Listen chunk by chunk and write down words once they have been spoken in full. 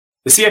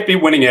The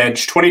CFB Winning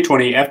Edge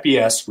 2020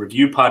 FBS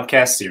Review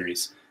Podcast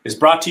Series is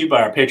brought to you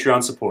by our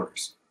Patreon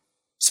supporters.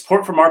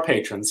 Support from our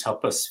patrons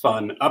help us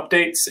fund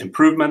updates,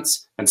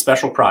 improvements, and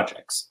special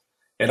projects.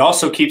 It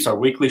also keeps our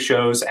weekly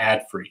shows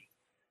ad-free.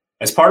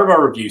 As part of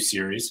our review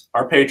series,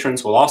 our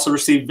patrons will also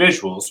receive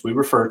visuals we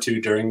refer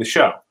to during the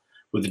show,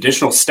 with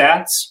additional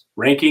stats,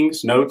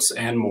 rankings, notes,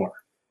 and more.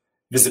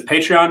 Visit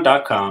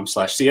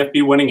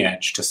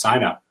patreon.com/CFBWinningEdge to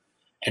sign up.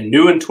 And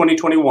new in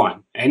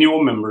 2021,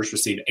 annual members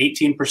receive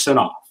 18%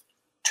 off,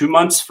 2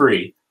 months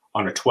free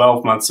on a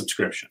 12-month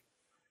subscription.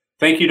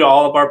 Thank you to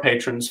all of our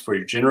patrons for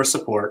your generous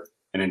support,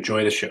 and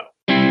enjoy the show.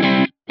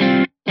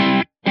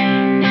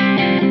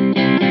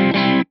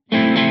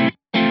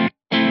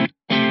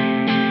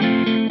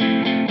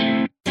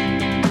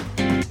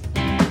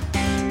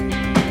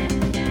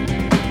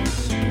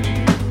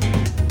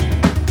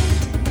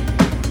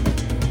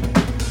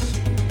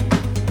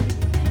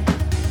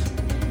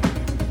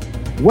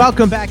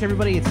 Welcome back,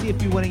 everybody. It's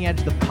CFB Winning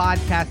Edge, the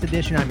podcast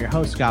edition. I'm your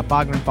host, Scott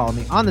Bogman. Follow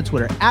me on the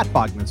Twitter at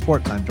Bogman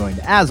Sports. I'm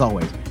joined, as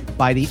always,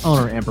 by the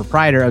owner and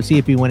proprietor of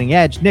CFB Winning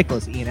Edge,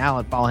 Nicholas Ian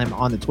Allen. Follow him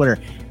on the Twitter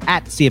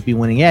at CFB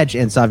Winning Edge,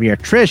 and Xavier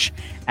Triche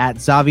at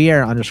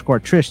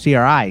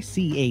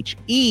Xavier_Triche,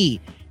 Triche.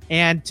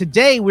 And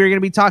today we're going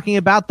to be talking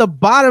about the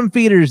bottom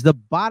feeders, the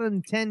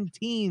bottom 10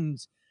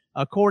 teams,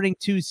 according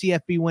to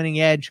CFB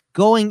Winning Edge,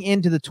 going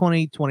into the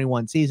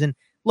 2021 season.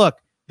 Look,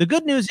 the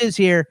good news is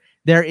here,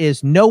 there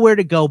is nowhere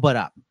to go but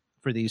up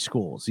for these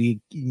schools. You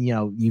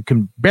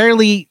can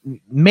barely,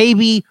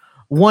 maybe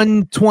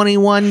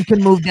 121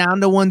 can move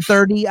down to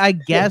 130, I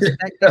guess.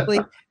 Technically,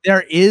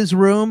 there is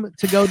room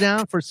to go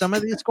down for some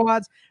of these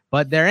squads,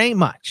 but there ain't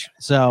much.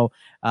 So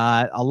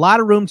a lot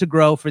of room to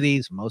grow for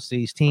these. Most of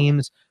these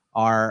teams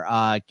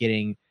are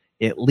getting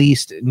at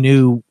least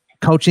new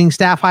coaching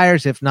staff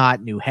hires, if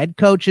not new head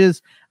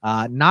coaches.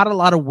 Not a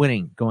lot of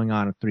winning going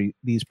on with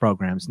these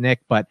programs, Nick.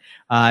 But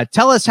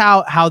tell us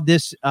how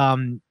this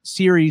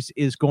series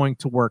is going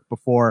to work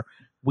before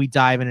we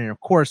dive in. And of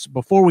course,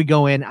 before we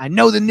go in, I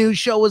know the news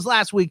show was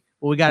last week,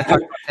 but we got to talk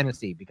about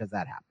Tennessee because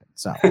that happened.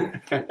 So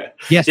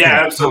yes,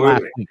 yeah,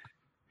 absolutely.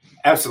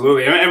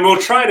 Absolutely. And we'll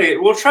try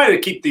to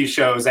keep these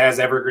shows as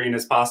evergreen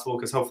as possible,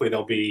 because hopefully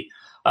they'll be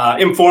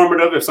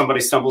informative if somebody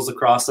stumbles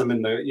across them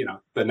in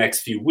the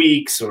next few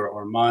weeks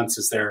or months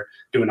as they're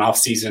doing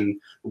off-season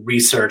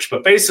research.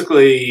 But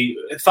basically,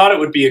 I thought it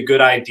would be a good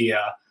idea.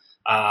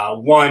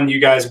 One, you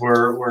guys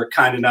were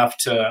kind enough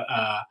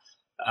to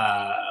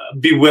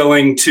be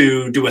willing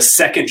to do a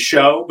second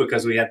show,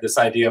 because we had this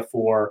idea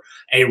for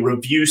a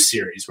review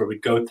series where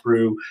we'd go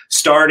through,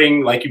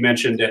 starting, like you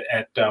mentioned,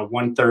 at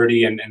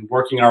 130 and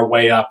working our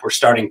way up. We're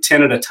starting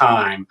 10 at a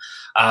time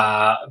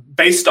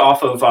based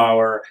off of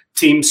our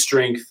team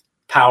strength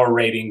power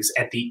ratings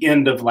at the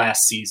end of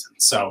last season.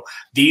 So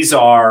these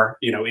are,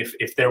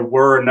 if there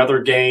were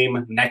another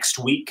game next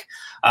week,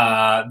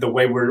 the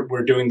way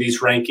we're doing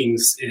these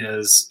rankings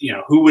is,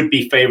 who would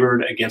be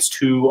favored against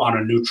who on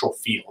a neutral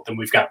field. And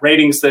we've got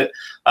ratings that,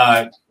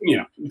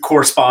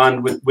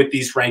 correspond with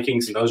these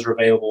rankings, and those are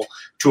available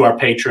to our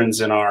patrons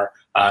in our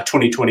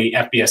 2020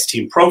 FBS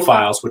team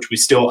profiles, which we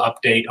still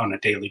update on a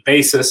daily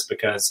basis,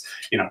 because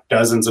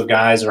dozens of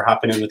guys are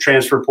hopping in the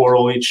transfer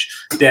portal each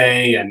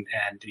day, and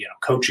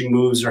coaching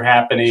moves are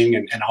happening,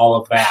 and all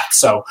of that.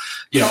 So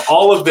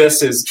all of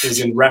this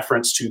is in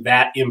reference to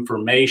that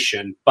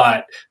information.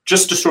 But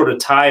just to sort of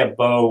tie a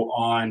bow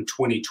on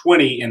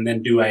 2020 and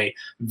then do a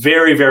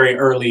very, very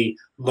early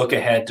look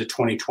ahead to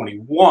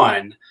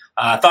 2021,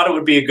 I thought it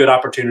would be a good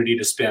opportunity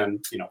to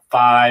spend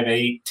 5,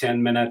 8,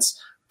 10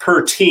 minutes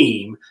per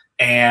team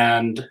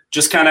and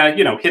just kind of,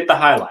 hit the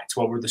highlights.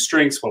 What were the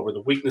strengths? What were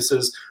the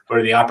weaknesses? What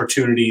are the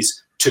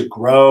opportunities to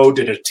grow?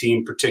 Did a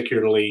team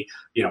particularly,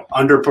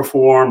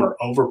 underperform or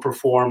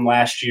overperform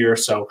last year?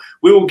 So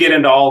we will get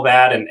into all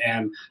that.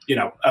 And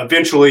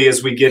eventually,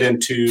 as we get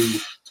into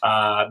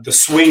the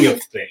swing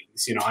of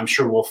things, I'm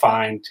sure we'll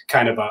find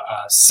kind of a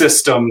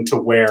system to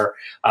where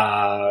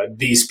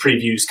these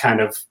previews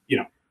kind of,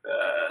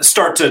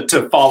 start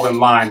to fall in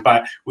line,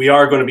 but we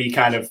are going to be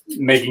kind of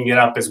making it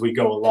up as we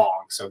go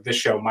along. So this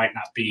show might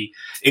not be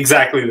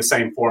exactly the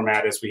same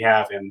format as we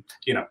have in,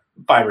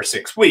 5 or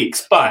 6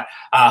 weeks, but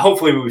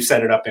hopefully we've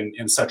set it up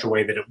in such a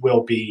way that it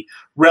will be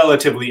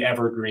relatively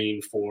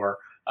evergreen for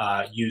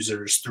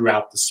users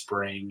throughout the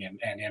spring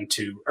and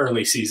into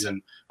early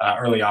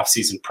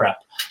off-season prep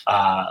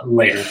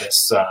later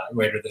this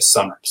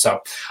summer. So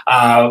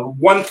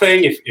one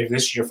thing, if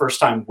this is your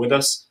first time with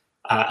us,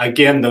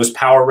 again, those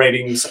power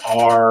ratings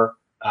are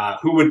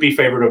who would be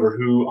favored over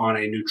who on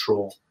a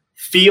neutral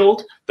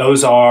field.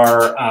 Those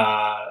are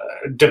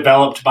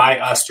developed by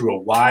us through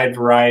a wide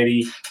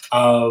variety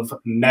of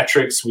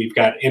metrics. We've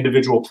got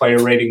individual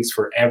player ratings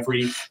for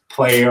every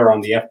player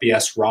on the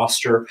FBS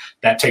roster.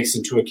 That takes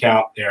into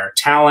account their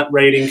talent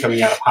rating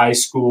coming out of high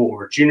school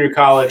or junior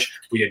college.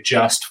 We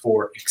adjust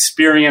for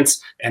experience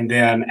and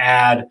then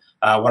add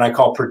what I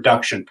call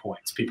production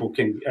points. People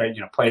can,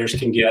 players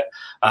can get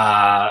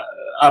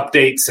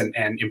updates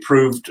and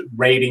improved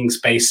ratings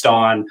based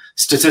on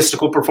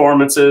statistical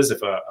performances.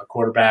 If a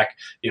quarterback,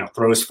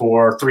 throws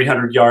for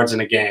 300 yards in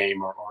a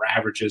game or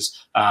averages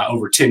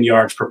over 10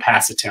 yards per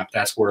pass attempt,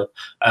 that's worth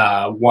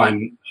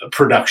 1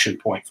 production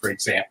point, for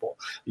example.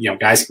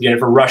 Guys can get it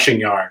for rushing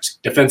yards.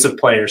 Defensive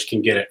players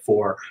can get it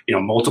for,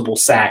 multiple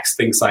sacks,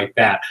 things like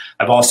that.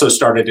 I've also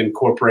started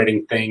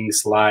incorporating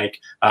things like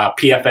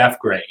PFF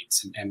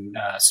grades and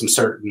some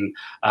certain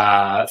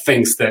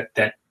things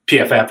that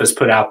PFF has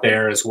put out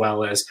there, as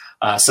well as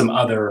some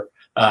other,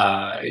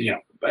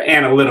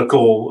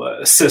 analytical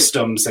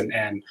systems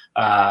and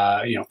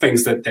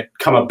things that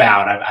come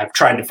about. I've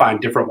tried to find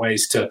different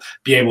ways to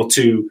be able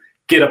to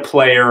get a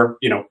player,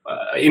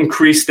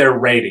 increase their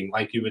rating,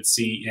 like you would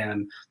see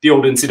in the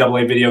old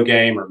NCAA video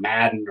game or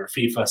Madden or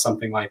FIFA,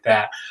 something like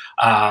that.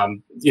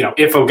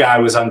 If a guy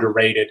was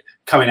underrated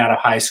coming out of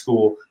high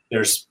school,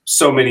 there's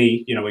so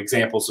many,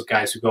 examples of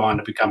guys who go on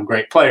to become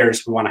great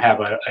players. We want to have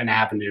an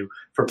avenue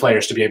for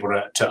players to be able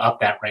to up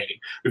that rating.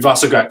 We've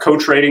also got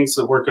coach ratings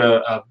that work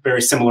a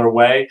very similar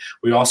way.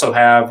 We also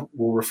have,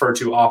 we'll refer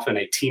to often,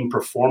 a team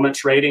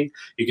performance rating.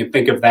 You can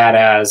think of that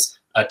as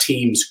a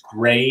team's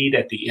grade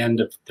at the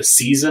end of the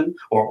season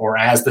or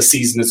as the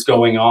season is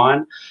going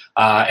on.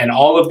 And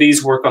all of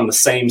these work on the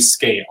same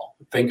scale.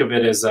 Think of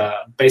it as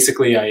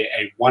basically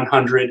a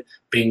 100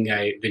 being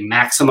the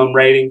maximum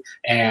rating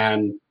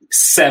and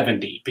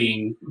 70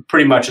 being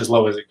pretty much as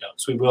low as it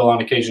goes. We will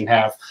on occasion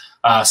have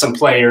some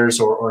players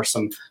or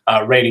some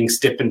ratings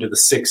dip into the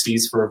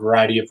 60s for a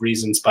variety of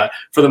reasons. But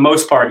for the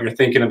most part, you're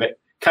thinking of it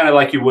kind of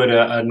like you would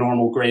a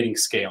normal grading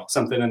scale.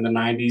 Something in the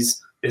 90s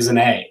is an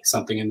A.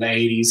 Something in the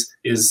 80s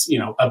is,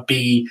 a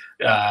B.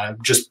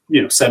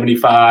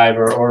 75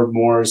 or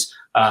more is,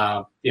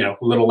 a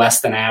little less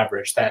than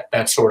average,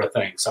 that sort of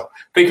thing. So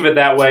think of it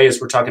that way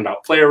as we're talking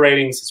about player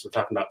ratings, as we're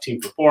talking about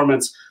team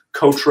performance,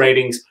 coach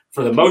ratings.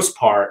 For the most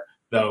part,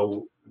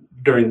 though,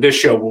 during this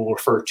show, we'll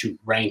refer to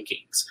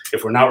rankings.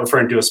 If we're not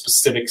referring to a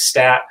specific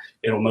stat,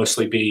 it'll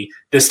mostly be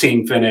this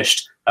team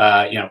finished,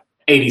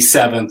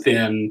 87th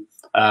in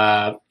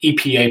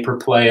EPA per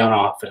play on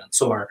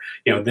offense, or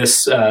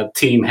this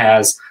team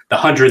has the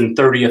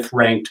 130th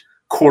ranked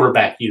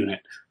quarterback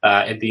unit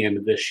at the end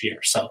of this year.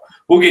 So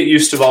we'll get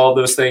used to all of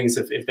those things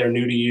if they're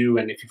new to you,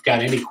 and if you've got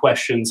any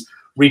questions,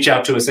 reach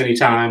out to us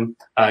anytime.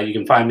 You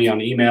can find me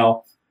on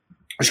email.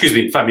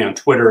 Find me on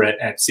Twitter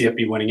at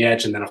CFB Winning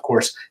Edge, and then, of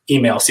course,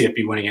 email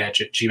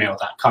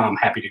cfbwinningedge@gmail.com.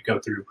 Happy to go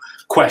through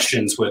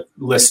questions with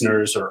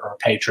listeners or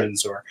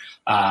patrons or,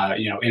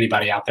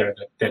 anybody out there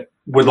that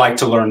would like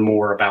to learn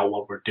more about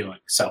what we're doing.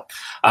 So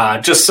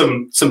just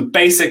some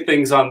basic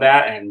things on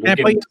that. And can I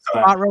put you on the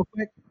spot real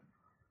quick?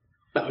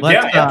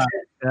 Yeah.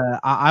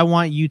 I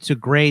want you to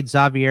grade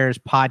Xavier's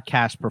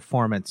podcast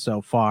performance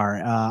so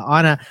far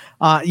on a,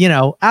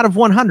 out of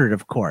 100,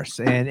 of course.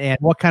 And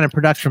what kind of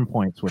production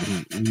points would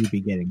he be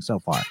getting so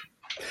far?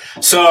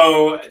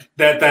 So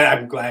that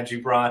I'm glad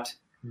you brought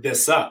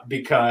this up,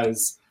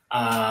 because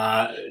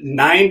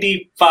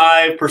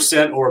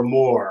 95% or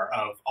more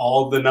of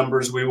all the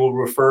numbers we will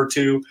refer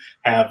to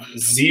have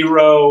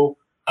zero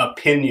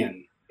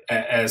opinion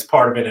as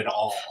part of it at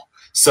all.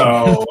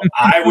 So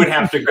I would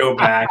have to go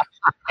back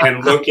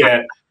and look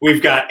at,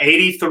 we've got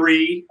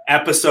 83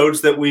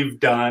 episodes that we've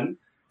done.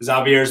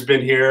 Xavier's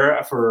been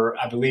here for,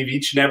 I believe,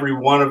 each and every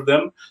one of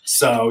them.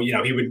 So,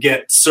 he would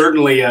get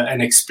certainly an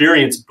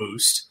experience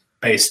boost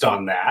based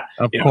on that.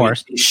 Of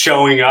course. He's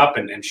showing up,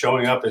 and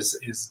showing up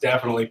is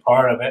definitely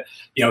part of it.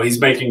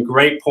 He's making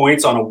great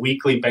points on a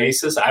weekly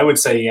basis. I would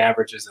say he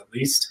averages at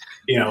least,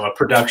 a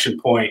production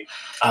point,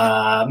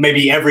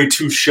 maybe every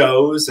 2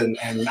 shows. And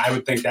I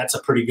would think that's a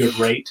pretty good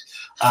rate.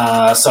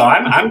 So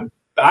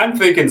I'm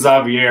thinking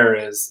Xavier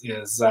is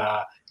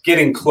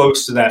getting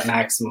close to that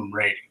maximum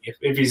rating.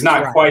 If he's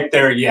not quite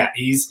there yet,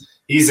 he's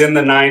in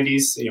the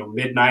 90s,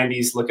 mid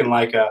 90s, looking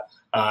like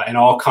an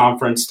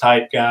all-conference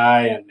type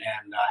guy, and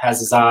has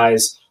his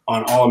eyes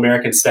on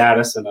All-American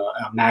status and a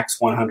max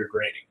 100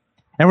 rating.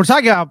 And we're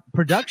talking about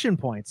production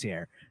points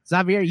here.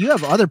 Xavier, you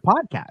have other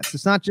podcasts.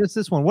 It's not just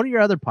this one. What are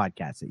your other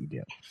podcasts that you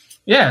do?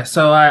 Yeah,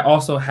 so I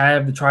also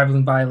have the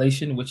Traveling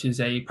Violation, which is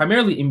a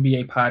primarily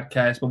NBA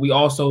podcast, but we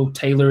also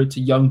tailor it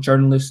to young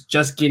journalists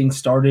just getting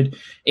started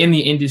in the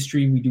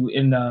industry. We do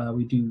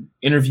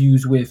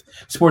interviews with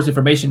sports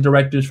information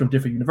directors from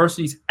different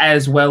universities,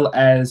 as well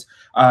as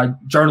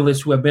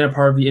journalists who have been a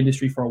part of the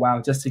industry for a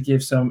while, just to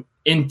give some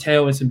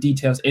intel and some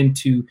details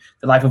into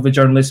the life of a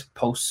journalist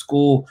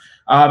post-school.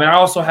 And I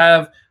also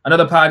have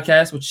another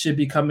podcast, which should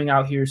be coming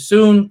out here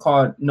soon,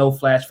 called No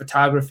Flash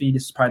Photography.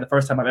 This is probably the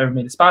first time I've ever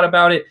made a spot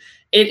about it.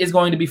 It is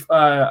going to be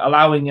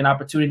allowing an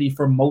opportunity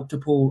for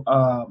multiple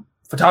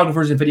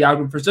photographers and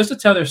videographers just to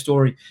tell their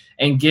story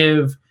and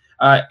give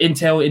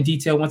intel and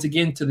detail, once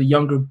again, to the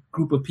younger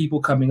group of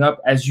people coming up.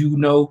 As you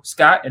know,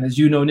 Scott, and as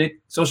you know, Nick,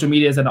 social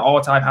media is at an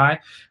all-time high.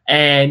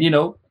 And,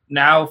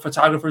 now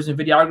photographers and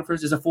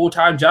videographers is a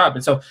full-time job.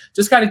 And so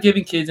just kind of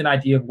giving kids an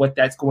idea of what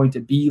that's going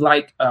to be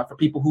like for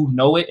people who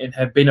know it and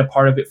have been a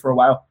part of it for a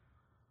while.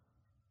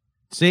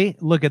 See,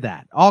 look at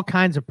that. All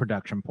kinds of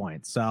production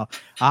points. So,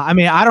 I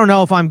mean, I don't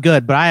know if I'm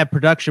good, but I have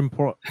production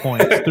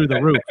points through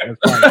the roof.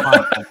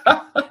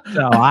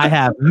 So I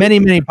have many,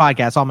 many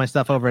podcasts, all my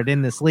stuff over at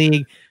In This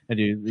League. I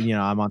do,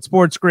 I'm on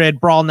Sports Grid,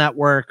 Brawl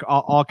Network,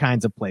 all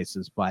kinds of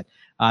places. But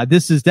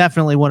this is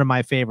definitely one of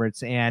my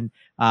favorites. And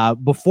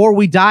before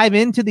we dive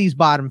into these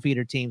bottom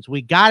feeder teams,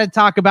 we got to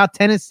talk about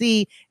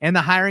Tennessee and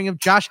the hiring of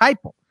Josh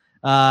Heupel,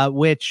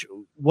 which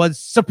was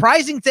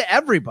surprising to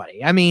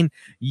everybody. I mean,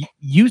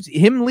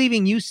 him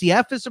leaving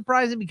UCF is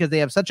surprising because they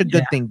have such a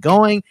good thing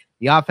going.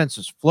 The offense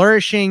is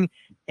flourishing,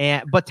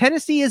 but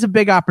Tennessee is a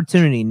big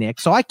opportunity,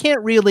 Nick. So I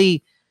can't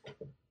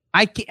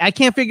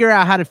figure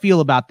out how to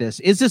feel about this.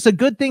 Is this a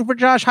good thing for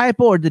Josh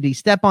Heupel, or did he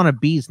step on a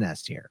bee's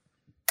nest here?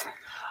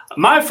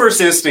 My first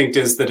instinct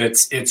is that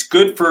it's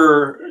good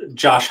for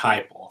Josh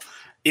Heupel.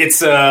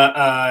 It's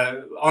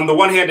on the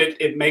one hand,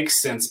 it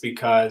makes sense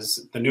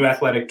because the new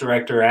athletic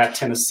director at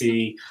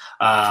Tennessee,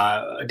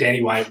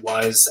 Danny White,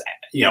 was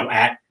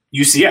at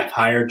UCF,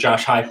 hired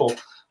Josh Heupel.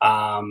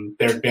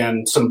 There had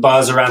been some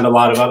buzz around a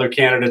lot of other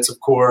candidates, of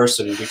course,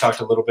 and we talked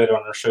a little bit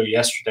on our show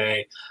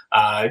yesterday,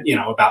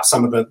 about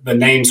some of the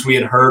names we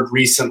had heard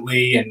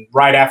recently. And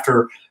right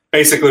after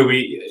basically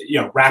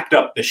we wrapped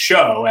up the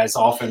show, as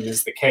often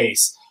is the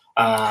case,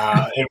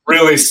 it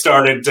really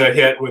started to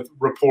hit with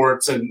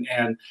reports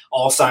and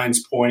all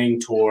signs pointing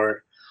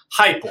toward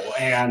Heupel.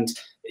 And,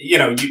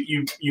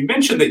 you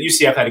mentioned that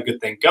UCF had a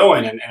good thing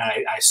going, and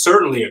I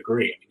certainly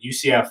agree. I mean,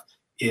 UCF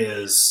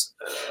is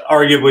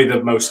arguably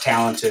the most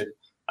talented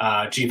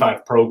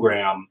G5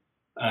 program,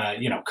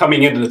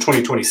 coming into the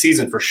 2020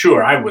 season for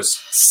sure. I was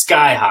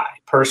sky high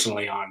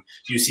personally on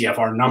UCF.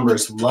 Our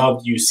numbers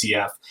loved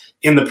UCF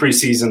in the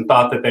preseason,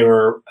 thought that they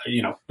were,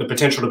 the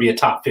potential to be a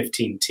top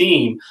 15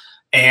 team.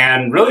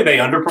 And really, they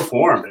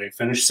underperformed. They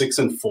finished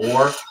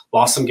 6-4,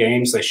 lost some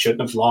games they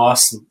shouldn't have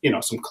lost,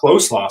 some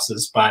close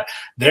losses. But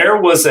there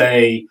was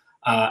a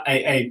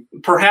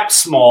perhaps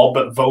small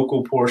but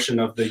vocal portion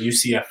of the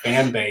UCF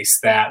fan base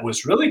that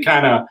was really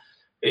kind of,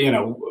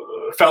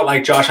 felt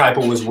like Josh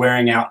Heupel was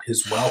wearing out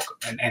his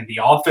welcome. And the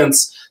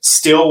offense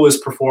still was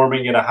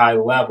performing at a high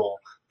level.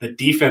 The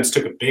defense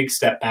took a big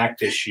step back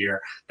this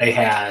year. They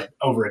had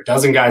over a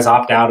dozen guys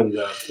opt out in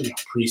the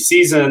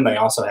preseason. They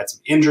also had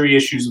some injury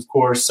issues, of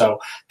course. So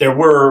there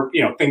were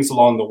things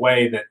along the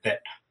way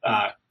that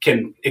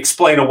can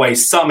explain away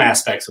some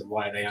aspects of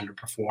why they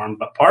underperformed.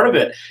 But part of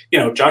it,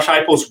 Josh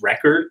Heupel's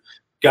record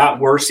got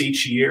worse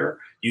each year.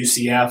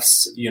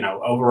 UCF's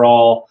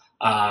overall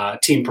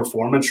team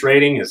performance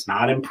rating has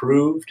not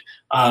improved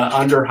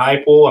under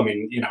Heupel. I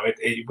mean,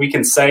 we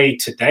can say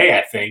today,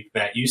 I think,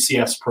 that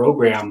UCF's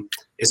program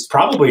is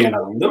probably in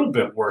a little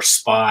bit worse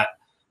spot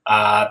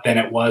than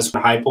it was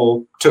when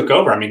Heupel took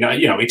over. I mean,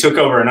 he took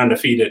over an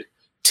undefeated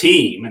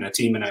team and a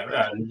team in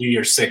a New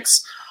Year's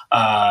Six,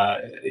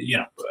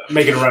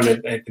 making a run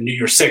at the New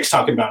Year's Six,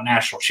 talking about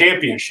national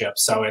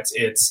championships. So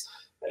it's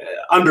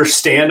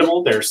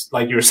understandable. There's,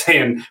 like you were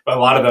saying, a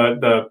lot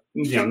of the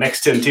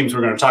next 10 teams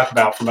we're going to talk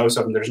about, for most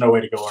of them, there's no way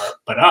to go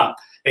but up.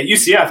 At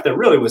UCF, there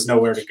really was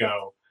nowhere to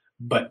go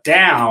but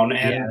down,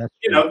 and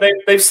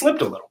they've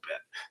slipped a little bit.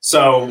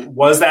 So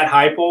was that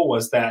Heupel?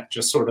 Was that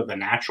just sort of the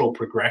natural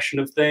progression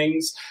of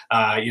things?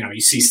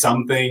 You see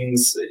some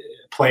things,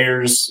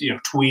 players,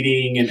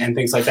 tweeting and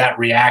things like that,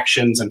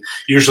 reactions, and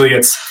usually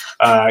it's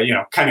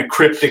kind of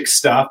cryptic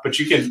stuff, but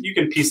you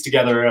can piece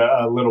together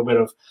a little bit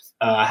of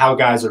how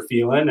guys are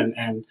feeling,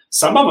 and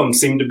some of them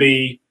seem to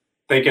be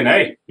thinking,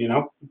 hey,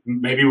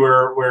 maybe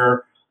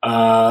we're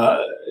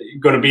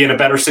going to be in a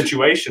better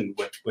situation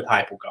with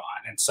Heupel gone.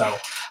 And so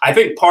I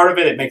think part of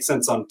it makes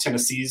sense on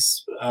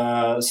Tennessee's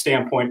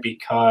standpoint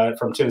because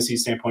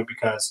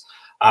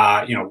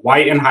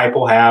White and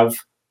Heupel have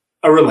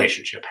a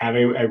relationship, have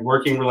a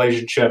working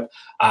relationship.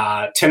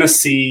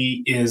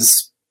 Tennessee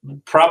is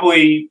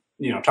probably,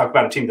 talk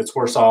about a team that's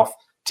worse off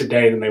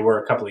today than they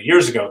were a couple of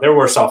years ago. They're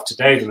worse off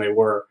today than they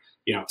were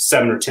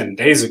 7 or 10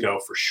 days ago,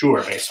 for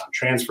sure, based on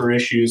transfer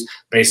issues,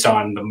 based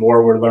on the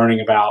more we're learning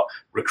about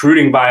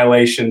recruiting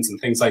violations and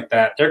things like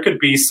that. There could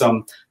be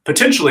some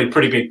potentially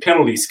pretty big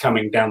penalties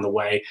coming down the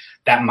way.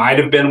 That might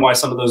have been why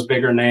some of those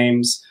bigger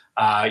names,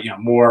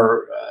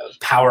 more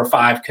Power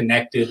 5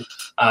 connected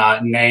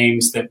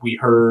names that we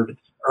heard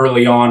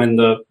early on in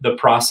the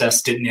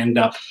process didn't end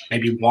up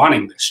maybe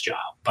wanting this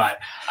job. But,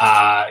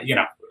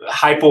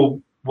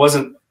 Heupel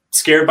wasn't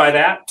scared by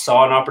that,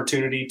 saw an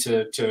opportunity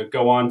to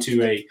go on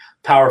to a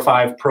Power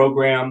 5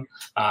 program,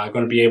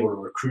 going to be able to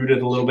recruit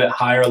at a little bit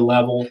higher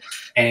level.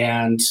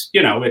 And,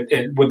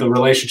 with the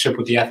relationship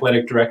with the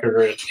athletic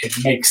director, it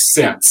makes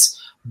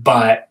sense.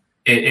 But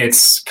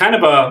it's kind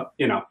of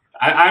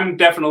I'm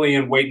definitely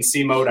in wait and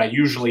see mode. I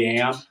usually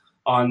am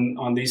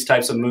on these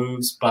types of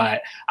moves,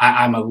 but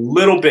I'm a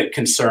little bit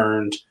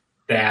concerned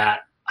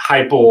that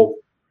Heupel,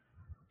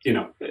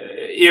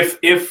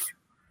 if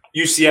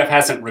UCF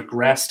hasn't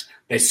regressed,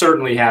 they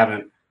certainly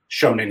haven't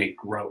shown any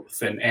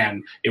growth,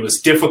 and it was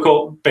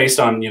difficult based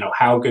on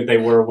how good they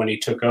were when he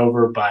took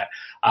over. But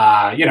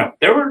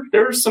there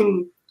were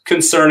some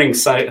concerning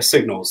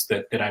signals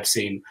that I've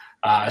seen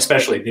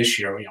especially this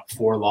year.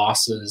 4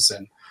 losses,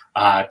 and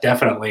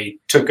definitely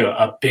took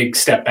a big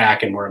step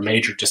back and were a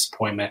major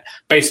disappointment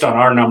based on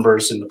our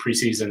numbers in the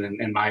preseason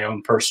and my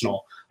own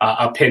personal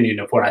opinion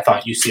of what I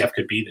thought UCF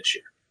could be this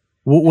year.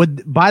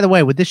 By the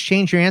way, would this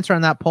change your answer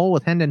on that poll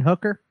with Hendon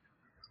Hooker?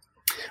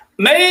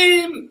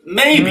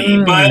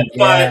 Maybe, but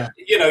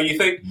you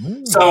think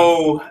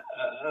so.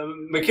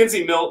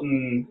 Mackenzie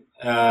Milton,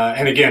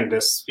 and again,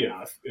 this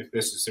if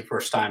this is the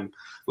first time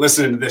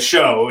listening to the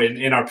show,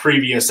 in our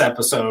previous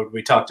episode,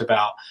 we talked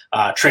about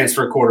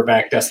transfer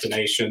quarterback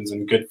destinations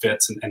and good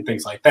fits and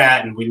things like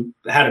that, and we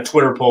had a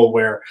Twitter poll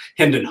where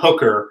Hendon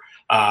Hooker,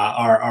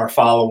 our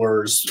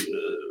followers,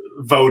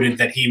 voted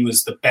that he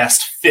was the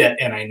best fit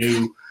in a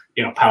new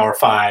Power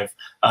 5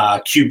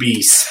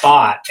 QB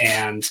spot,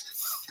 and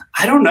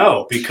I don't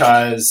know,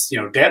 because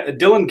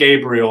Dillon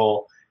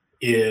Gabriel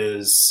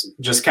is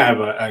just kind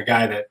of a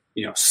guy that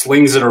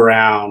slings it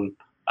around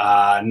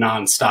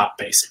nonstop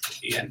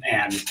basically,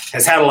 and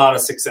has had a lot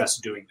of success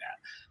doing that.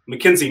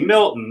 Mackenzie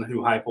Milton,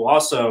 who Heupel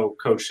also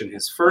coached in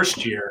his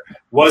first year,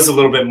 was a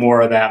little bit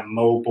more of that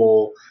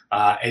mobile,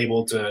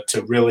 able to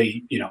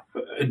really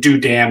do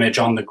damage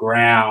on the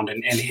ground,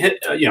 and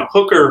hit.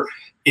 Hooker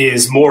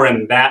is more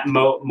in that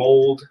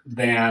mold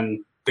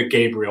than the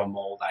Gabriel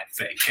mold, I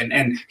think.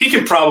 And he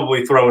can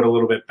probably throw it a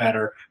little bit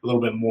better, a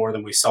little bit more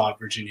than we saw at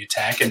Virginia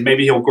Tech. And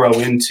maybe he'll grow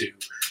into,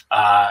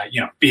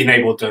 being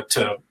able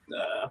to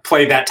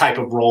play that type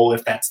of role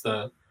if that's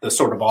the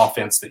sort of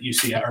offense that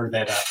UCF or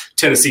that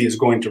Tennessee is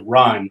going to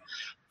run.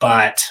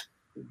 But,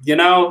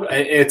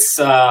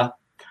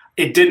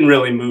 it didn't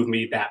really move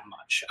me that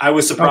much. I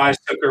was surprised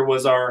Hooker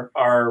was our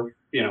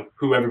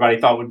who everybody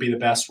thought would be the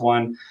best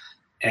one.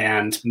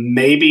 And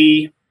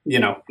maybe,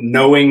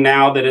 knowing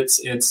now that it's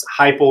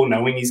Heupel,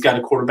 knowing he's got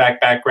a quarterback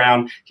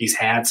background, he's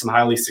had some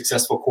highly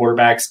successful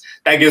quarterbacks,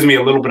 that gives me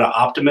a little bit of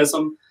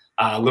optimism,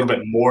 a little bit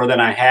more than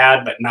I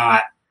had, but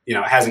not, it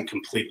hasn't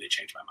completely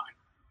changed my mind.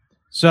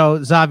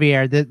 So,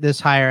 Xavier,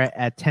 this hire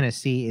at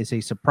Tennessee is a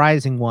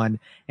surprising one.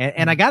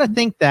 And I got to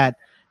think that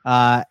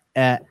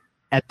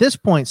at this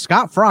point,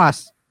 Scott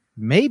Frost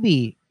may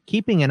be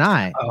keeping an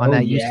eye on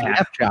that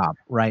UCF job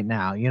right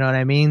now. You know what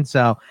I mean?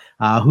 So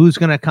who's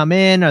going to come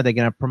in? Are they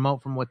going to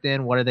promote from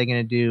within? What are they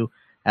going to do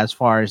as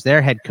far as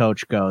their head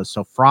coach goes?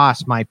 So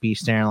Frost might be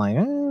staring like,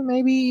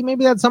 maybe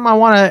that's something I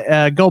want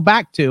to go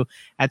back to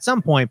at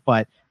some point.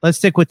 But let's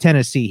stick with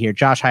Tennessee here.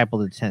 Josh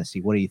Heupel to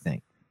Tennessee. What do you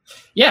think?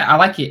 Yeah, I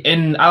like it.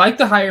 And I like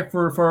the hire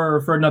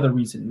for another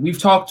reason. We've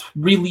talked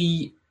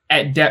really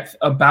at depth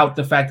about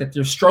the fact that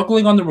they're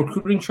struggling on the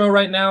recruiting trail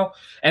right now,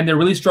 and they're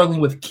really struggling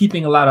with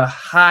keeping a lot of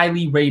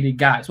highly rated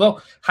guys.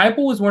 Well,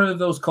 Heupel was one of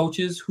those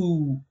coaches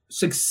who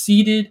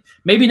succeeded,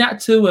 maybe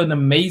not to an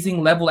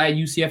amazing level at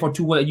UCF or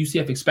to what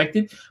UCF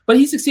expected, but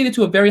he succeeded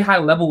to a very high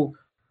level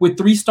with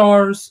 3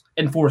 stars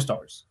and 4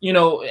 stars.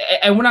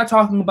 And we're not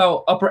talking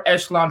about upper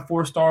echelon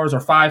 4 stars or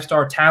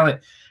 5-star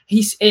talent.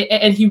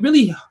 He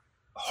really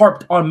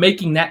harped on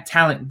making that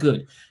talent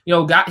good.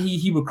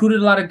 He recruited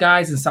a lot of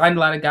guys and signed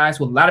a lot of guys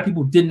who a lot of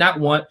people did not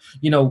want.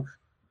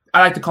 I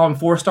like to call them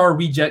 4-star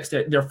rejects.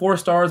 They're 4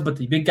 stars, but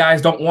the big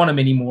guys don't want them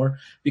anymore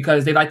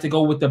because they like to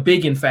go with the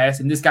big and fast,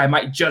 and this guy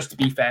might just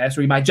be fast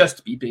or he might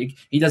just be big.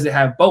 He doesn't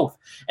have both.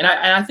 And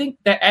I think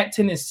that at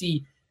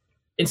Tennessee,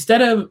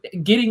 instead of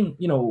getting,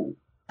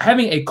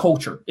 having a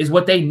culture is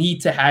what they need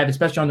to have,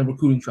 especially on the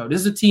recruiting trail.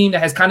 This is a team that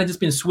has kind of just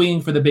been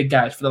swinging for the big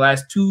guys for the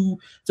last 2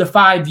 to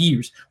 5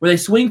 years, where they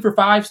swing for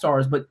 5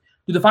 stars, but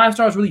do the 5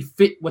 stars really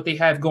fit what they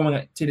have going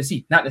at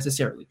Tennessee? Not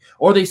necessarily.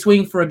 Or they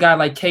swing for a guy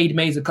like Cade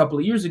Mays a couple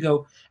of years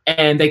ago,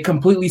 and they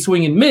completely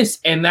swing and miss,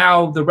 and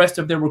now the rest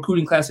of their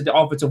recruiting class at the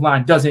offensive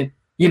line doesn't,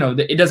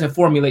 it doesn't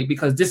formulate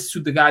because this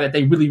is the guy that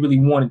they really, really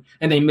wanted,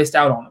 and they missed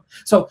out on him.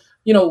 So,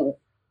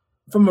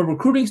 from a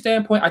recruiting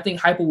standpoint, I think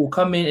Heupel will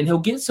come in and he'll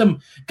get some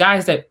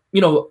guys that,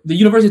 the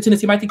University of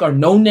Tennessee might think are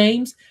no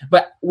names,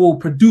 but will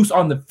produce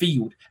on the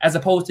field, as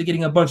opposed to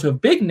getting a bunch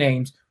of big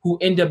names who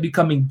end up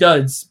becoming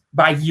duds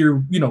by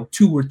year,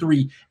 2 or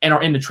 3 and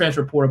are in the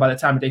transfer portal by the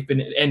time that they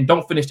finish and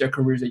don't finish their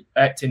careers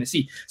at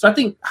Tennessee. So I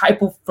think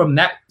Heupel from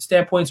that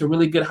standpoint is a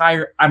really good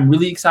hire. I'm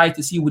really excited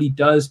to see what he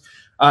does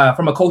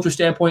from a culture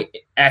standpoint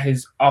at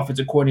his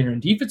offensive coordinator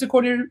and defensive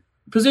coordinator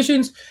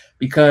positions,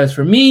 because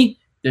for me,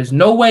 there's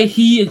no way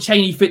he and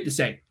Chaney fit the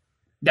same.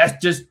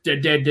 That's just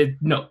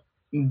no.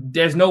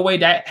 There's no way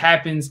that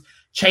happens.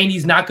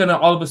 Chaney's not gonna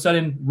all of a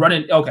sudden run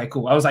it. Okay,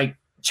 cool. I was like,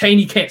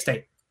 Chaney can't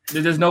stay.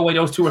 There's no way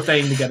those two are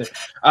staying together.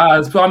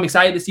 So I'm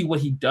excited to see what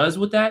he does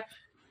with that.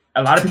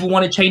 A lot of people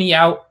wanted Chaney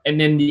out,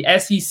 and then the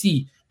SEC.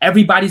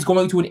 Everybody's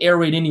going to an air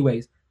raid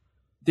anyways.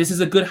 This is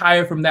a good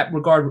hire from that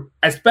regard,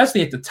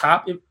 especially at the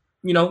top.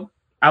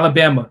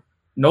 Alabama.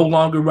 No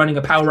longer running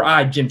a power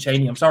I, Jim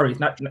Chaney. I'm sorry, it's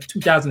not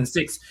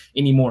 2006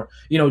 anymore.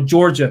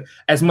 Georgia,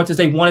 as much as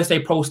they want to stay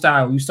pro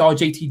style, you saw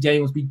JT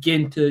Daniels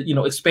begin to,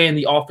 expand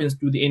the offense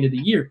through the end of the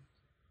year.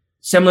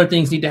 Similar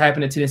things need to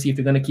happen at Tennessee if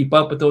they're going to keep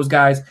up with those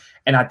guys.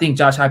 And I think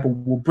Josh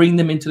Heupel will bring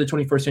them into the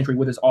 21st century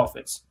with his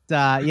offense.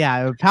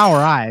 Yeah, Power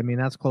I. I mean,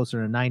 that's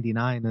closer to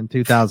 99 than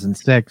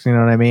 2006. You know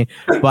what I mean?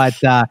 But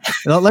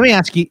let me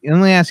ask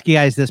you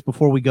guys this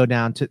before we go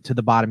down to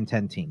the bottom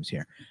 10 teams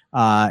here.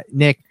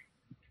 Nick,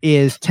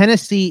 is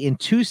Tennessee in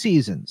 2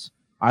 seasons?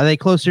 Are they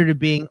closer to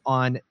being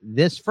on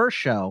this first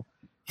show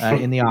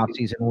in the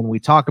offseason when we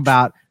talk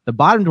about the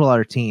bottom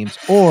dweller teams,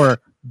 or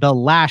the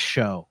last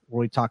show where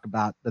we talk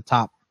about the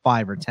top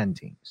 5 or 10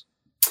 teams?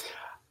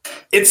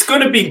 It's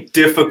going to be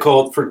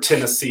difficult for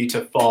Tennessee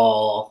to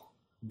fall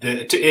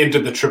into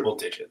the triple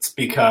digits,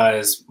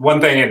 because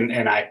one thing,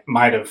 and I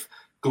might have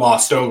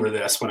glossed over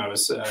this when I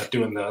was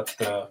doing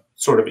the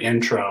sort of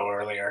intro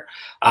earlier,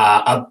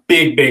 a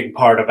big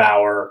part of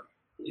our,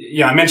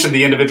 I mentioned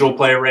the individual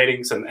player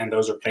ratings, and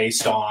those are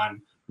based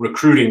on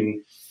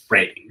recruiting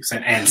ratings.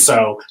 And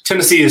so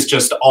Tennessee is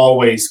just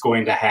always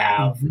going to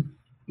have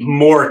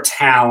more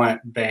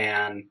talent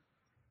than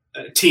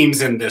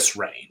teams in this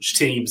range,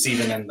 teams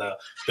even in the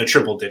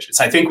triple digits.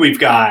 I think we've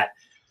got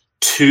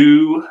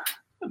 2,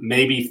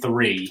 maybe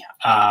 3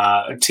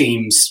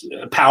 teams,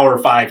 Power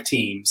 5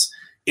 teams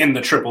in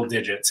the triple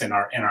digits in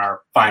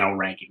our final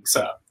rankings.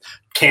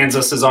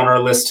 Kansas is on our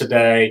list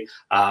today.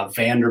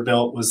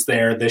 Vanderbilt was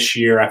there this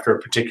year after a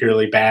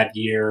particularly bad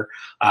year.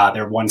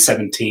 They're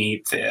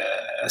 117th.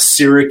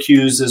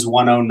 Syracuse is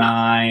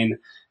 109,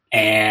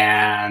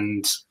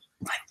 and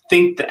I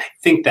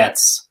think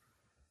that's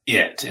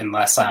it,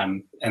 unless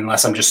I'm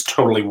just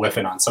totally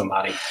whiffing on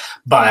somebody.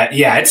 But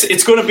yeah,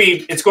 it's going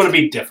to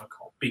be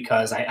difficult,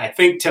 because I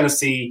think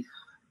Tennessee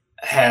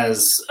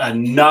has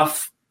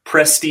enough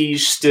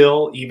prestige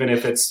still, even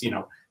if it's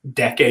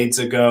decades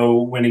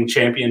ago winning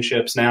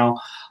championships now,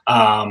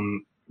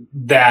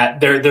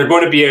 that they're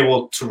going to be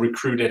able to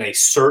recruit at a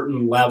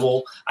certain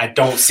level. I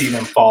don't see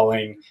them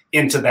falling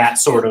into that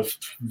sort of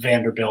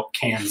Vanderbilt,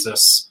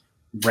 Kansas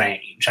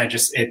range.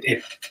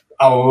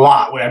 A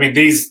lot. I mean,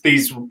 these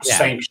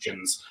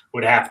sanctions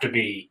would have to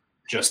be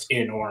just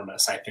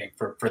enormous, I think,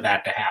 for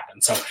that to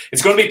happen. So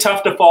it's going to be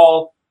tough to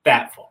fall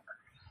that far.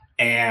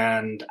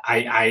 And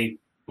I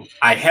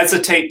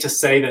hesitate to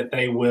say that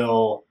they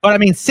will, but I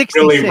mean, 66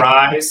 really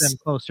rise them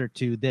closer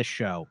to this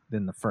show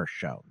than the first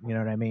show. You know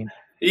what I mean?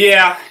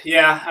 Yeah.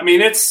 I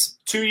mean, it's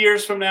 2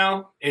 years from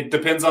now. It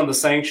depends on the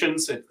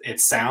sanctions.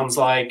 It sounds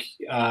like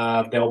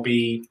they'll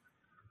be,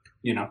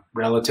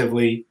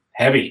 relatively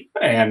heavy.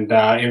 And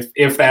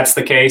if that's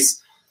the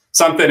case,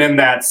 something in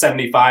that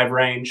 75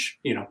 range,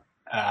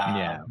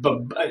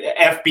 but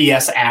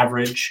FBS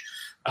average,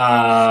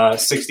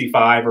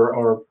 65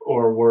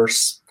 or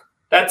worse,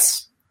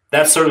 that's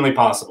certainly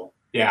possible.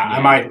 Yeah.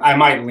 I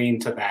might lean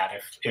to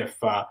that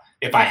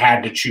if I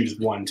had to choose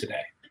one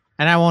today.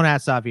 And I won't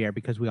ask Xavier,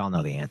 because we all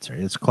know the answer.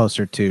 It's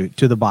closer to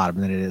the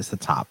bottom than it is the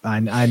top. I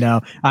know.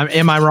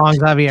 Am I wrong,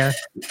 Xavier?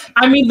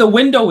 I mean, the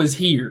window is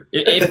here.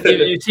 If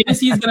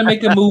Tennessee is going to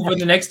make a move in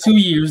the next 2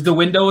 years, the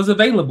window is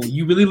available.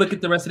 You really look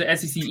at the rest of the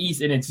SEC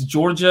East, and it's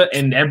Georgia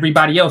and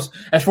everybody else.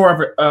 As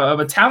far as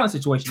a talent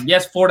situation,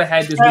 yes, Florida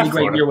had this really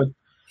great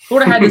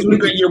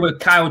year with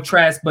Kyle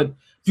Trask, but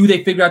do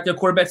they figure out their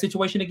quarterback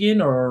situation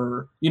again,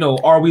 or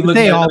are we looking?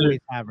 They always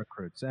have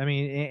recruits. I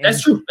mean,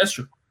 that's true.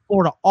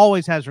 Florida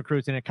always has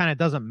recruits, and it kind of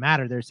doesn't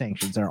matter their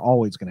sanctions. They're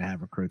always going to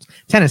have recruits.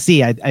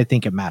 Tennessee, I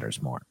think it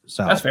matters more.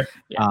 So that's fair.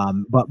 Yeah.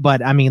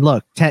 But I mean,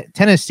 look,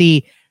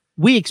 Tennessee,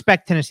 we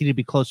expect Tennessee to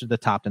be closer to the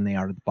top than they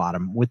are to the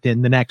bottom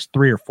within the next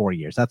 3 or 4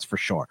 years. That's for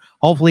sure.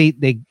 Hopefully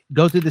they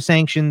go through the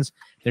sanctions.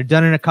 They're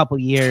done in a couple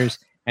of years,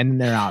 and then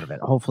they're out of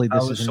it. Hopefully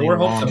this isn't a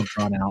long,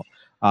 drawn out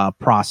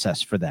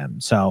process for them.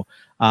 So,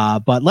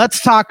 but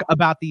let's talk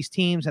about these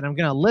teams, and I'm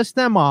going to list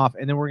them off,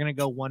 and then we're going to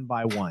go one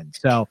by one.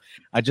 So,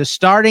 just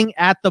starting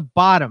at the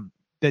bottom,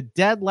 the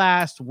dead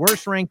last,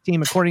 worst ranked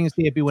team according to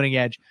CFP Winning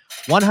Edge,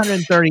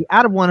 130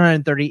 out of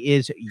 130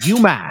 is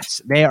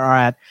UMass. They are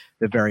at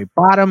the very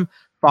bottom,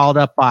 followed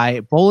up by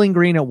Bowling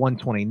Green at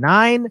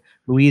 129,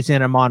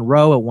 Louisiana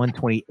Monroe at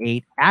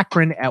 128,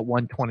 Akron at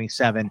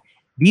 127.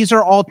 These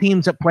are all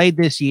teams that played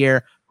this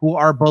year who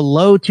are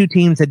below 2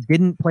 teams that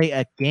didn't play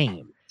a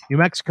game. New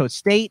Mexico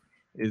State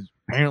is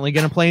apparently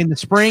going to play in the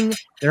spring.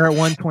 They're at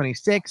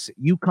 126.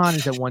 UConn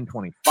is at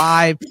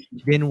 125.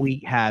 Then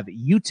we have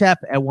UTEP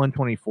at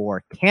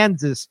 124,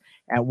 Kansas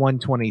at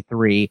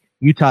 123,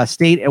 Utah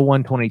State at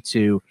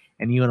 122,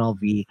 and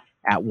UNLV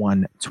at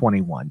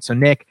 121. So,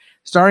 Nick,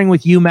 starting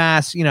with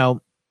UMass,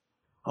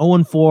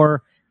 0-4.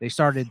 They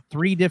started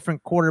 3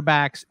 different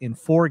quarterbacks in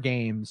 4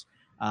 games.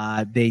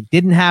 They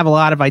didn't have a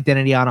lot of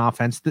identity on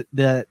offense.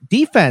 The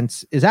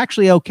defense is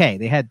actually okay.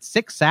 They had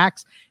 6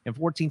 sacks and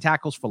 14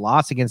 tackles for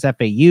loss against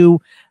FAU.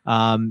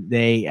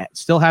 They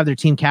still have their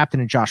team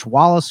captain in Josh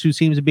Wallace, who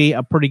seems to be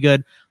a pretty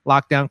good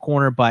lockdown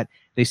corner, but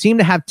they seem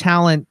to have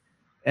talent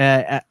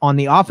on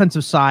the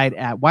offensive side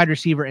at wide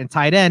receiver and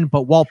tight end,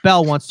 but Walt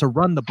Bell wants to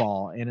run the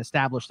ball and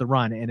establish the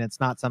run, and it's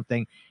not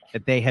something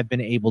that they have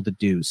been able to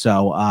do.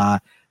 So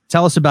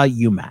tell us about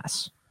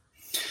UMass.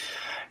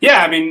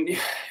 Yeah, I mean,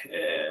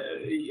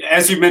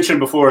 as you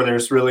mentioned before,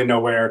 there's really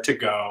nowhere to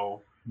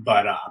go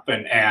butt up.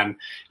 And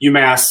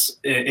UMass,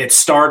 it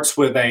starts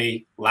with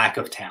a lack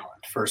of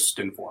talent, first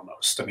and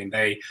foremost. I mean,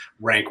 they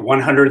rank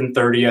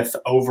 130th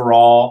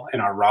overall in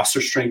our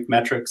roster strength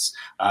metrics.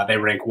 They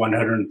rank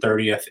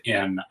 130th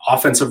in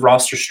offensive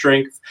roster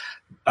strength.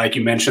 Like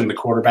you mentioned, the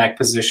quarterback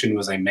position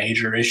was a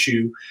major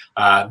issue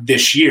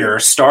this year.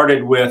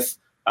 Started with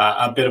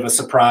a bit of a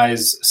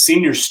surprise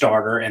senior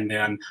starter, and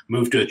then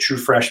moved to a true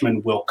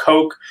freshman, Will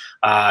Koch.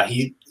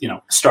 He,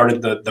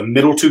 started the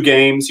middle two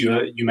games.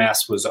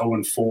 UMass was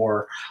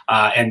 0-4,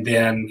 and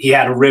then he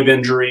had a rib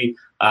injury.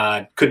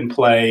 Couldn't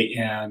play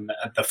in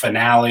the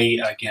finale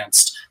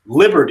against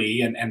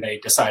Liberty, and they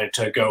decided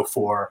to go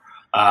for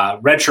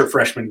redshirt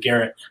freshman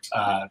Garrett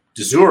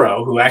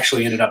DeZuro, who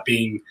actually ended up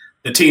being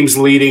the team's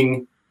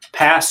leading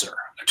passer.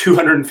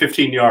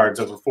 215 yards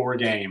over 4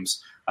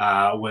 games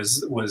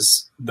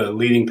was the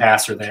leading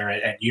passer there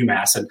at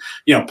UMass.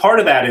 And, part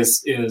of that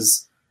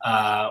is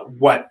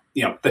what,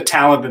 the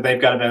talent that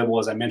they've got available,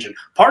 as I mentioned.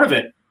 Part of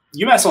it,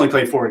 UMass only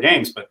played 4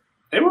 games, but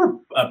they were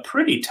a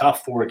pretty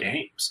tough 4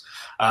 games.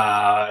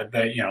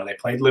 They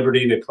played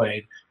Liberty, they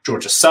played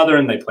Georgia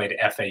Southern, they played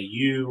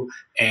FAU,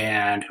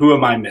 and who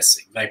am I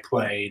missing? They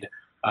played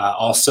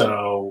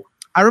also.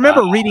 I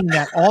remember reading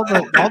that all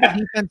the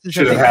defenses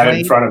should have had it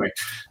in front of me.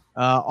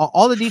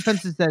 All the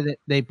defenses that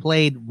they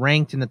played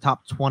ranked in the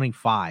top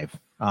 25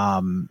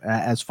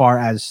 as far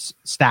as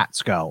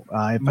stats go.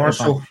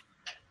 Marshall,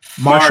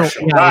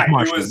 yeah,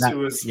 Marshall. It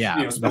was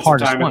the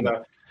hardest one.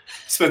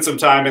 Spent some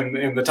time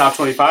in the top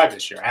 25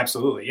 this year.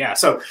 Absolutely. Yeah.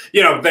 So,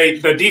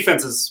 the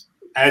defenses,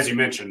 as you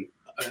mentioned,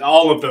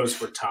 all of those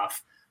were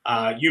tough.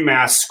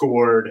 UMass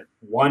scored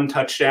 1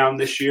 touchdown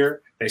this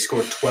year. They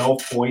scored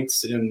 12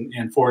 points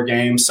in 4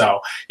 games.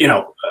 So,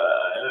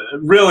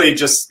 really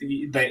just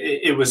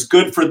it was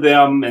good for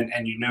them. And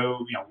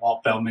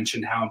Walt Bell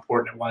mentioned how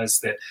important it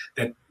was that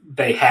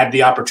they had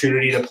the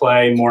opportunity to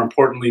play, more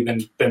importantly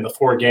than the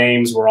 4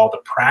 games, where all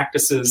the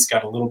practices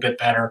got a little bit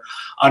better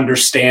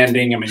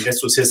understanding. I mean,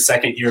 this was his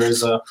second year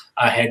as a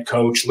head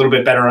coach, a little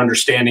bit better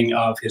understanding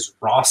of his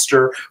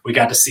roster. We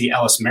got to see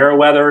Ellis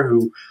Merriweather,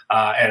 who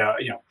at a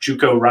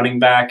JUCO running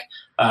back,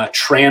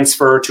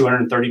 transfer,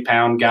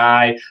 230-pound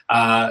guy,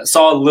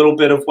 saw a little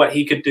bit of what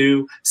he could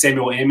do.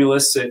 Samuel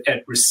Amulis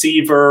at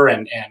receiver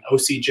and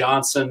O.C.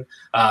 Johnson,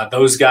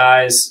 those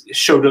guys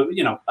showed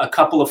a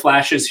couple of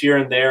flashes here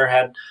and there,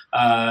 had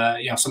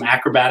some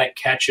acrobatic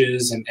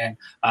catches and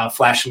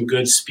flashed some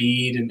good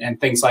speed and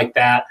things like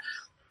that.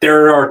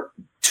 There are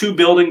 2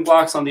 building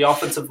blocks on the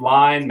offensive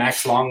line,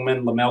 Max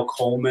Longman, Lamel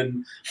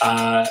Coleman,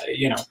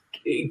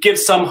 it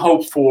gives some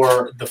hope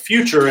for the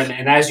future.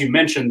 And as you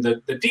mentioned,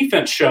 the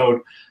defense showed,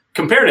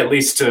 compared at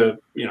least to,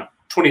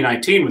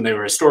 2019 when they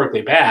were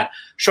historically bad,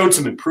 showed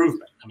some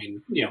improvement. I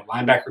mean,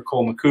 linebacker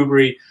Cole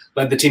McCoubry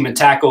led the team in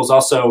tackles.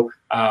 Also,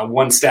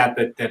 one stat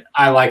that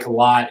I like a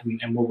lot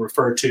and will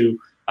refer to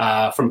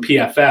from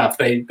PFF,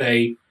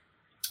 they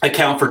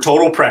account for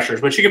total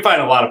pressures, which you can find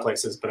in a lot of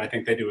places, but I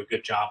think they do a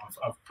good job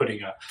of putting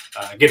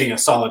getting a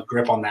solid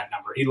grip on that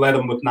number. He led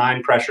them with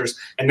 9 pressures,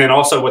 and then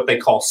also what they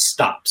call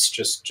stops,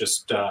 just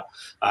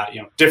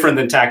different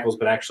than tackles,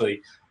 but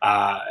actually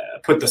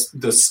put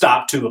the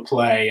stop to a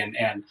play,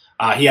 and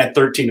he had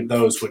 13 of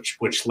those,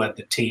 which led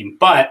the team.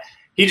 But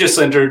he just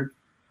entered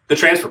the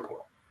transfer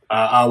portal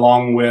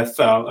along with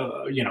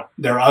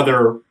their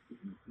other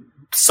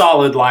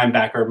solid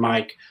linebacker,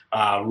 Mike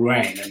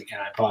Ruane, and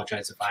I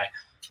apologize if I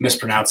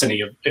mispronounce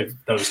any of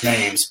those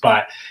names,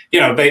 but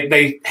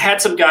they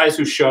had some guys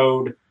who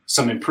showed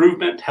some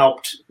improvement,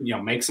 helped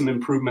make some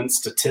improvements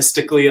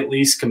statistically, at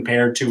least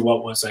compared to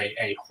what was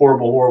a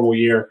horrible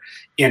year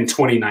in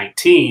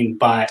 2019.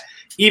 But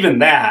even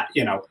that,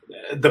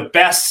 the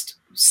best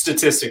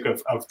statistic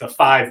of the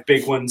 5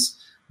 big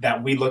ones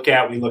that we look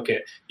at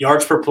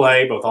yards per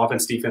play, both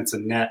offense, defense,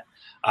 and net,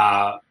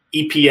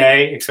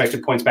 EPA,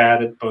 expected points per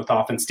added, both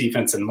offense,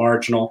 defense, and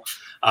marginal.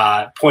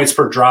 Points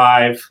per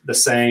drive, the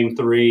same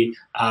 3.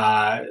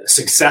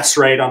 Success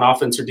rate on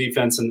offense or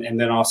defense, and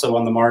then also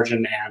on the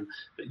margin, and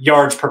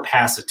yards per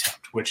pass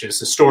attempt, which has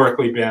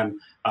historically been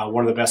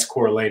one of the best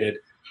correlated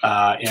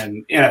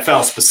in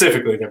NFL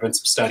specifically. There have been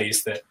some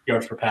studies that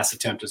yards per pass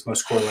attempt is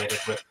most correlated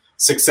with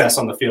success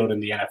on the field in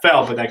the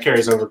NFL, but that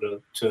carries over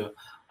to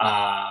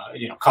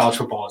college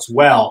football as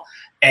well.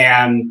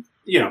 And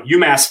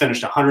UMass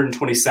finished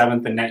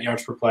 127th in net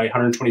yards per play,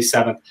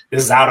 127th.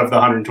 This is out of the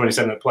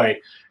 127th that played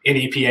in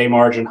EPA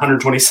margin,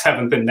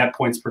 127th in net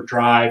points per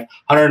drive,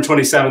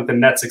 127th in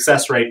net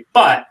success rate.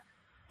 But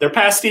their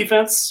pass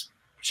defense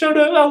showed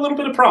a little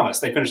bit of promise.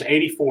 They finished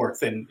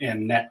 84th in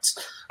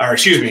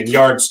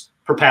yards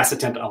per pass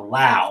attempt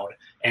allowed,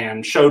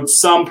 and showed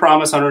some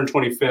promise,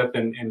 125th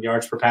in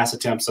yards per pass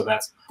attempt. So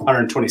that's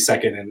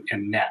 122nd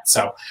in net.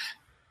 So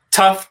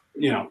tough,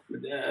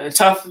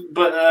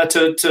 but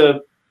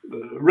to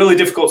really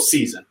difficult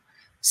season.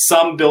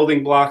 Some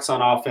building blocks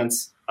on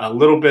offense, a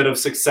little bit of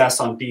success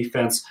on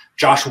defense.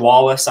 Josh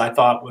Wallace, I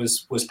thought,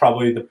 was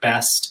probably the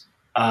best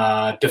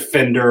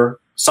defender.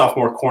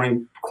 Sophomore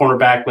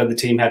cornerback, led the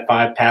team, had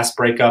 5 pass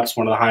breakups,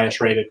 one of the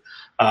highest rated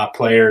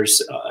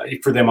players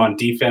for them on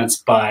defense.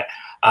 But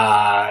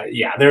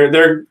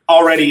they're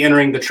already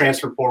entering the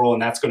transfer portal,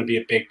 and that's going to be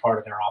a big part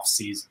of their off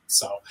season.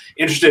 So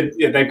interested.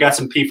 They've got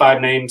some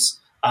P5 names,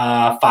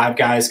 5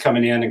 guys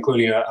coming in,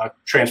 including a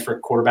transfer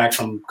quarterback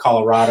from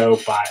Colorado.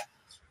 But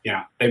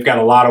they've got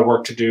a lot of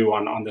work to do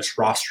on this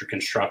roster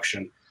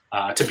construction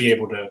to be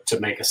able to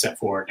make a step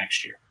forward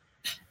next year.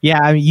 Yeah,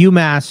 I mean,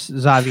 UMass,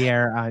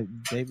 Xavier,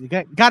 they've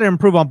got to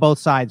improve on both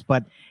sides,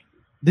 but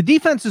the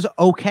defense is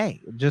okay,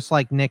 just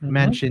like Nick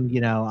mentioned.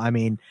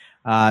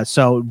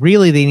 So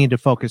really they need to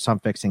focus on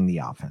fixing the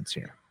offense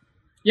here.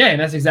 Yeah, and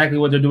that's exactly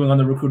what they're doing on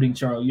the recruiting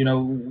trail.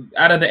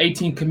 Out of the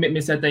 18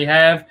 commitments that they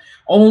have,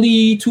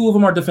 only 2 of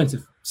them are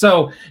defensive.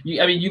 So,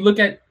 you look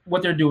at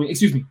what they're doing.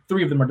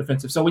 3 of them are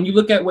defensive. So when you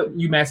look at what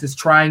UMass is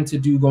trying to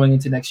do going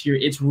into next year,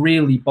 it's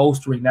really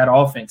bolstering that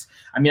offense.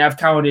 I've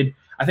counted,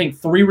 I think,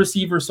 3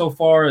 receivers so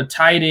far, a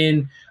tight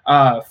end,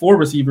 4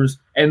 receivers,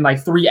 and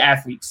 3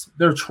 athletes.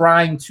 They're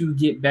trying to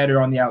get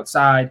better on the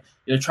outside.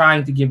 They're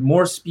trying to give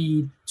more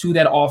speed to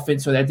that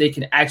offense so that they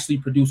can actually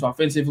produce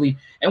offensively.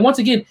 And once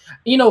again,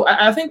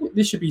 I think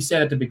this should be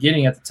said at the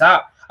beginning, at the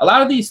top. A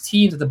lot of these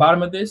teams at the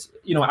bottom of this,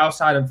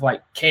 outside of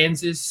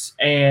Kansas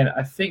and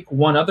I think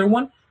one other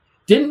one,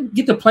 didn't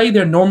get to play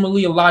their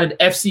normally allotted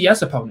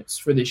FCS opponents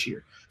for this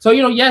year. So,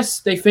 yes,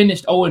 they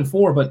finished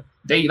 0-4, but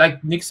they,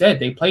 like Nick said,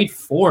 they played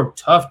 4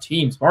 tough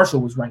teams. Marshall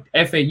was ranked.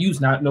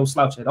 FAU's not no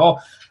slouch at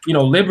all.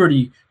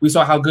 Liberty, we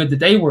saw how good that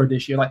they were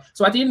this year.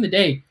 So at the end of the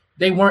day,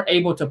 they weren't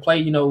able to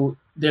play,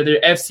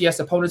 their FCS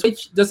opponents,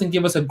 which doesn't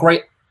give us a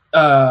great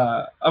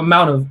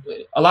amount of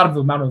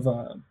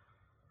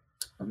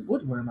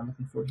what word am I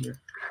looking for here?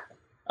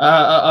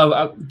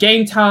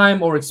 Game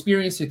time or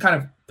experience to kind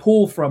of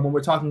pull from when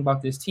we're talking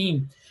about this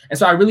team. And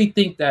so I really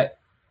think that,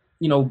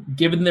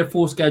 given their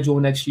full schedule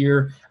next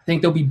year, I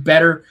think they'll be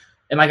better.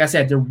 And like I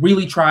said, they're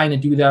really trying to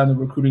do that on the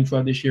recruiting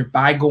trail this year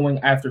by going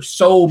after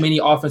so many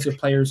offensive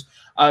players.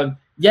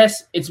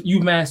 Yes, it's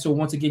UMass, so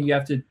once again, you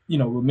have to,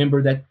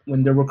 remember that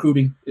when they're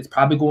recruiting, it's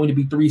probably going to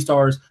be 3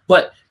 stars.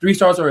 But 3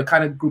 stars are a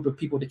kind of group of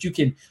people that you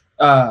can,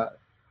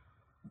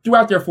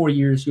 throughout their 4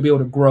 years, you'll be able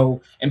to grow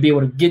and be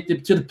able to get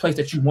them to the place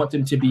that you want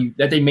them to be,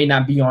 that they may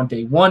not be on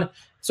day one.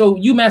 So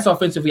UMass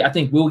offensively, I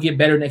think will get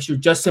better next year,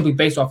 just simply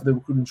based off of the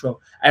recruiting trail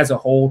as a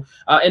whole.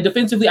 And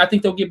defensively, I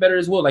think they'll get better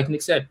as well, like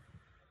Nick said.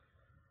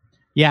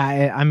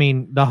 Yeah,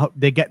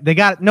 they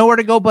got nowhere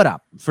to go but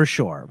up for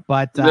sure.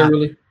 But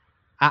literally.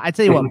 I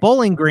tell you what,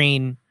 Bowling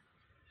Green,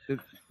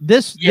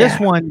 this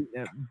one,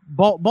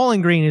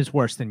 Bowling Green is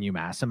worse than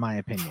UMass in my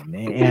opinion.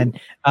 And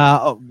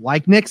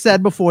like Nick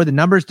said before, the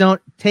numbers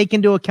don't take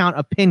into account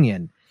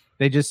opinion;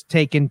 they just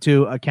take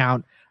into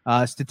account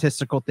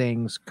statistical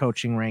things,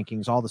 coaching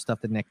rankings, all the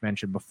stuff that Nick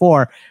mentioned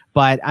before.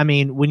 But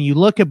when you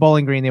look at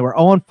Bowling Green, they were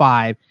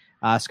 0-5.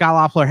 Scott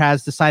Loeffler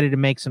has decided to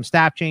make some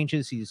staff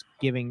changes. He's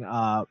giving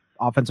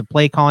offensive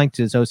play calling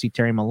to his OC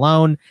Terry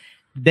Malone.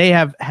 They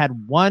have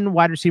had 1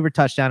 wide receiver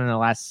touchdown in the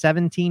last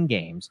 17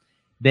 games.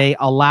 They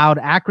allowed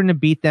Akron to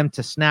beat them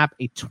to snap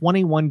a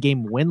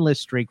 21-game winless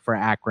streak for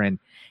Akron.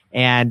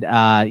 And,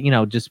 they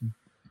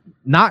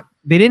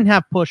didn't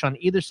have push on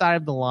either side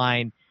of the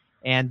line,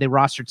 and they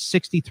rostered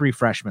 63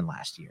 freshmen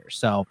last year.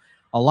 So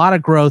a lot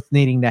of growth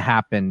needing to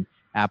happen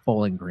at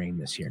Bowling Green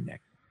this year, Nick.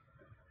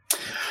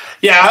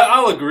 Yeah,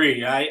 I'll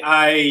agree.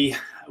 I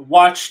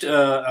watched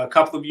a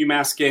couple of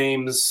UMass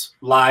games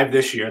live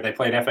this year. They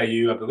played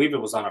FAU. I believe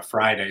it was on a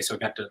Friday, so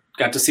got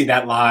to see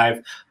that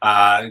live.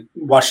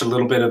 Watched a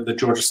little bit of the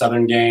Georgia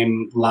Southern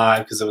game live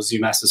because it was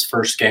UMass's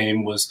first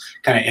game. Was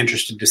kind of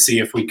interested to see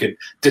if we could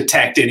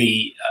detect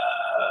any,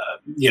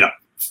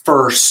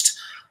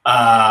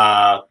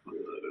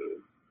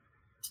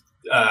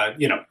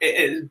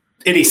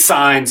 any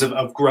signs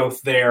of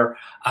growth there.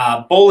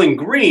 Bowling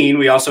Green,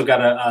 we also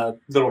got a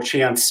little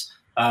chance,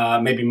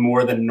 maybe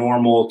more than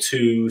normal,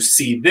 to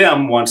see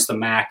them once the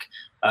MAC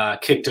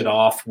kicked it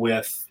off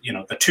with,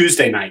 the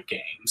Tuesday night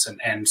games.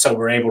 And so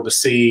we're able to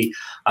see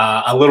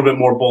a little bit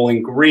more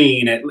Bowling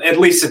Green, at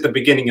least at the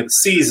beginning of the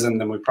season,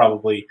 than we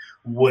probably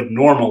would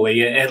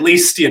normally, at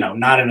least,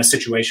 not in a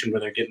situation where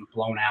they're getting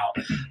blown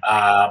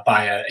out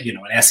by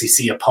an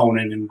SEC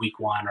opponent in week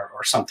 1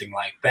 or something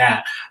like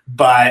that.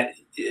 But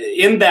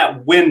in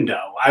that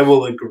window, I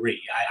will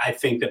agree. I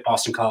think that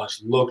Boston College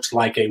looked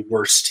like a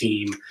worse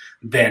team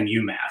than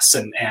UMass.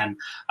 And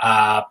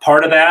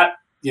part of that,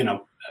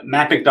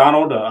 Matt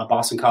McDonald, a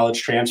Boston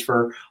College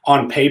transfer,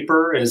 on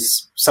paper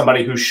is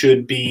somebody who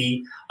should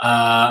be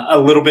a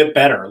little bit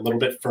better, a little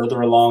bit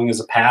further along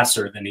as a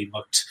passer than he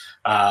looked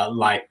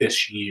like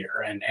this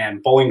year.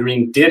 And Bowling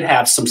Green did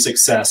have some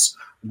success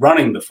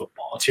running the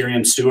football.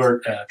 Tyrion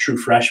Stewart, a true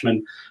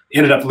freshman,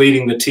 ended up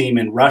leading the team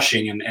in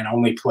rushing and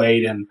only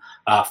played in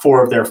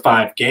 4 of their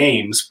 5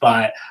 games,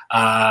 but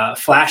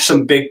flashed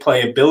some big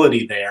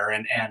playability there.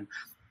 And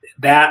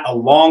that,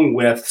 along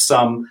with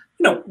some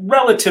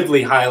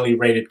relatively highly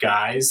rated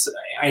guys.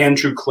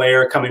 Andrew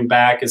Clare coming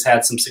back has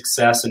had some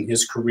success in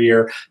his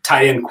career.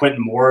 Tight end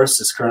Quentin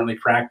Morris is currently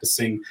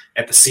practicing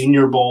at the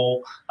Senior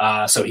Bowl.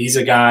 So he's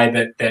a guy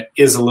that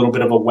is a little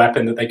bit of a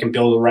weapon that they can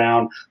build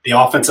around. The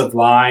offensive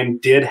line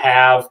did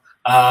have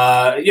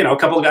a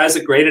couple of guys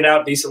that graded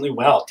out decently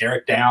well.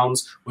 Derek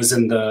Downs was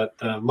in the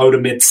low to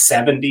mid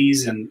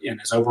 70s in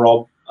his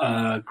overall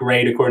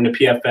grade according to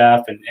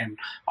PFF, and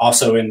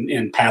also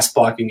in pass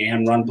blocking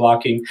and run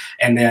blocking.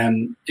 And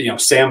then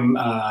Sam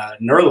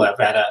Nerlev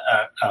had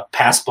a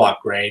pass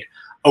block grade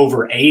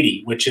over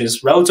 80, which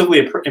is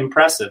relatively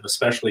impressive,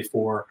 especially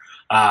for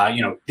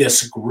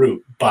this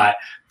group. But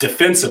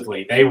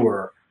defensively, they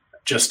were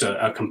just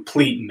a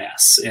complete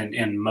mess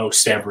in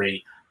most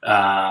every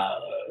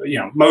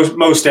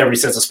most every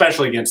sense,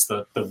 especially against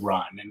the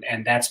run.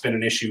 And that's been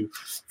an issue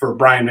for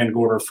Brian Van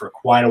Gorder for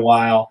quite a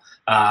while.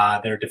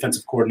 Their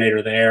defensive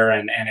coordinator there,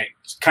 and it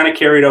kind of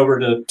carried over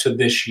to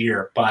this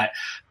year. But,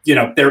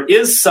 there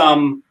is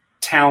some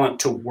talent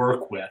to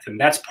work with, and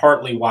that's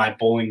partly why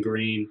Bowling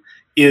Green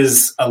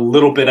is a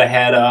little bit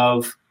ahead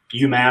of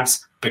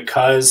UMass,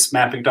 because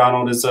Matt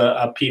McDonald is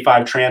a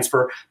P5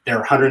 transfer.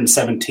 They're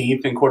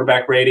 117th in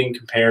quarterback rating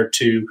compared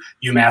to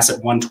UMass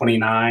at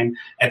 129.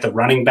 At the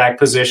running back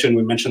position,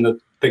 we mentioned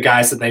the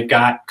guys that they've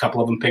got. A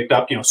couple of them picked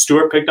up.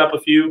 Stewart picked up a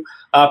few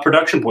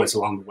production points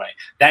along the way.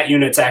 That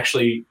unit's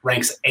actually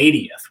ranks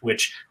 80th,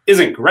 which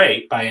isn't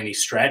great by any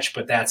stretch,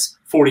 but that's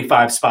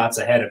 45 spots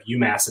ahead of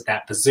UMass at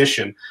that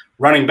position.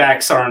 Running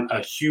backs aren't a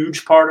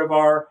huge part of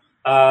our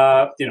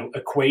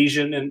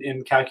equation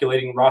in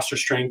calculating roster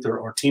strength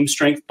or team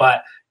strength,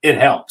 but it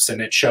helps,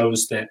 and it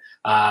shows that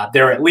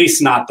they're at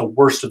least not the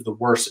worst of the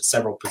worst at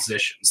several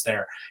positions.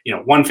 They're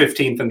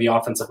 115th in the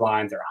offensive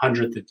line, they're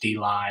 100th at D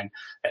line,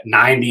 at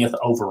 90th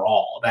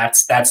overall.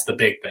 That's the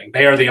big thing.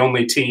 They are the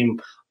only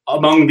team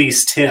among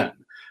these 10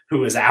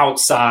 who is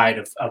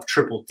outside of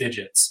triple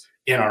digits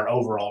in our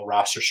overall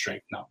roster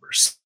strength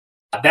numbers.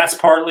 That's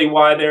partly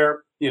why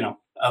they're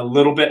a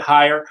little bit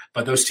higher,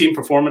 but those team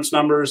performance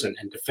numbers and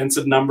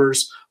defensive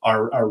numbers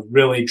are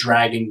really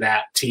dragging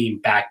that team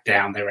back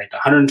down. They ranked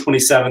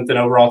 127th in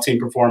overall team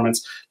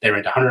performance. They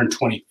ranked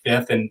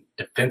 125th in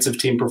defensive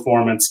team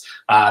performance.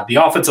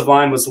 The offensive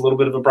line was a little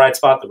bit of a bright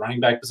spot. The running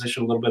back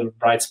position, a little bit of a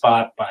bright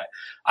spot. But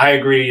I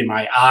agree, and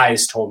my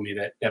eyes told me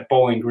that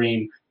Bowling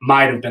Green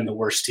might have been the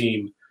worst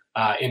team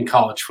in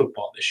college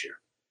football this year.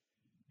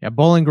 Yeah,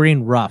 Bowling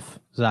Green rough,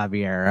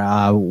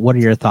 Xavier. What are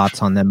your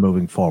thoughts on them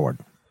moving forward?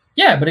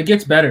 Yeah, but it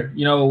gets better.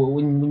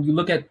 When you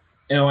look at,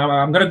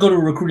 I'm going to go to a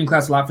recruiting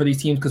class a lot for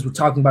these teams because we're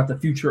talking about the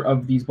future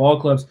of these ball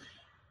clubs.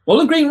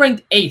 Bowling Green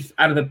ranked 8th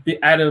out of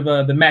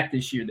the MAC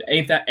this year,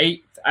 the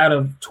 8th out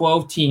of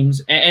 12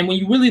 teams. And when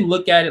you really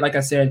look at it, like I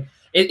said,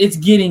 it's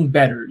getting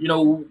better.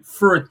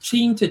 For a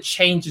team to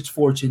change its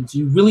fortunes,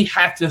 you really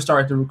have to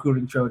start the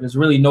recruiting trail. There's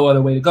really no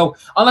other way to go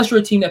unless you're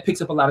a team that picks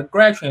up a lot of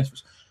grad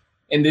transfers.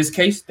 In this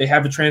case, they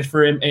have a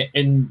transfer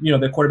in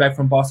their quarterback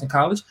from Boston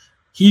College.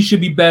 He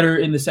should be better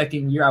in the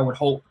second year, I would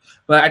hope.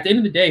 But at the end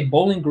of the day,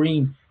 Bowling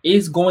Green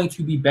is going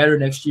to be better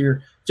next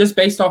year just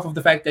based off of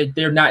the fact that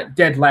they're not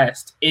dead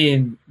last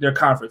in their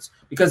conference.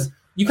 Because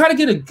you kind of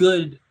get a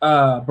good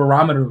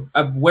barometer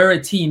of where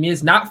a team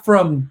is, not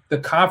from the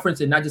conference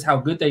and not just how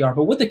good they are,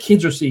 but what the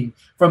kids are seeing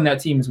from that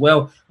team as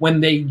well when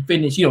they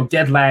finish,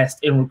 dead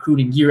last in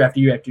recruiting year after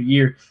year after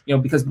year,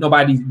 because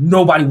nobody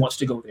wants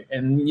to go there.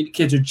 And the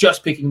kids are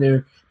just picking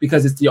there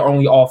because it's the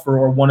only offer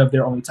or one of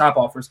their only top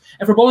offers.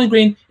 And for Bowling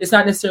Green, it's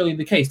not necessarily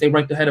the case. They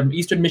ranked ahead of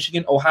Eastern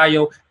Michigan,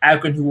 Ohio,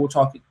 Akron, who we'll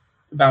talk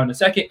about in a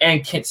second,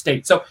 and Kent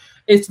State. So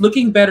it's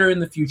looking better in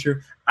the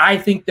future. I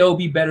think they'll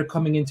be better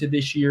coming into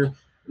this year.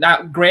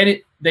 Now,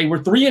 granted, they were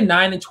 3-9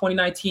 in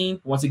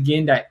 2019. Once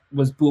again, that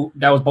was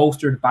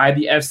bolstered by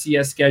the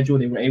FCS schedule.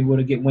 They were able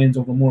to get wins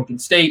over Morgan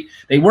State.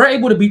 They were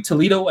able to beat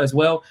Toledo as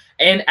well,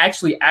 and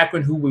actually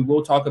Akron, who we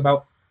will talk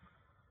about.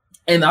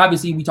 And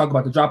obviously, we talk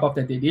about the drop-off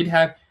that they did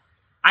have.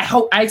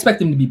 I expect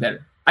them to be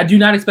better. I do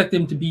not expect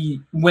them to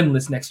be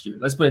winless next year.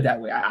 Let's put it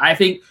that way. I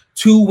think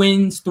 2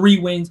 wins, 3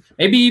 wins,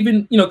 maybe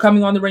even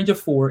coming on the range of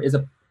 4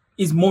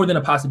 is more than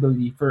a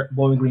possibility for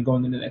Bowling Green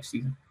going into next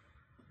season.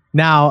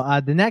 Now,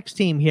 the next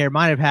team here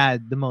might have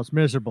had the most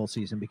miserable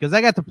season because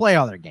they got to play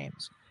all their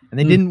games and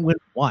they didn't win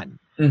one.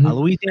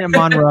 Louisiana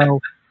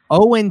Monroe,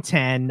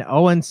 0-10,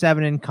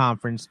 0-7 in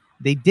conference.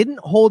 They didn't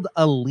hold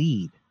a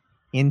lead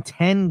in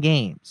 10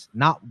 games.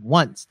 Not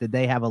once did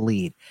they have a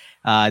lead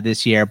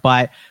this year,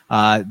 but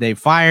they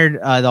fired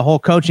the whole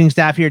coaching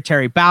staff here.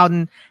 Terry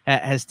Bowden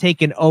has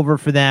taken over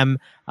for them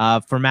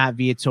for Matt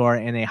Viator,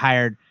 and they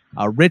hired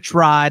Rich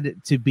Rod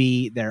to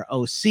be their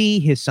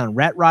OC. His son,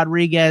 Rhett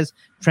Rodriguez,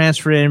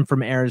 transferred in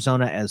from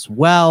Arizona as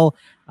well.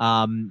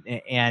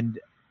 And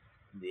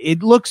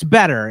it looks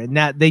better. And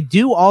that they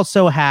do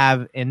also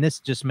have, and this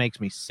just makes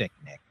me sick,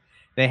 Nick,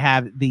 they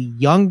have the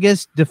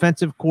youngest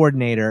defensive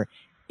coordinator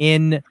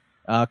in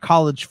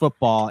college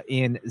football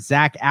in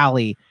Zach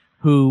Alley,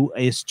 who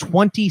is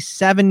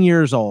 27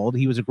 years old.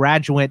 He was a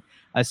graduate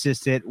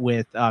assistant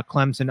with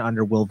Clemson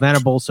under Will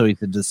Venable, so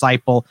he's a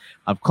disciple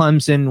of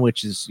Clemson,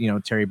 which is,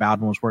 Terry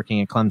Bowden was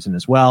working at Clemson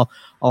as well.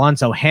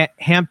 Alonzo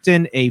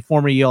Hampton, a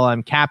former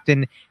ULM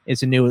captain,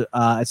 is a new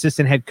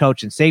assistant head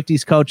coach and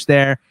safeties coach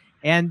there.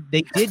 And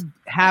they did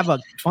have a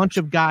bunch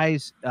of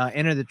guys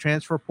enter the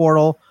transfer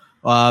portal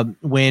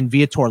when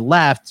Viator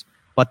left.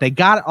 but they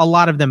got a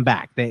lot of them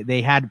back.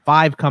 They had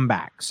 5 come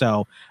back.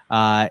 So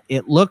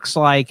it looks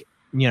like,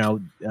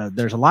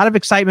 there's a lot of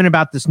excitement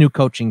about this new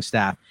coaching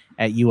staff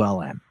at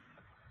ULM.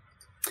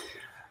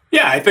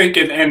 Yeah, I think,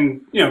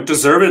 and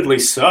deservedly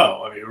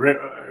so. I mean,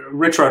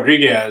 Rich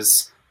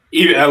Rodriguez,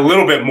 even a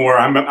little bit more.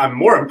 I'm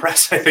more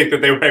impressed, I think,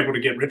 that they were able to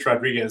get Rich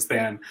Rodriguez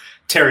than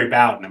Terry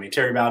Bowden. I mean,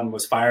 Terry Bowden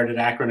was fired at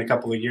Akron a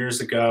couple of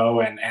years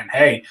ago, and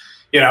hey,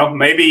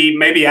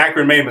 maybe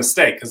Akron made a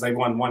mistake because they've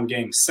won 1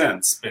 game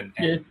since, and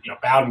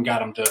Bowden got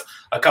them to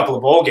a couple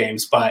of bowl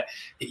games. But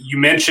you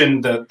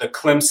mentioned the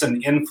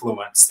Clemson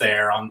influence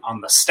there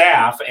on the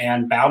staff,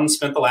 and Bowden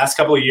spent the last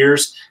couple of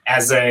years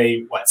as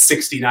a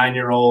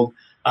 69-year-old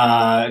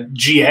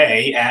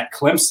GA at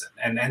Clemson,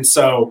 and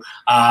so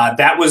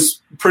that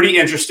was pretty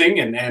interesting,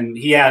 and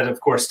he had,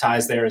 of course,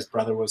 ties there. His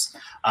brother was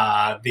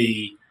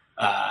the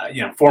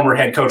former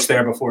head coach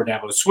there before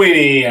Dabo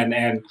Swinney,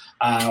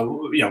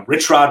 and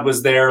Rich Rod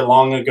was there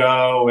long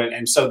ago,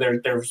 and so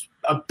there's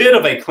a bit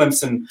of a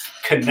Clemson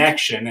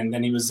connection, and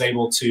then he was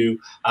able to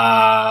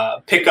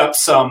pick up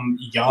some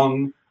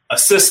young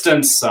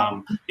assistants,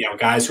 some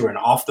guys who are in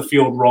off the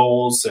field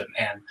roles,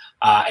 and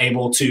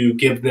able to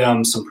give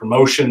them some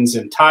promotions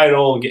in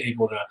title,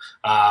 able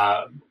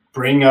to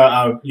bring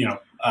a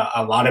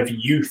lot of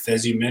youth,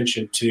 as you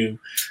mentioned, to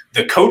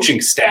the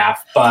coaching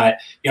staff. But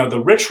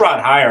the Rich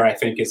Rod hire, I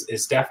think,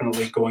 is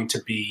definitely going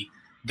to be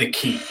the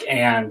key.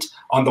 And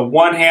on the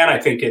one hand, I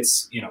think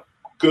it's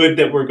good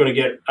that we're going to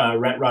get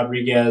Rhett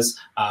Rodriguez.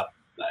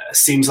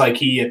 Seems like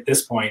he at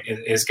this point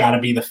is got to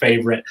be the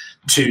favorite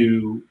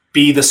to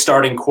be the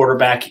starting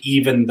quarterback,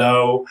 even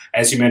though,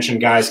 as you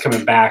mentioned, guys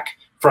coming back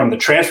from the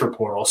transfer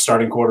portal,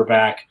 starting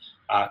quarterback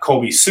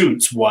Colby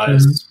Suits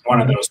was one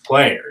of those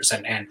players,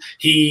 and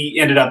he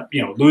ended up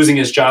losing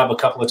his job a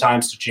couple of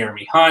times to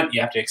Jeremy Hunt.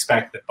 You have to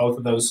expect that both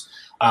of those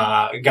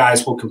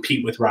guys will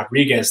compete with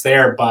Rodriguez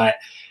there, but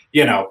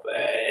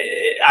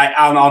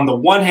on the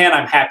one hand,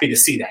 I'm happy to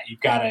see that you've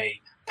got a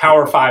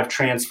Power 5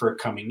 transfer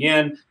coming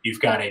in.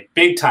 You've got a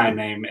big-time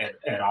name at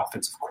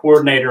offensive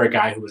coordinator, a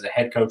guy who was a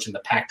head coach in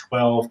the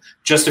Pac-12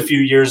 just a few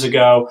years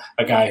ago,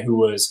 a guy who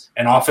was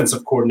an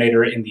offensive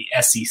coordinator in the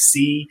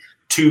SEC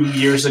 2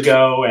 years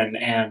ago.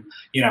 And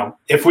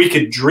if we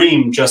could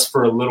dream just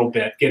for a little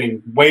bit,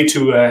 getting way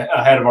too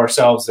ahead of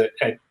ourselves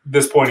at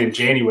this point in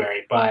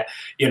January, but,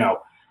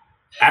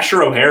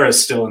 Asher O'Hara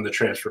is still in the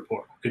transfer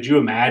portal. Could you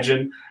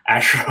imagine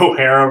Asher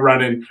O'Hara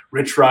running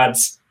Rich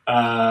Rod's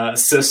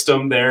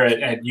system there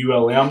at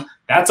ULM?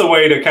 That's a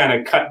way to kind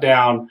of cut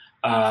down,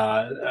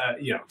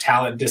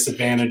 talent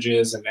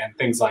disadvantages and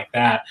things like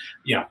that.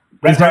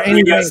 Is there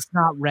any way it's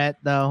not Rhett,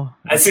 though?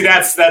 I see.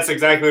 That's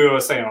exactly what I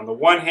was saying. On the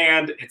one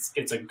hand,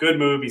 it's a good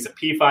move. He's a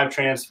P5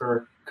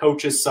 transfer,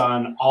 coach's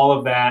son, all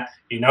of that.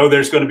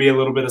 There's going to be a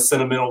little bit of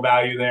sentimental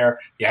value there.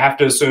 You have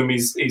to assume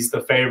he's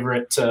the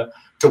favorite to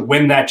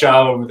win that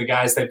job over the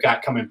guys they've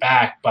got coming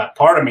back. But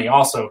part of me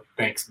also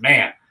thinks,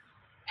 man,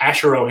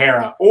 Asher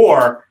O'Hara,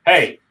 or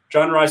hey,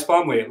 John Rice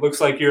Plumlee, it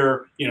looks like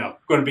you're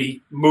going to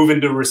be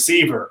moving to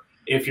receiver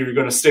if you're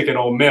going to stick at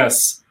Ole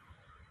Miss.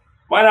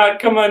 Why not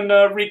come and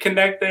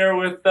reconnect there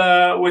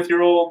with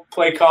your old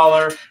play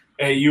caller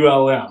at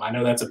ULM? I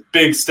know that's a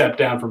big step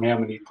down from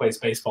him, and he plays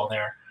baseball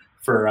there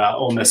for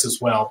Ole Miss as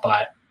well.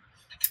 But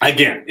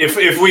again,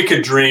 if we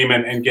could dream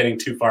and getting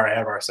too far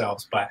ahead of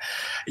ourselves, but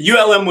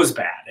ULM was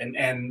bad,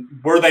 and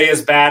were they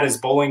as bad as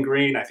Bowling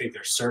Green? I think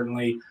there's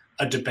certainly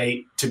a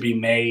debate to be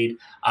made.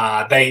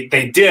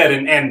 They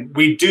did, and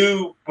we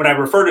do. When I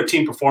refer to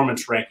team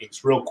performance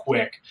rankings, real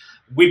quick,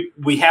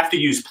 we have to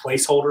use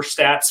placeholder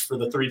stats for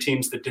the 3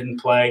 teams that didn't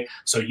play.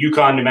 So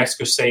UConn, New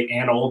Mexico State,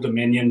 and Old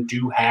Dominion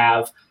do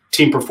have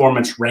team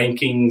performance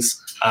rankings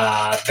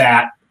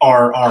that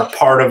are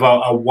part of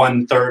a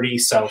 130.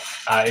 So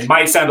it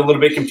might sound a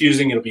little bit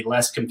confusing. It'll be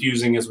less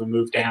confusing as we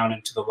move down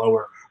into the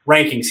lower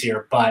rankings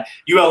here. But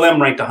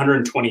ULM ranked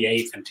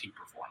 128th in team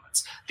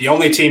performance. The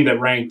only team that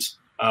ranked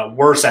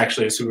worse,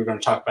 actually, is who we're going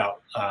to talk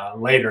about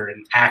later,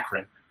 in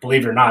Akron.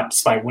 Believe it or not,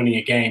 despite winning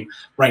a game,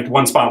 ranked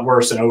 1 spot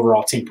worse in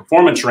overall team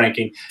performance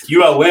ranking.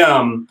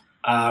 ULM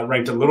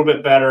ranked a little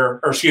bit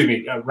better,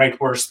 ranked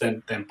worse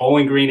than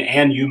Bowling Green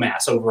and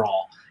UMass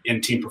overall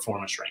in team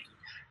performance ranking.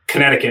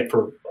 Connecticut,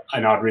 for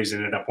an odd reason,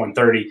 ended up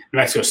 130. New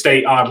Mexico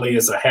State, oddly,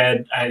 is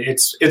ahead.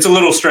 It's a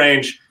little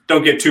strange.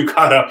 Don't get too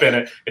caught up in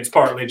it. It's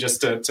partly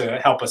just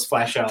to help us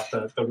flash out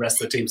the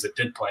rest of the teams that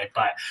did play.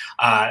 But,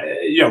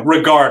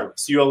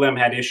 regardless, ULM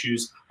had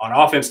issues on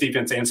offense,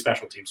 defense, and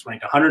special teams,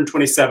 ranked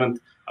 127th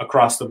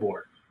across the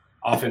board,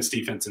 offense,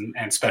 defense,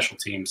 and special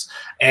teams.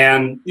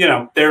 And,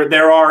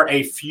 there are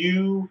a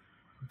few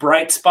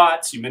bright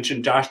spots. You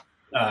mentioned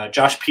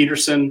Josh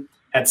Peterson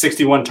had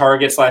 61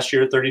 targets last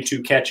year,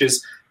 32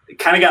 catches.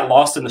 kind of got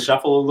lost in the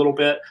shuffle a little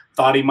bit.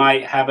 Thought he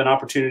might have an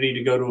opportunity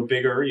to go to a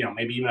bigger,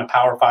 maybe even a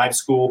Power 5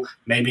 school,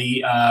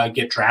 maybe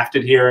get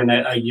drafted here in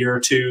a year or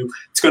two.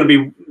 It's going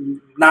to be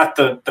not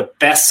the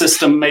best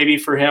system maybe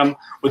for him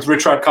with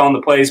Rich Rod calling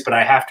the plays, but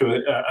I have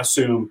to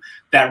assume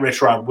that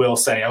Rich Rod will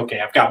say,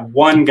 okay, I've got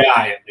one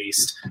guy at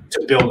least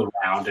to build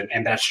around,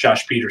 and that's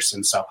Josh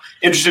Peterson. So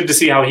interested to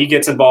see how he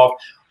gets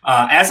involved.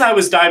 As I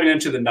was diving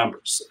into the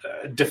numbers,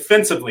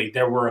 defensively,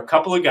 there were a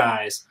couple of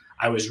guys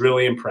I was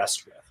really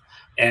impressed with.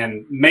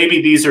 And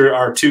maybe these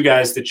are two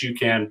guys that you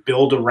can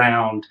build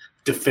around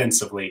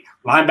defensively.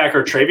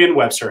 Linebacker Travion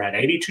Webster had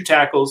 82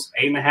 tackles,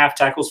 8.5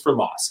 tackles for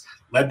loss.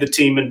 Led the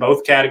team in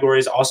both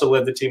categories, also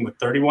led the team with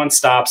 31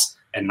 stops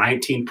and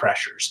 19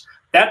 pressures.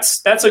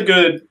 That's a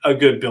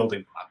good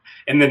building block.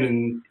 And then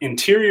in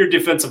interior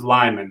defensive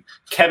lineman,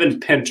 Kevin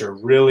Pinter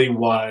really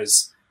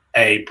was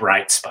a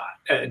bright spot.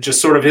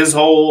 Just sort of his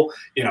whole,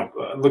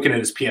 looking at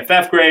his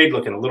PFF grade,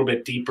 looking a little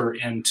bit deeper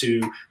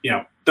into,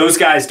 those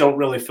guys don't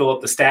really fill up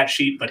the stat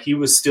sheet, but he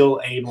was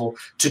still able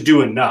to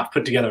do enough,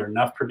 put together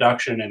enough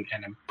production and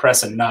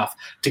impress enough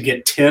to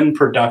get 10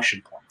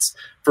 production points.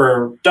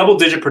 For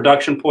double-digit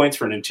production points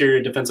for an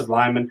interior defensive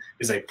lineman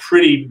is a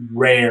pretty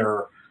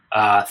rare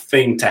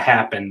thing to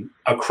happen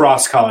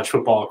across college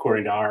football,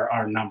 according to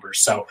our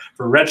numbers. So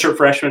for redshirt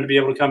freshmen to be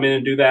able to come in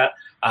and do that,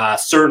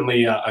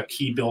 certainly a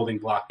key building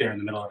block there in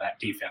the middle of that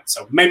defense.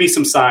 So maybe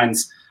some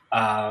signs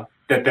that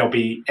they'll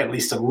be at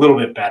least a little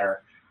bit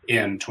better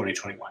in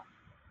 2021.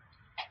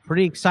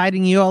 Pretty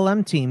exciting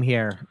ULM team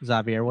here,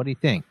 Xavier. What do you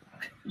think?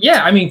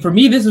 Yeah, I mean, for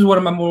me, this is one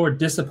of my more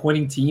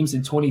disappointing teams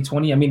in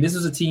 2020. I mean, this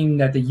is a team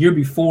that the year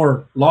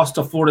before lost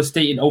to Florida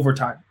State in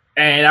overtime.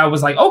 And I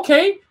was like,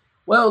 okay,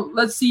 well,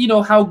 let's see,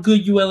 how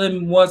good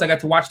ULM was. I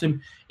got to watch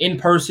them in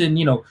person,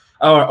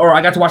 or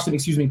I got to watch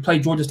them, play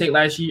Georgia State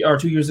last year or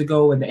 2 years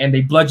ago, and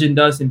they bludgeoned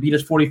us and beat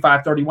us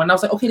 45-31. And I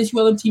was like, okay, this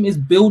ULM team is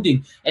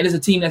building, and it's a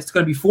team that's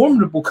going to be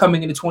formidable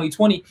coming into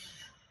 2020.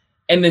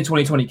 And then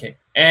 2020 came.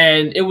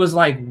 And it was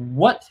like,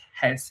 what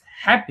has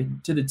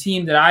happened to the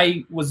team that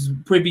I was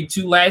privy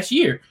to last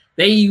year?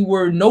 They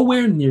were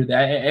nowhere near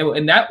that.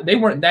 And that they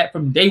weren't that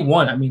from day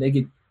one. I mean, they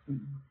get,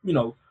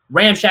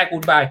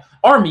 ramshackled by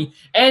Army,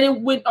 and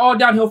it went all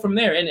downhill from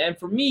there. And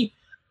for me,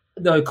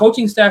 the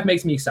coaching staff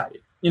makes me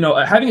excited.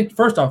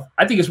 First off,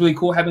 I think it's really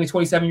cool having a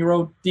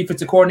 27-year-old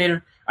defensive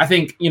coordinator. I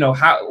think,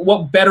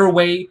 what better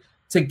way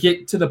to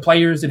get to the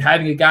players than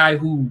having a guy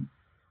who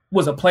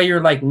was a player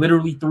like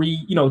literally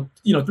 3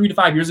 to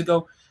 5 years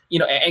ago,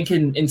 and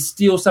can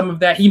instill some of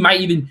that. He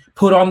might even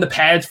put on the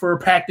pads for a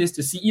practice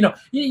to see,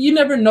 you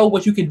never know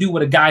what you can do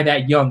with a guy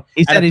that young.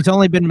 He said he's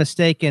only been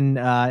mistaken,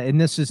 and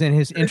this is in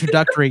his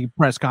introductory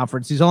press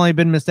conference. He's only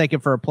been mistaken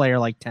for a player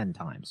like 10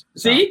 times.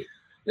 So. See?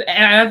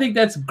 And I think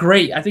that's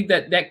great. I think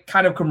that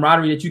kind of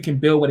camaraderie that you can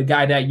build with a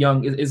guy that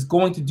young is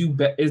going to do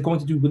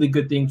really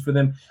good things for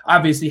them.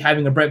 Obviously,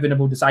 having a Brett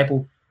Venable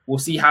disciple, we'll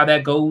see how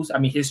that goes. I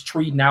mean, his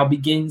tree now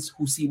begins.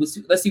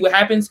 Let's see what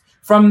happens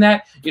from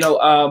that.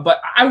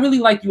 But I really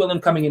like ULM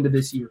coming into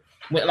this year.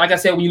 Like I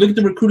said, when you look at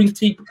the recruiting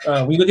team,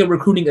 when you look at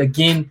recruiting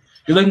again,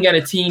 you're looking at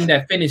a team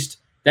that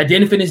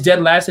didn't finish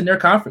dead last in their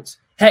conference.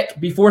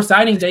 Heck, before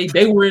signing day,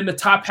 they were in the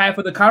top half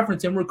of the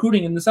conference in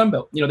recruiting in the Sun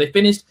Belt. They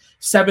finished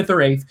 7th or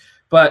 8th,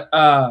 but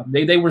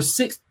they were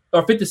 6th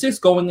or 5th to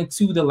 6th going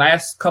into the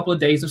last couple of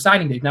days of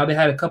signing day. Now they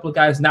had a couple of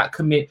guys not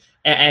commit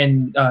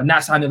and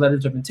not sign the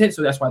letters of intent,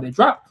 so that's why they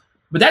dropped.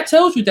 But that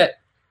tells you that,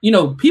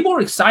 people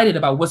are excited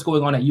about what's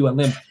going on at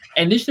ULM.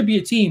 And this should be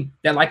a team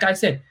that, like I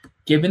said,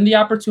 given the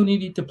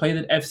opportunity to play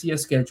the FCS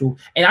schedule.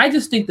 And I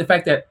just think the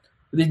fact that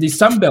the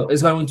Sun Belt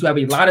is going to have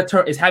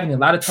having a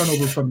lot of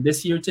turnover from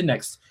this year to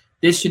next.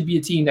 This should be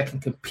a team that can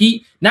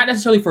compete, not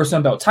necessarily for a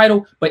Sun Belt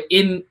title, but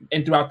in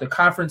and throughout the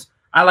conference.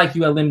 I like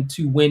ULM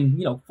to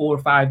win, 4 or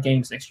 5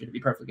 games next year, to be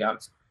perfectly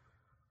honest.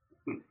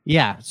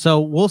 Yeah, so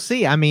we'll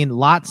see. I mean,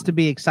 lots to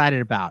be excited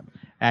about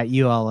at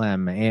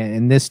ULM,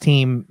 and this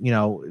team,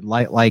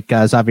 like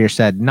Xavier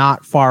said,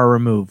 not far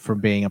removed from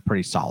being a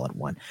pretty solid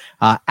one.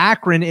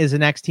 Akron is the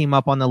next team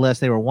up on the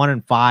list. They were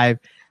 1-5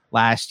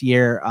 last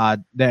year.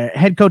 The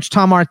head coach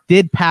Tom Arth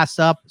did pass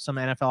up some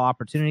NFL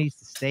opportunities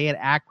to stay at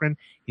Akron.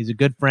 He's a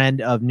good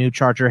friend of new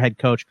Charger head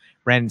coach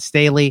Brandon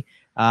Staley,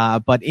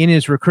 but in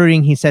his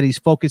recruiting, he said he's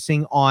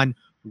focusing on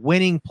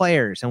winning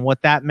players, and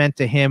what that meant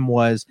to him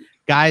was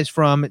guys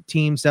from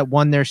teams that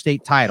won their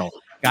state title,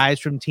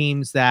 guys from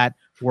teams that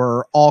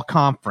were all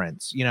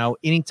conference,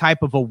 any type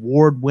of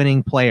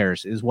award-winning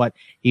players is what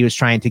he was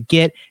trying to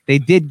get. They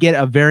did get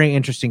a very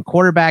interesting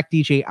quarterback.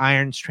 DJ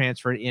Irons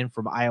transferred in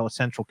from Iowa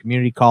Central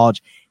Community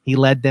College. He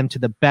led them to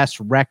the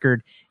best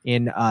record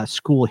in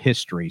school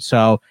history.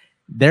 So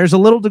there's a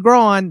little to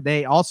grow on.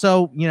 They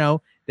also,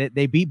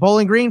 they beat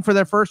Bowling Green for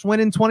their first win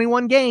in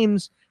 21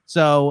 games.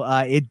 So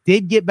it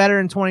did get better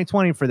in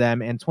 2020 for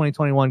them, and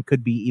 2021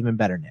 could be even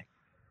better, Nick.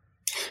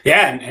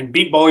 Yeah, and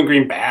beat Bowling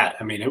Green bad.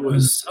 I mean, it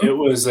was an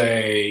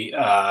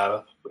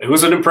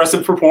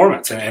impressive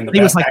performance, and the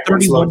best was like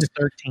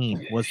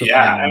 31-13 was the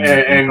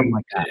and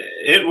like that.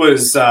 it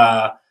was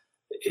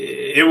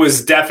it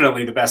was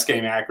definitely the best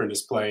game Akron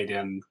has played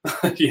in,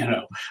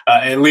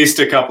 at least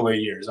a couple of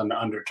years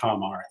under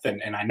Tom Arth.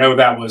 And I know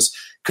that was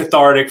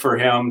cathartic for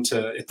him.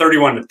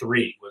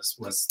 31-3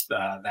 was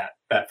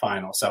that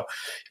final. So,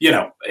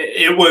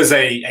 it was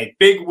a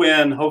big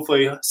win,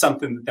 hopefully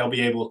something that they'll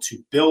be able to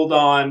build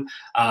on.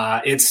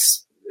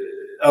 It's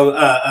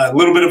a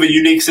little bit of a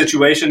unique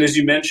situation, as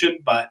you mentioned,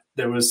 but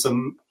there was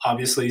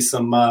obviously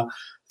some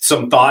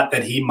thought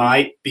that he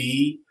might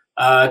be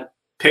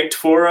picked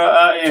for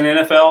an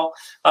NFL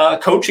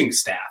coaching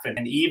staff.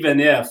 And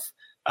even if,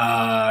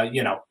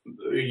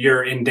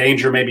 you're in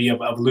danger maybe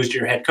of losing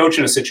your head coach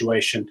in a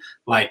situation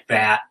like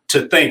that,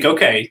 to think,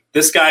 okay,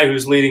 this guy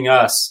who's leading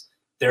us,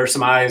 there are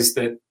some eyes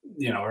that,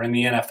 are in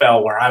the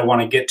NFL where I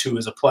want to get to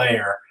as a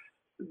player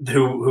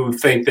who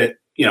think that,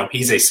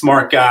 he's a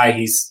smart guy.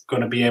 He's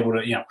going to be able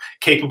to,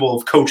 capable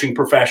of coaching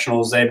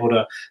professionals, able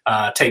to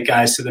take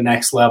guys to the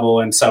next level.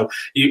 And so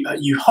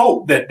you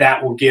hope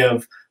that will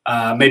give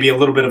maybe a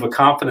little bit of a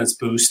confidence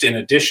boost in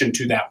addition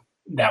to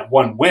that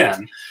one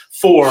win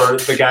for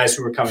the guys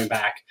who are coming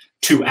back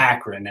to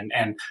Akron.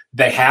 And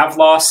they have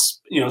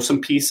lost, some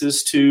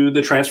pieces to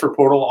the transfer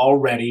portal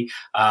already.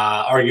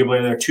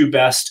 Arguably their two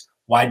best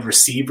wide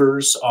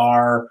receivers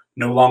are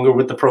no longer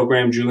with the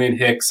program, Julian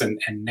Hicks and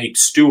Nate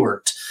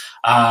Stewart.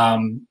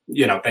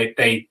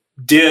 They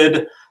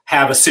did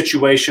have a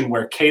situation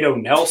where Cato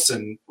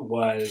Nelson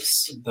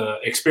was the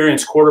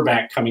experienced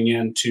quarterback coming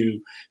into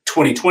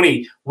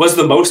 2020, was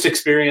the most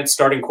experienced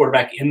starting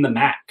quarterback in the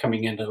MAC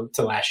coming into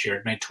last year.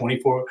 It made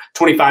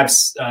 25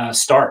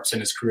 starts in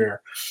his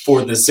career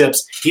for the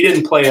Zips. He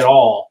didn't play at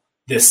all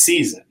this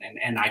season.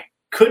 And I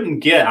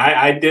couldn't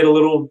I did a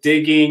little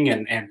digging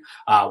and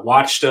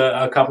watched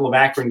a couple of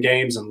Akron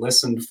games and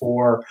listened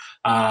for,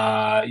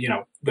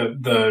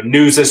 the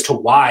news as to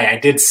why. I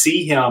did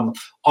see him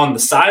on the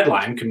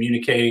sideline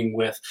communicating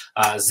with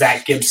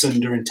Zach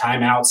Gibson during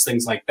timeouts,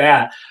 things like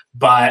that.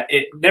 But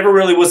it never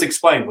really was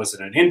explained. Was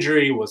it an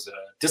injury? Was it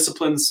a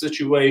discipline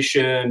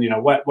situation?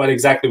 What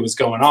exactly was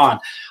going on?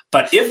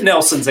 But if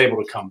Nelson's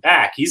able to come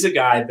back, he's a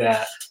guy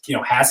that,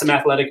 has some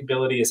athletic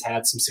ability, has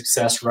had some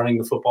success running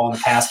the football in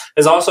the past,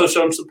 has also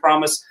shown some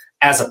promise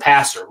as a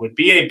passer. Would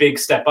be a big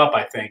step up,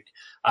 I think,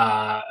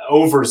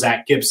 over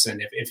Zach Gibson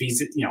if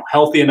he's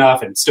healthy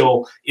enough and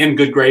still in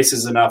good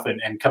graces enough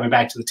and coming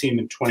back to the team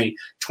in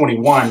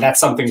 2021. That's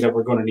something that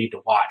we're going to need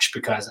to watch,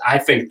 because I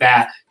think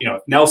that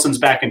if Nelson's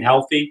back and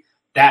healthy,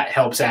 that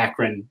helps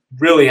Akron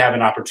really have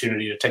an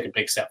opportunity to take a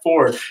big step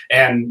forward.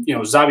 And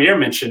Xavier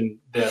mentioned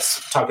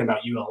this talking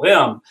about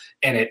ULM,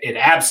 and it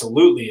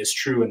absolutely is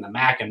true in the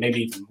MAC, and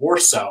maybe even more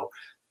so.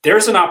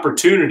 There's an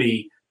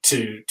opportunity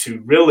to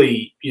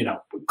really,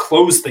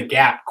 close the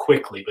gap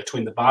quickly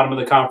between the bottom of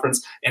the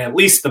conference and at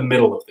least the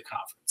middle of the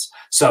conference.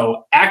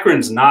 So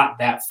Akron's not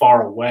that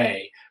far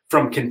away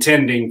from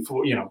contending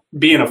for,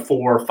 being a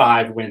 4 or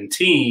 5 win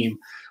team,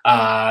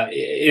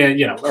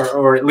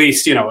 or at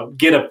least,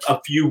 get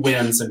a few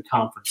wins in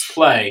conference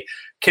play.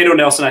 Cato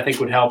Nelson, I think,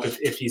 would help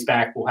if he's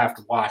back. We'll have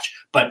to watch.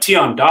 But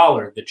Tion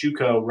Dollar, the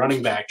JUCO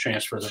running back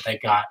transfer that they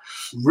got,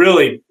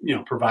 really,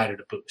 provided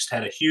a boost.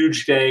 Had a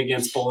huge day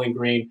against Bowling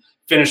Green,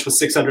 finished with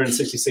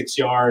 666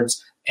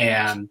 yards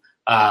and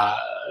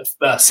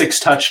 6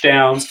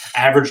 touchdowns,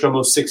 averaged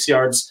almost 6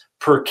 yards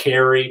per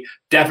carry.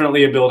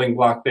 Definitely a building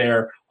block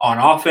there on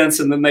offense.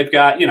 And then they've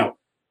got,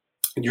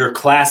 your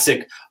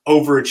classic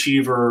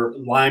overachiever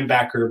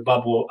linebacker,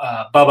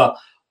 Bubba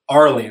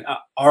Arlene,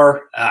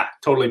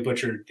 totally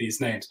butchered these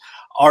names.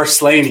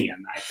 Arslanian,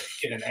 I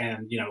think,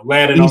 and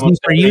led in almost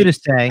for you to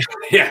say.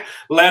 Yeah,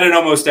 led in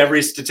almost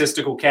every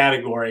statistical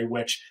category,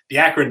 which the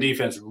Akron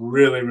defense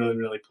really, really,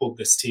 really pulled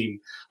this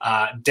team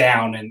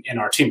down in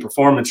our team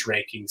performance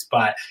rankings.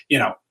 But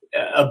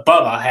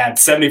Bubba had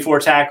 74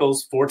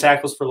 tackles, 4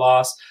 tackles for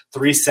loss,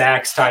 3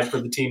 sacks, tied for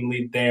the team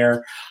lead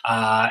there,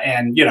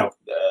 and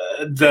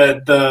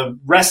the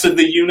rest of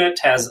the unit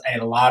has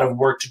a lot of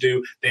work to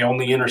do. They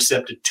only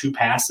intercepted 2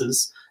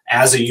 passes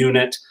as a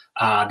unit.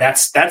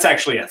 That's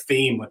actually a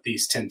theme with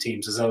these 10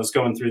 teams. As I was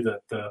going through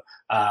the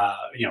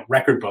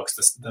record books,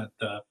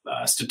 the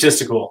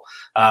statistical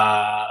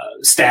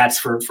stats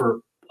for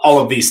all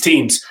of these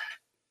teams,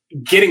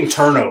 getting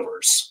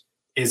turnovers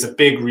is a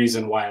big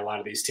reason why a lot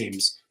of these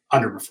teams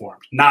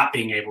underperformed, not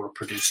being able to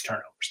produce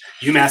turnovers.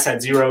 UMass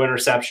had 0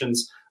 interceptions.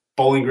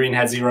 Bowling Green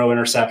had 0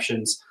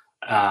 interceptions.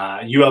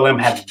 ULM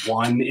had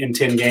 1 in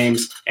 10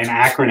 games, and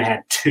Akron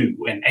had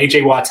 2. And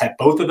A.J. Watts had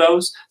both of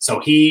those. So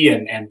he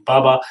and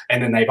Bubba,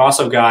 and then they've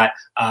also got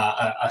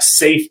a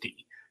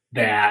safety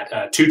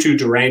that Tutu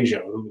Durango,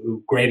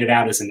 who graded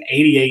out as an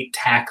 88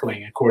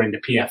 tackling according to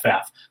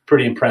PFF.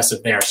 Pretty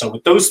impressive there. So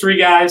with those 3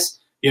 guys,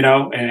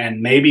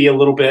 and maybe a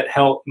little bit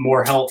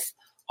more health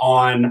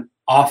on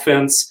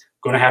offense,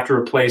 going to have to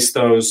replace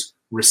those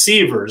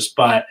receivers.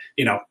 But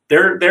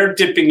they're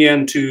dipping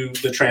into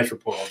the transfer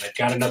portal. They've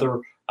got another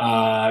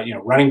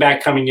running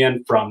back coming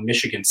in from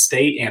Michigan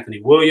State,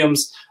 Anthony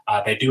Williams.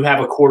 They do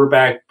have a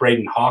quarterback,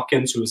 Braden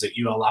Hawkins, who is at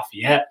UL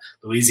Lafayette,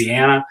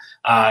 Louisiana.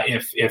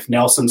 If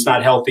Nelson's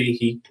not healthy,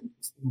 he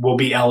will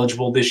be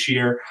eligible this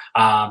year.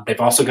 They've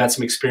also got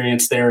some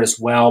experience there as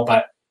well,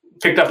 but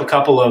picked up a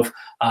couple of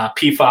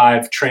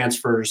P5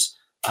 transfers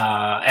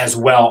as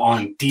well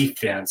on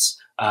defense.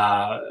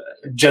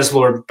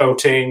 Jeslor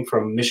Boateng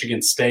from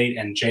Michigan State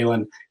and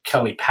Jalen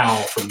Kelly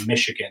Powell from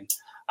Michigan.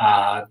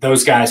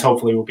 Those guys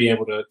hopefully will be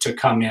able to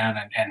come in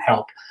and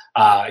help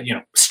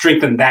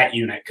strengthen that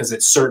unit, because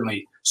it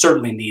certainly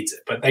needs it.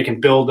 But they can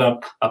build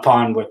up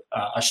upon with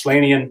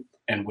Ashlanian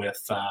and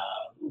with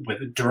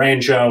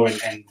Durango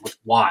and with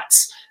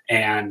Watts.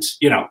 And,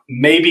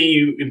 maybe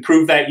you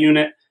improve that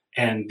unit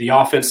and the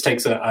offense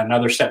takes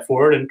another step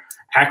forward, and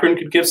Akron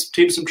could give some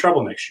teams some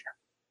trouble next year.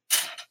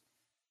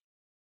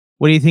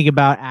 What do you think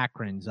about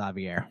Akron,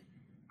 Xavier?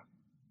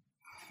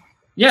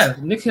 Yeah,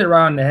 Nick hit it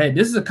right on the head.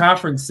 This is a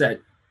conference that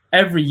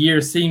every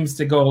year seems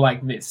to go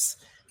like this.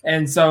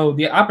 And so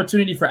the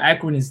opportunity for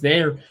Akron is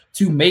there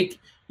to make,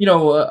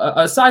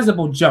 a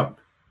sizable jump,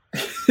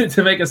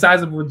 to make a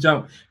sizable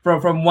jump from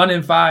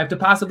 1-5 to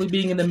possibly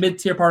being in the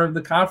mid-tier part of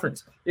the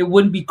conference. It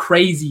wouldn't be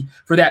crazy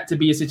for that to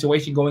be a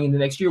situation going into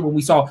next year when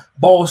we saw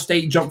Ball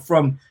State jump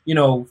from,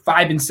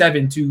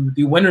 5-7 to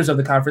the winners of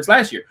the conference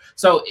last year.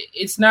 So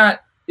it's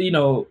not,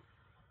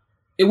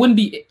 it wouldn't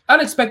be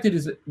unexpected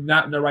is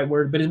not the right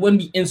word, but it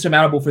wouldn't be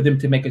insurmountable for them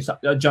to make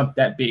a jump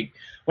that big.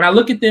 When I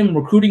look at them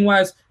recruiting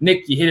wise,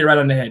 Nick, you hit it right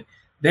on the head.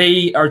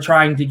 They are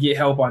trying to get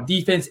help on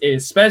defense,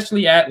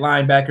 especially at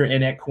linebacker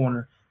and at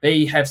corner.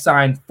 They have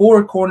signed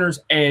 4 corners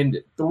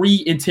and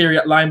 3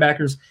 interior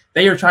linebackers.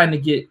 They are trying to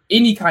get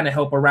any kind of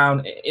help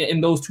around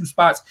in those 2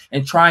 spots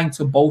and trying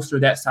to bolster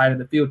that side of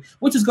the field,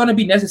 which is going to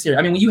be necessary.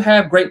 I mean, when you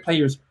have great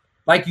players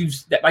like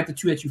the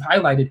 2 that you've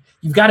highlighted,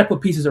 you've got to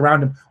put pieces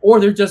around them, or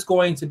they're just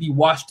going to be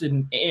washed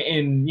in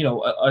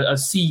a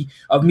sea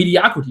of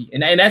mediocrity.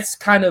 And that's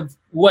kind of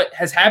what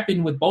has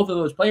happened with both of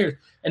those players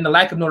and the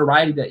lack of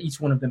notoriety that each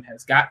one of them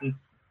has gotten.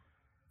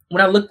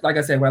 When I look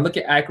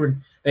at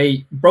Akron,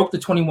 they broke the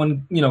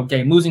 21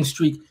 game losing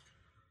streak.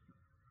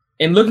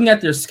 And looking at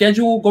their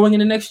schedule going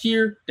into next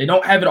year, they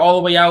don't have it all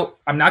the way out.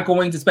 I'm not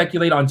going to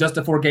speculate on just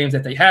the 4 games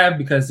that they have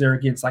because they're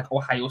against like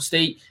Ohio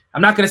State.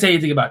 I'm not going to say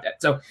anything about that.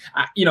 So,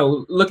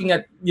 looking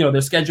at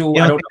their schedule,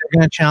 I don't think they're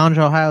going to challenge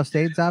Ohio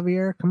State,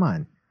 Xavier. Come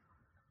on.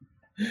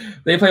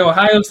 They play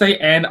Ohio State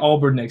and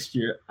Auburn next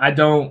year.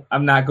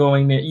 I'm not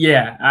going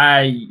there.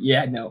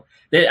 No.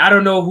 I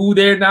don't know who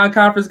their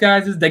non-conference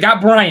guys is. They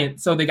got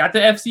Bryant, so they got the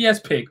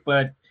FCS pick,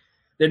 but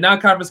their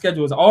non-conference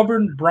schedule is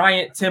Auburn,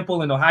 Bryant,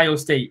 Temple, and Ohio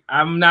State.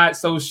 I'm not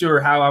so sure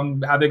how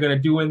they're going to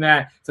do in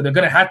that. So they're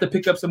going to have to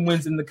pick up some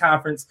wins in the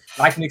conference.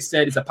 Like Nick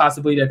said, it's a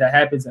possibility that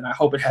happens, and I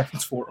hope it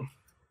happens for them.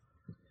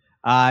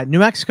 New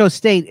Mexico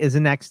State is the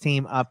next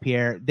team up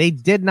here. They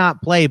did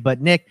not play,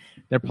 but Nick,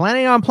 they're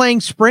planning on playing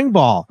spring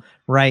ball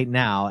right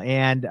now.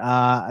 And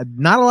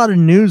not a lot of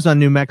news on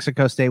New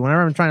Mexico State.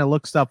 Whenever I'm trying to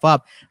look stuff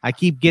up, I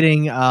keep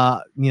getting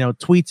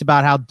tweets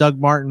about how Doug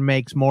Martin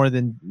makes more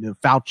than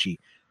Fauci.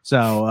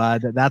 So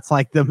that's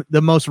like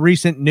the most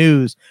recent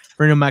news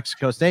for New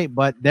Mexico State.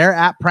 But they're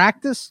at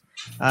practice.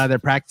 They're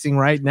practicing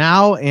right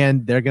now,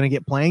 and they're going to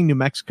get playing. New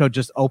Mexico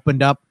just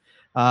opened up,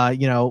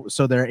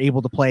 so they're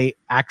able to play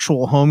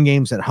actual home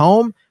games at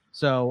home.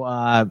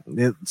 So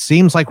it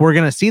seems like we're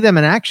going to see them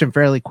in action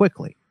fairly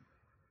quickly.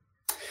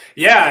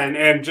 Yeah,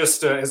 and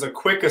just as a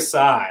quick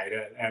aside,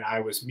 and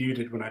I was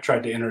muted when I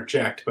tried to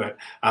interject, but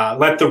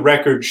let the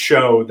record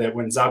show that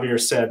when Xavier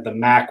said the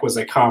MAC was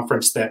a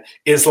conference that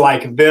is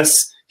like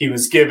this, he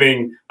was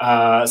giving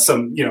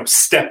some,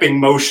 stepping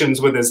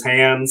motions with his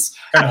hands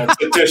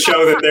to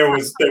show that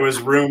there was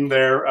room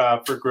there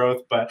for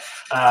growth. But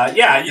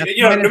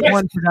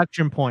one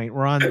production point.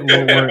 We're on. We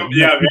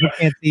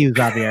can't see you,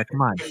 Xavier.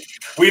 Come on.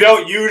 We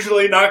don't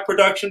usually knock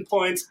production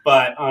points,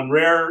 but on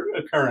rare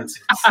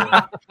occurrences.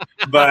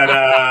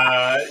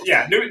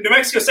 New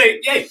Mexico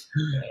State. Yay!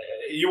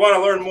 You want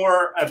to learn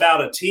more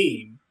about a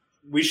team?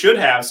 We should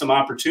have some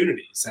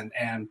opportunities,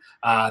 and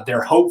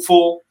they're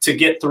hopeful to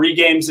get 3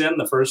 games in,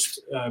 the first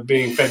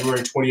being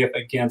February 20th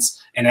against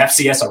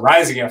a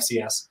rising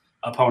FCS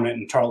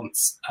opponent in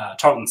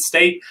Tarleton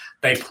State.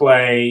 They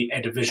play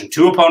a Division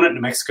II opponent,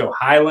 New Mexico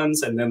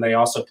Highlands, and then they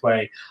also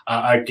play,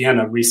 again,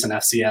 a recent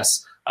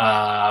FCS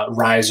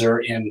riser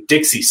in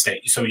Dixie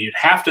State. So you'd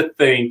have to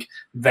think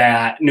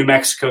that New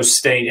Mexico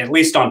State, at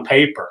least on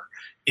paper,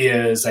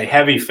 is a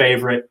heavy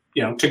favorite,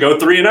 to go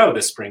 3-0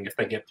 this spring if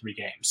they get 3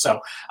 games. So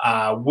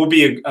will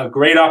be a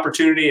great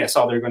opportunity. I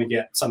saw they're going to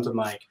get something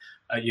like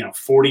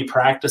 40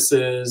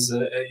 practices,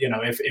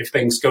 if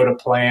things go to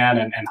plan,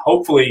 and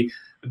hopefully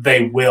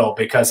they will,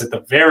 because at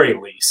the very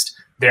least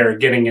they're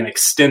getting an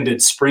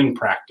extended spring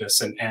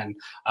practice, and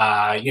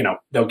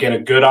they'll get a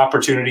good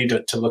opportunity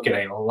to look at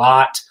a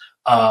lot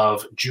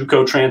of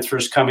JUCO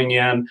transfers coming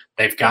in.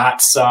 They've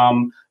got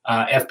some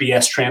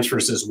FBS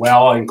transfers as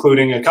well,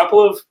 including a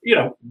couple of,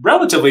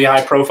 relatively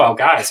high profile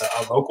guys,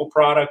 a local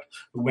product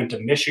who went to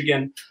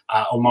Michigan.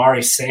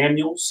 Omari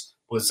Samuels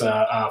was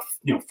a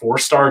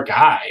 4-star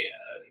guy,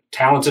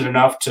 talented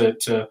enough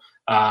to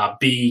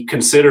be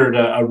considered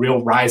a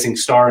real rising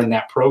star in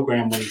that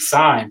program when he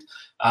signed.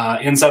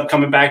 Ends up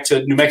coming back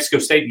to New Mexico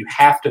State. You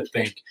have to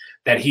think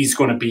that he's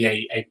going to be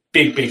a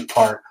big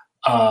part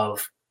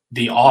of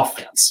the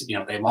offense.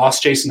 They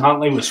lost Jason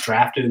Huntley, was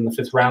drafted in the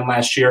 5th round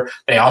last year.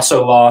 They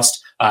also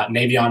lost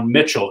Navion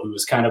Mitchell, who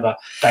was kind of a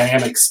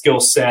dynamic skill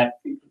set,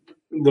 a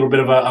little bit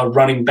of a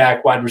running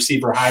back, wide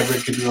receiver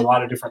hybrid, could do a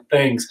lot of different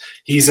things.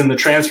 He's in the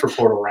transfer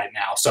portal right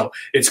now. So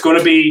it's going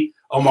to be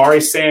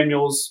Omari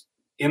Samuels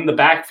in the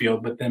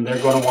backfield, but then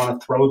they're going to want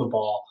to throw the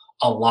ball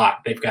a lot.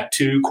 They've got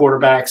 2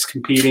 quarterbacks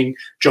competing,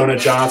 Jonah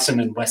Johnson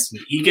and Weston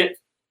Eagett,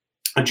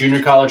 a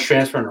junior college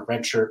transfer and a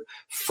redshirt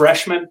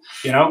freshman.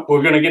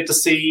 We're going to get to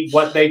see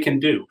what they can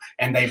do.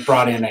 And they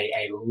brought in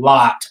a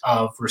lot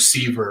of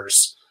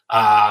receivers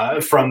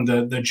from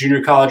the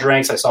junior college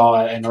ranks. I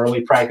saw an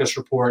early practice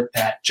report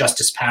that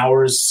Justice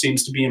Powers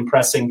seems to be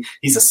impressing.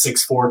 He's a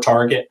 6'4"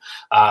 target.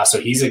 So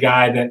he's a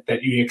guy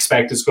that you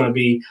expect is going to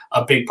be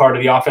a big part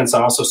of the offense.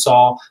 I also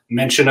saw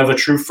mention of a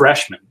true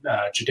freshman,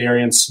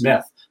 Jadarian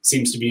Smith,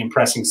 seems to be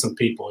impressing some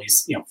people.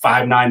 He's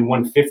 5'9",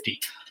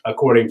 150.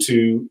 According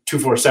to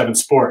 247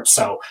 Sports.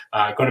 So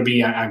going to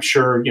be, I'm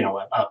sure,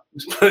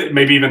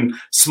 maybe even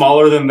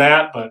smaller than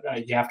that, but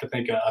you have to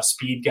think a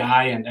speed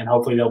guy, and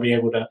hopefully they'll be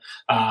able to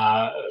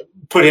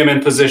put him in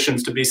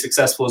positions to be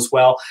successful as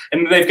well.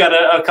 And they've got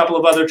a couple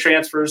of other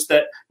transfers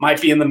that might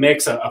be in the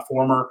mix, a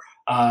former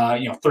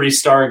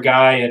 3-star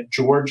guy at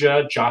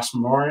Georgia, Josh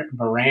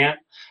Moran,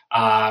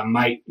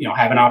 might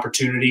have an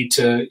opportunity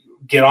to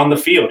get on the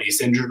field. He's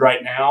injured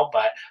right now,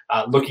 but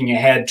looking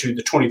ahead to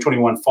the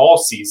 2021 fall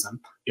season,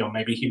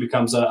 maybe he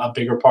becomes a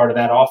bigger part of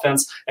that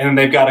offense. And then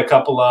they've got a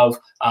couple of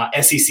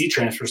SEC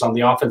transfers on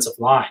the offensive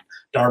line.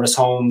 Darvis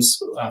Holmes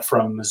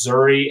from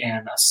Missouri,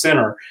 and a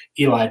center,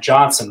 Eli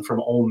Johnson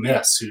from Ole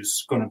Miss,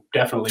 who's going to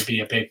definitely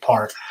be a big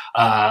part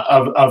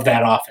of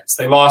that offense.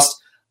 They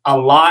lost a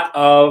lot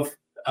of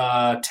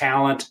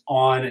talent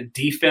on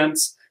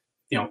defense.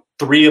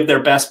 3 of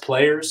their best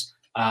players,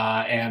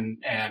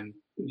 and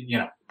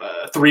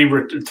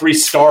three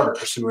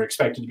starters who are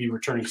expected to be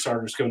returning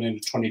starters going into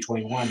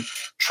 2021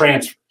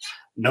 transfer.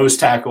 Nose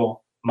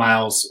tackle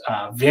Miles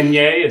Vigne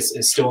is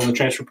still in the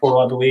transfer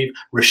portal, I believe.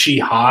 Rasheed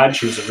Hodge,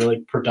 who's a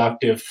really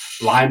productive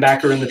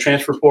linebacker in the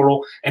transfer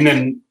portal. And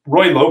then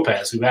Roy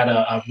Lopez, who had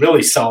a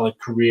really solid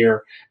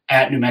career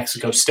at New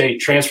Mexico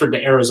State, transferred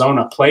to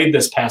Arizona, played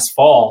this past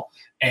fall,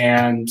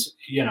 and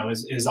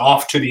is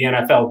off to the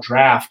NFL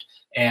draft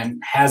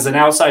and has an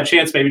outside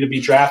chance maybe to be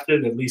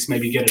drafted, at least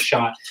maybe get a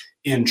shot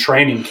in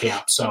training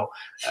camp. So,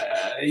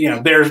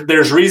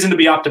 there's reason to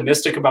be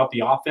optimistic about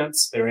the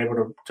offense. They're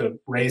able to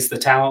raise the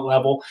talent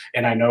level.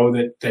 And I know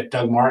that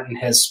Doug Martin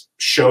has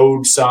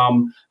showed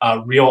some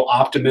real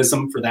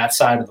optimism for that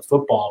side of the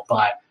football,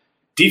 but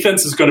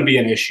defense is going to be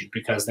an issue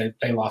because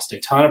they lost a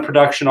ton of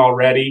production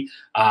already.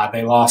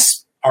 They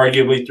lost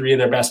arguably 3 of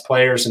their best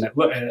players. And it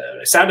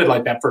sounded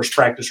like that first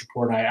practice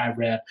report I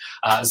read,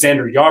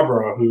 Xander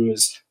Yarborough, who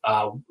is,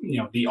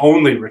 the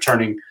only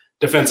returning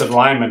defensive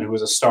lineman who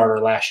was a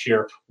starter last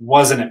year,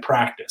 wasn't at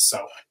practice.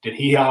 So did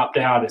he opt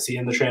out? Is he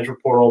in the transfer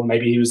portal?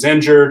 Maybe he was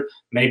injured.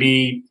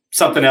 Maybe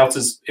something else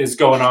is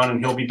going on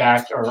and he'll be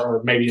back,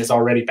 or maybe is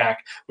already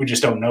back. We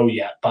just don't know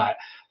yet. But,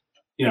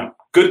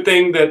 good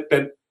thing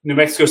that New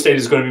Mexico State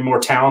is going to be more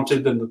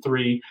talented than the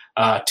 3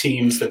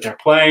 teams that they're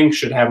playing,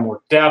 should have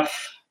more depth.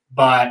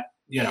 But,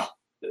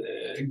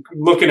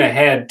 looking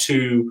ahead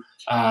to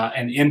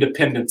an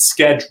independent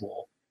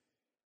schedule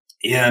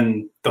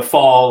in the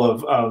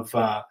fall of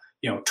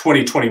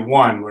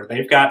 2021, where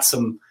they've got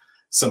some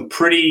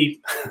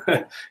pretty,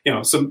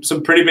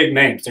 some pretty big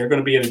names. They're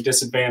going to be at a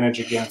disadvantage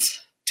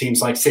against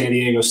teams like San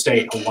Diego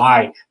State,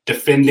 Hawaii,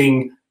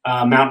 defending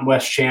Mountain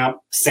West champ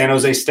San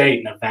Jose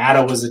State.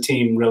 Nevada was a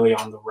team really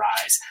on the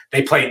rise.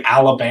 They play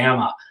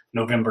Alabama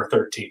November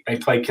 13th. They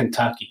play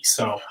Kentucky.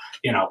 So,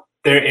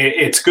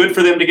 it's good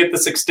for them to get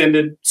this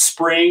extended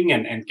spring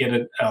and get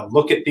a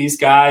look at these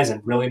guys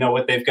and really know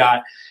what they've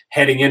got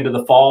heading into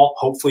the fall.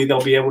 Hopefully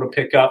they'll be able to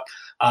pick up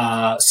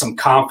some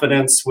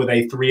confidence with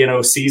a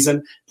 3-0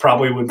 season.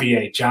 Probably would be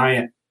a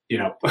giant, hit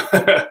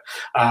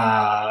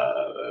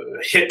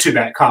to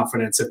that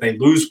confidence if they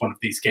lose one of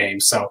these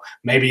games. So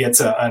maybe it's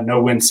a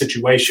no-win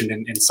situation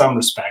in some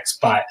respects.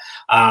 But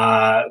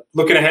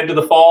looking ahead to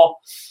the fall,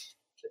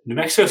 New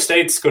Mexico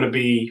State's going to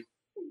be –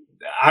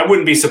 I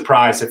wouldn't be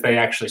surprised if they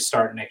actually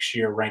start next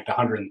year ranked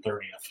 130th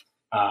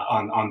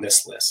on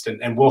this list.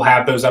 And we'll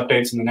have those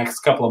updates in the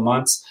next couple of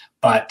months.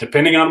 But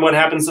depending on what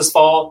happens this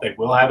fall, they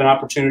will have an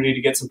opportunity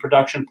to get some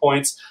production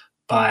points.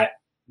 But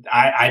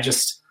I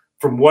just,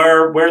 from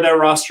where their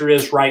roster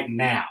is right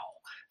now,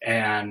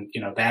 and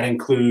that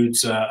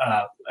includes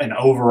an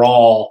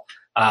overall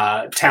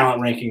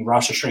talent ranking,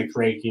 roster strength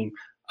ranking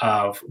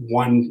of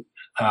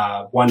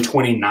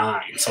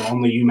 129. So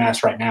only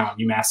UMass right now.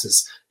 UMass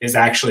is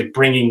actually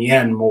bringing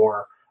in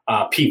more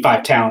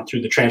P5 talent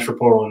through the transfer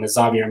portal, and as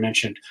Xavier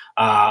mentioned,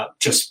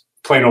 just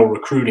plain old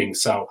recruiting.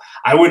 So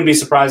I wouldn't be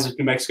surprised if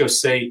New Mexico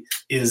State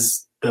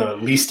is the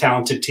least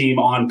talented team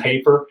on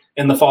paper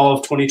in the fall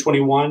of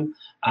 2021,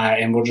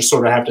 and we'll just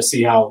sort of have to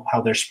see how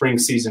their spring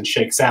season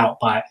shakes out.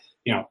 But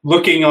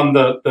looking on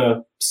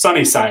the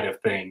sunny side of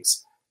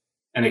things,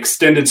 an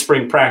extended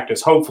spring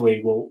practice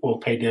hopefully will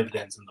pay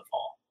dividends in the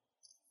fall.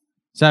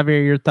 Xavier,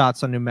 your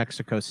thoughts on New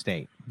Mexico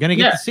State? Gonna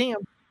get to see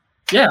them.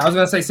 Yeah, I was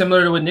going to say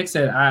similar to what Nick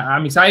said.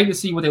 I'm excited to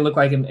see what they look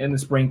like in the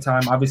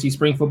springtime. Obviously,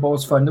 spring football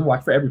is fun to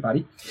watch for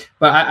everybody.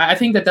 But I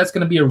think that's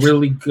going to be a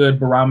really good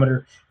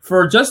barometer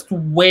for just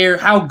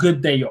how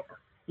good they are.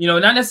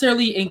 Not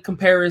necessarily in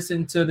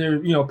comparison to their,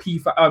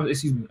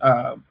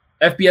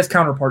 FBS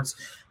counterparts.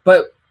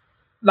 But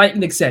like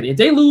Nick said, if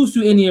they lose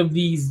to any of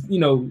these,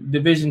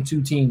 Division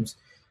II teams,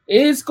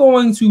 it's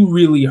going to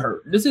really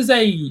hurt. This is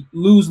a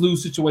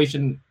lose-lose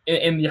situation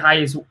in the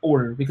highest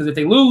order, because if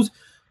they lose,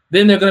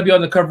 then they're going to be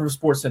on the cover of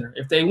SportsCenter.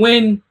 If they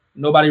win,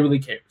 nobody really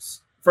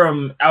cares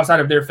from outside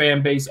of their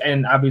fan base,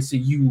 and obviously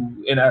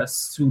you and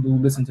us who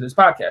listen to this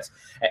podcast.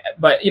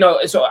 But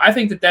so I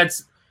think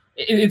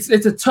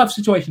it's a tough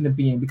situation to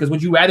be in, because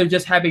would you rather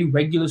just have a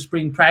regular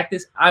spring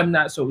practice? I'm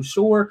not so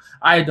sure.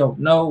 I don't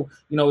know.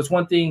 It's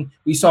one thing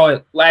we saw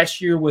it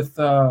last year with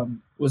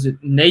was it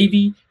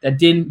Navy that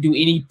didn't do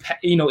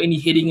any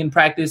hitting in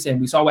practice, and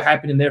we saw what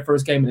happened in their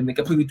first game, and then they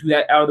completely threw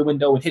that out of the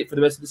window and hit for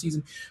the rest of the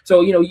season.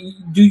 So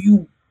do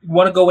you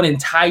want to go an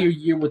entire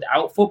year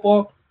without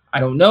football?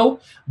 I don't know,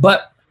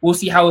 but we'll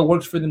see how it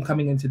works for them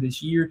coming into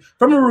this year.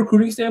 From a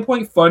recruiting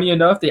standpoint, funny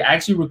enough, they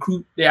actually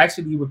recruit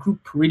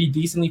pretty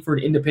decently for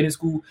an independent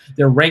school.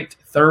 They're ranked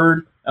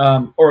fourth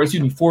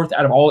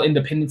out of all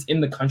independents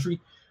in the country,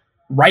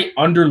 right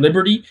under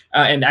Liberty.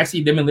 And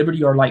actually them and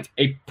Liberty are like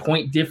a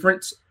point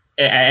difference.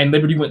 And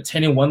Liberty went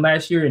 10-1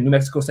 last year, and New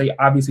Mexico State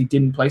obviously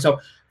didn't play. So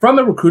from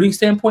a recruiting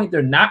standpoint,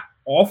 they're not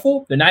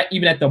awful. They're not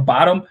even at the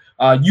bottom.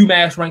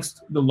 UMass ranks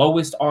the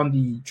lowest on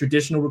the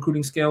traditional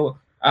recruiting scale.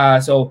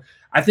 So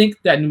I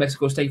think that New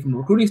Mexico State, from a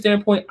recruiting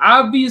standpoint,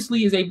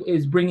 obviously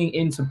is bringing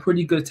in some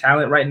pretty good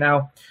talent right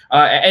now.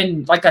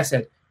 And like I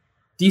said,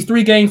 these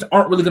 3 games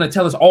aren't really going to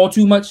tell us all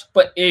too much,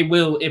 but it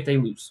will if they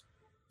lose.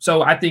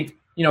 So I think,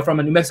 from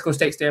a New Mexico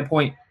State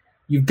standpoint,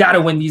 you've got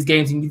to win these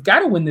games, and you've got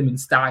to win them in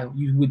style,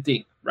 you would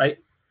think, right?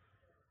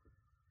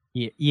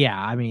 Yeah.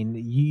 I mean,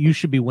 you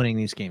should be winning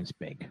these games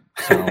big.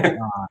 So,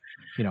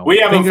 we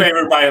have them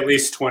favored by at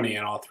least 20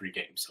 in all 3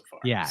 games so far.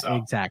 Yeah, so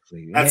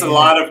exactly. That's a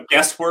lot of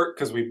guesswork,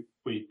 because we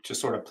just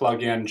sort of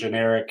plug in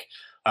generic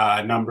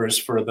numbers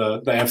for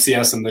the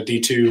FCS and the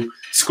D2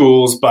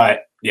 schools.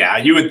 But yeah,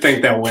 you would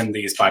think they'll win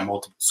these by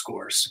multiple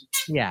scores.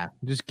 Yeah,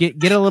 just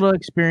get a little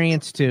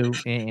experience too,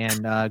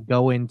 and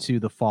go into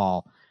the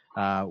fall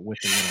with a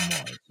little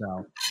more.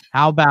 So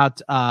how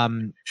about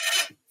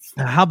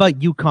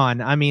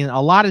UConn? I mean,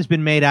 a lot has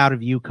been made out of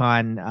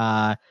UConn.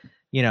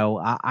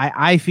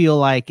 I feel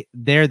like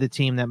they're the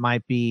team that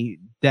might be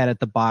dead at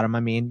the bottom. I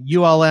mean,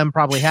 ULM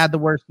probably had the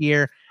worst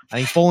year. I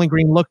think Bowling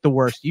Green looked the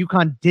worst.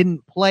 UConn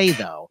didn't play,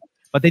 though,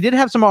 but they did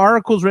have some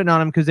articles written on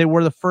them because they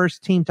were the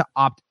first team to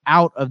opt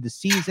out of the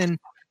season.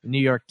 The New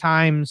York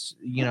Times,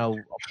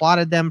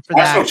 applauded them for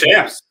that. National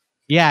champs.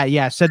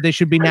 Yeah, said they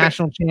should be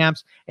national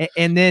champs.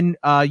 And then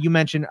you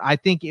mentioned, I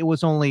think it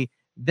was only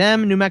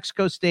them, New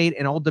Mexico State,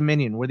 and Old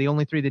Dominion were the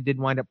only 3 that did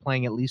wind up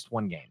playing at least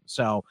 1 game.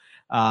 So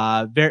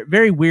very,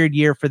 very weird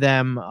year for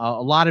them.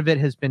 A lot of it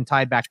has been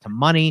tied back to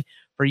money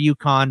for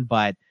UConn,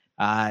 but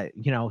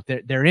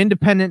they're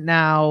independent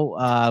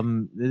now.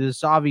 This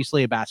is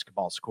obviously a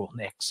basketball school,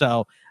 Nick.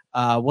 So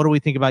what do we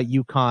think about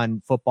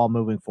UConn football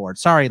moving forward?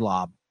 Sorry,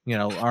 Lob.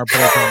 Our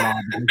boyfriend Lob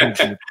is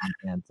a UConn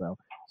fan, so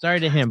sorry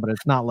to him, but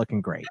it's not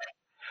looking great.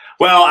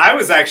 Well, I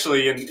was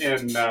actually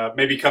in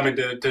maybe coming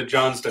to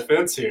John's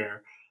defense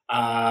here,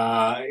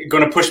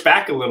 going to push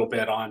back a little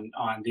bit on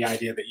the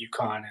idea that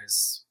UConn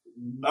is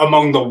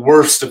among the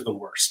worst of the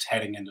worst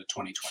heading into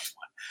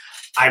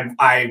 2021.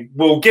 I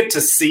will get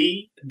to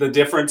see the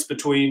difference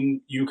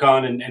between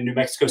UConn and New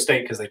Mexico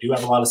State, because they do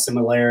have a lot of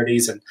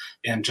similarities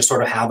and just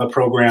sort of how the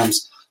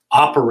programs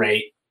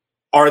operate.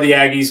 Are the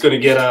Aggies going to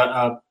get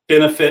a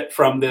benefit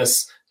from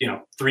this,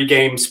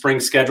 3-game spring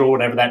schedule,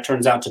 whatever that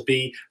turns out to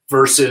be,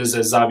 versus,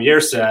 as Xavier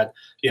said,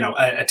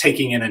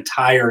 taking an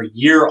entire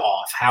year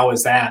off? How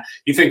is that?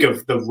 You think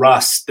of the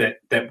rust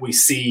that we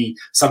see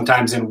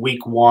sometimes in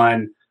week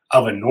 1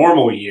 of a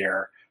normal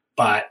year.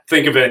 But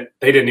think of it,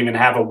 they didn't even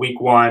have a week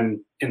 1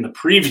 in the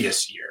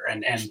previous year.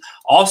 And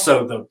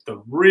also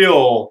the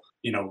real,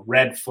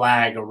 red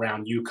flag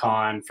around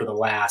UConn for the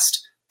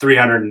last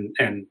 300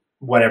 and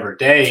whatever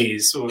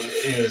days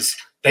is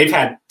they've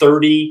had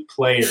 30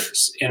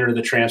 players enter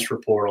the transfer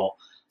portal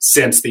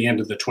since the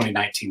end of the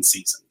 2019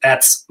 season.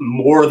 That's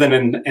more than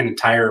an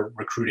entire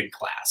recruiting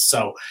class.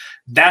 So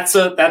that's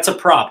a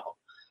problem.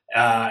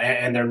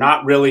 And they're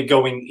not really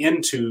going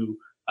into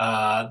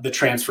the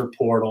transfer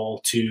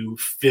portal to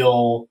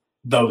fill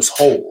those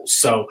holes.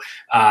 So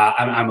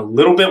I'm a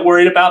little bit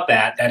worried about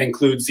that. That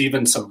includes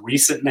even some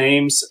recent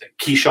names.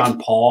 Keyshawn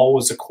Paul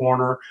was a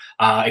corner,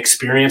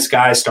 experienced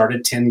guy,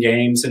 started 10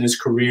 games in his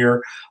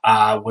career,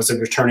 was a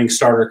returning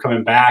starter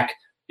coming back.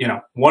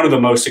 One of the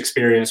most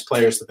experienced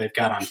players that they've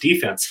got on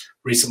defense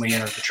recently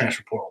entered the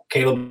transfer portal.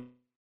 Caleb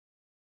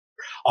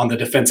on the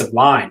defensive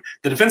line.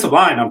 The defensive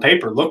line on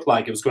paper looked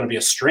like it was going to be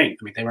a strength.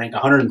 I mean, they ranked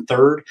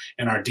 103rd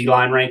in our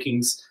D-line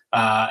rankings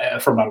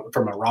from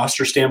a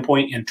roster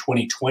standpoint in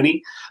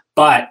 2020.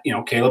 But,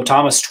 Caleb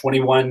Thomas,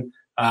 21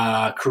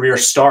 career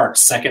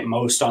starts, second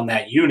most on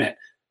that unit,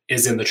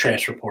 is in the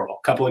transfer portal.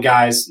 A couple of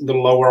guys a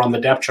little lower on the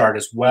depth chart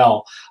as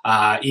well,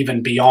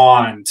 even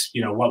beyond,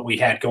 what we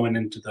had going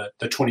into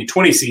the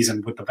 2020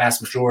 season, with the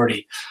vast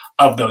majority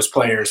of those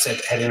players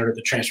had entered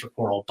the transfer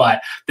portal.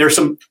 But there's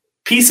some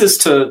pieces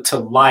to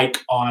like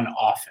on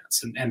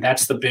offense, and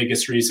that's the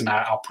biggest reason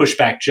I'll push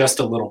back just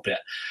a little bit.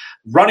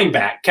 Running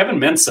back, Kevin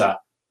Mensah,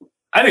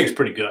 I think is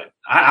pretty good.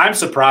 I'm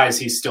surprised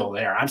he's still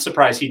there. I'm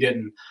surprised he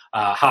didn't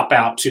hop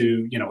out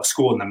to a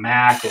school in the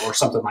MAC or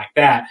something like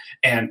that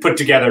and put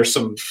together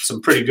some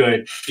pretty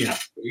good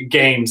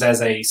games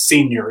as a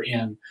senior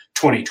in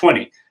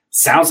 2020.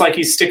 Sounds like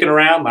he's sticking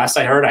around. Last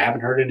I heard, I haven't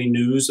heard any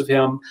news of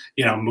him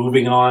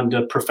moving on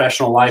to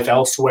professional life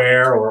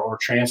elsewhere or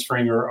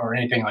transferring or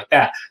anything like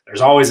that.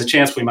 There's always a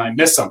chance we might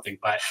miss something,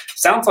 but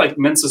sounds like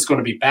Mensah's going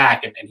to be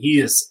back, and he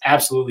is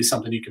absolutely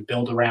something you can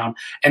build around.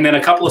 And then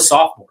a couple of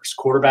sophomores.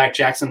 Quarterback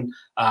Jackson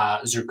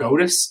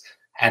Zergodis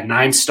had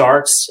 9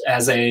 starts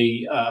as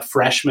a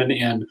freshman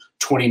in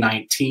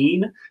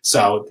 2019.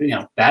 So,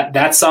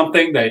 that's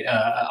something that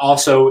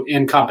also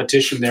in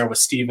competition there with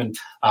Steven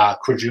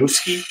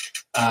Krajewski,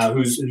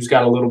 who's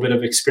got a little bit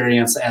of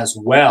experience as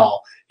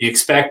well. You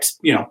expect,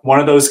 one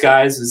of those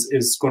guys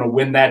is going to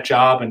win that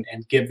job and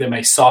give them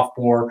a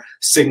sophomore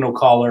signal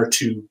caller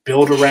to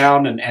build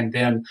around. And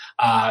then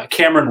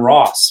Cameron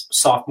Ross,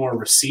 sophomore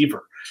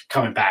receiver,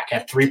 coming back,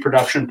 had 3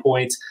 production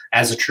points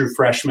as a true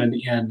freshman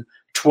in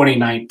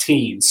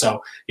 2019.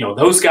 So,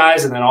 those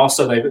guys, and then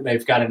also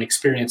they've got an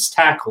experienced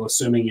tackle,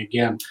 assuming,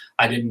 again,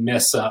 I didn't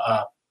miss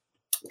a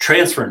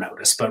transfer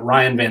notice, but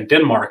Ryan Van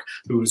Denmark,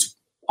 who's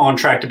on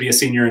track to be a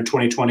senior in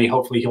 2020.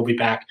 Hopefully he'll be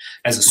back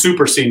as a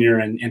super senior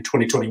in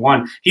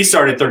 2021. He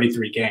started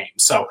 33 games.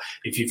 So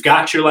if you've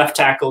got your left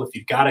tackle, if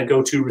you've got a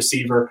go-to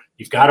receiver,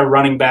 you've got a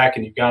running back,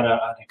 and you've got an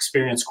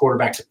experienced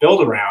quarterback to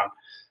build around,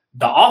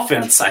 the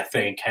offense, I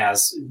think,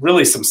 has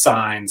really some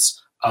signs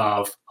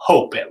of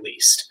hope, at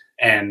least.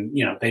 And,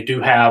 they do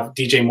have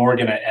DJ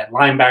Morgan at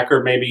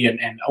linebacker maybe,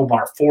 and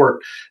Omar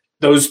Fort.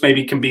 Those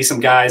maybe can be some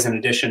guys in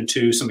addition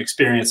to some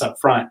experience up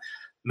front.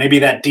 Maybe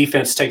that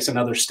defense takes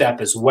another step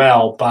as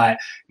well. But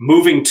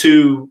moving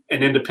to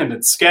an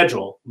independent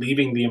schedule,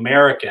 leaving the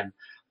American,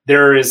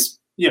 there is,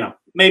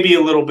 maybe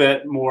a little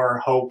bit more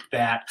hope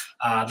that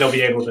they'll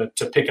be able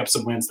to pick up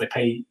some wins. They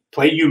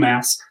play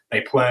UMass.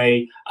 They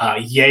play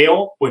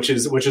Yale, which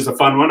is a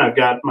fun one. I've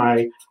got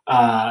my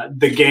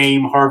the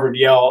game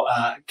Harvard-Yale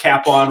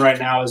cap on right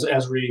now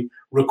as we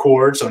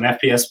record. So an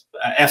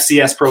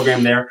FCS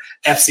program there.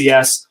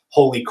 FCS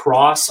Holy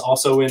Cross,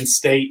 also in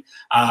state.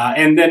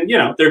 And then,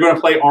 they're going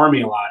to play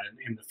Army a lot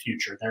in the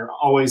future. They're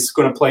always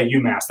going to play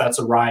UMass. That's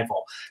a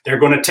rival. They're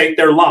going to take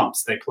their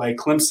lumps. They play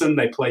Clemson.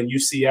 They play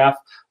UCF.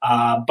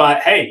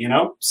 But hey,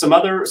 some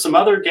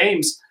other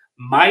games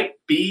might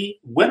be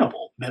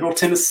winnable. Middle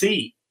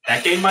Tennessee,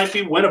 that game might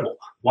be winnable.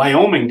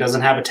 Wyoming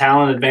doesn't have a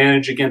talent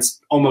advantage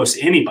against almost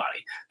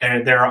anybody.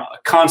 They're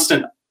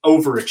constant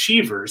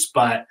overachievers,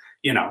 but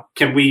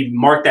can we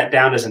mark that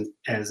down as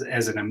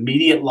an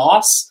immediate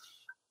loss?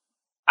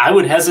 I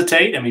would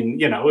hesitate. I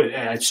mean,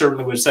 I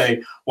certainly would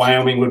say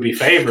Wyoming would be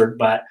favored,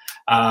 but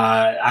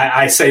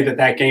I say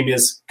that game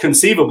is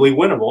conceivably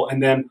winnable.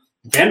 And then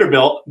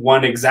Vanderbilt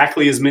won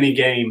exactly as many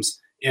games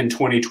in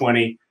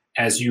 2020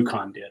 as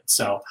UConn did.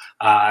 So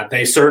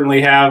they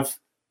certainly have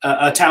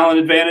a talent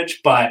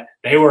advantage, but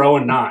they were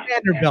 0-9.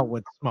 Vanderbilt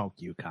would smoke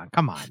UConn.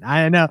 Come on.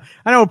 I know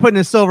we're putting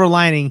a silver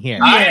lining here.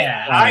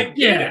 I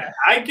get it.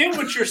 I get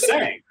what you're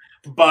saying,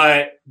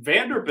 but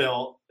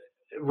Vanderbilt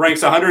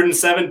ranks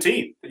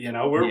 117th.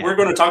 We're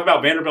going to talk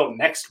about Vanderbilt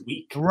next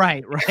week.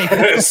 Right.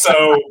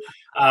 So,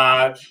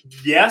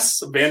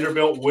 yes,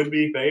 Vanderbilt would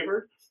be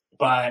favored,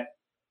 but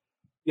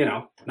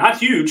not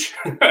huge.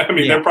 I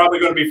mean, they're probably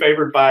going to be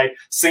favored by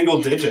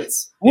single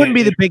digits. Wouldn't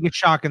be the biggest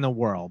shock in the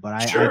world, but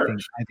sure.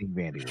 I think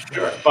Vandy would.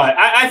 Sure. But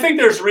I think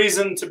there's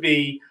reason to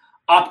be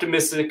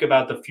optimistic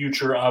about the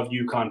future of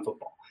UConn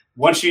football.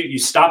 Once you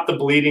stop the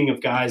bleeding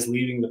of guys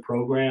leaving the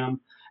program,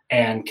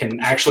 and can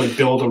actually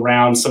build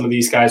around some of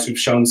these guys who've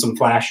shown some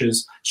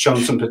flashes,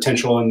 shown some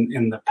potential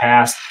in the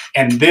past,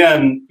 and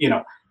then,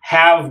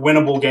 have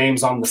winnable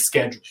games on the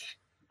schedule,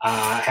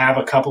 have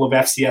a couple of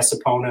FCS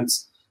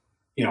opponents.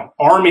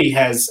 Army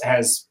has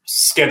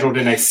scheduled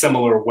in a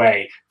similar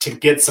way to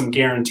get some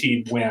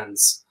guaranteed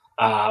wins,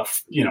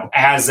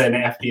 as an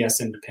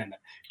FBS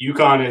independent.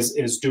 UConn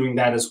is doing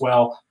that as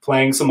well,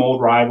 playing some old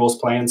rivals,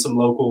 playing some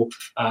local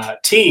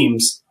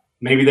teams.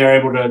 Maybe they're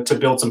able to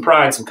build some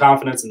pride, some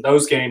confidence in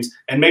those games,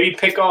 and maybe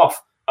pick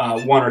off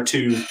 1 or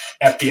 2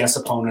 FBS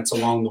opponents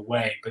along the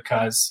way.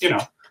 Because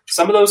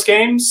some of those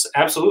games,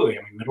 absolutely.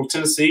 I mean, Middle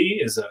Tennessee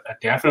is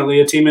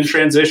definitely a team in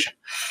transition.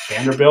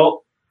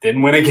 Vanderbilt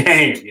didn't win a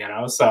game,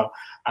 So,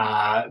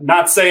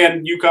 not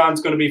saying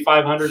UConn's going to be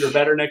 500 or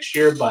better next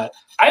year, but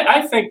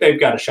I think they've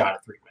got a shot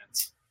at 3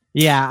 wins.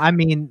 Yeah, I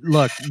mean,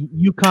 look,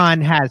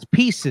 UConn has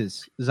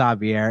pieces,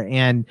 Xavier,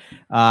 and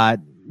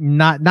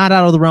not out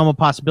of the realm of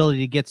possibility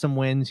to get some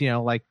wins.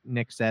 Like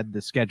Nick said,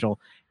 the schedule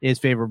is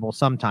favorable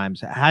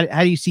sometimes. How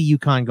do you see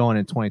UConn going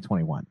in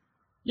 2021?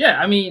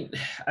 Yeah, I mean,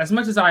 as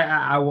much as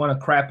I want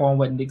to crap on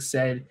what Nick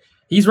said,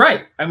 he's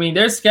right. I mean,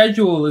 their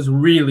schedule is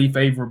really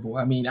favorable.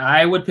 I mean,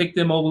 I would pick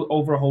them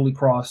over Holy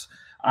Cross.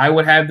 I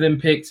would have them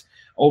picked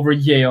over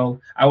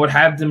Yale. I would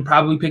have them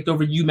probably picked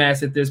over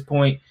UMass at this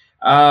point.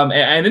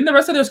 And then the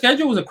rest of their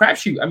schedule was a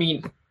crapshoot. I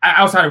mean,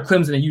 outside of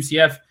Clemson and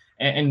UCF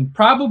and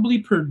probably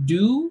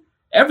Purdue,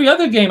 every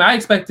other game I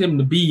expect them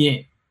to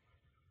be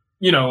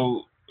in.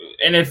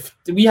 And if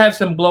we have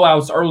some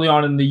blowouts early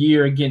on in the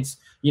year against,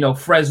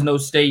 Fresno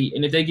State,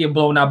 and if they get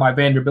blown out by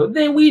Vanderbilt,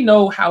 then we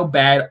know how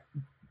bad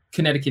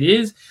Connecticut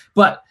is.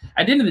 But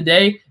at the end of the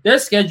day, their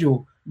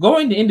schedule,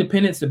 going to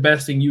Independence, the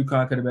best thing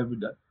UConn could have ever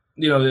done.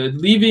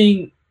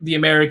 Leaving the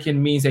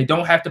American means they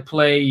don't have to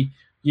play,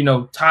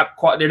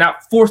 they're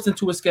not forced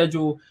into a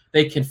schedule.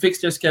 They can fix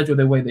their schedule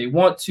the way they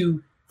want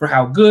to for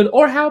how good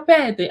or how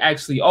bad they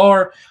actually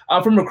are.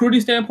 From a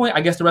recruiting standpoint, I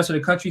guess the rest of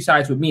the country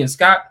sides with me and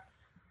Scott.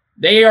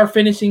 They are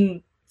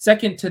finishing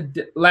second to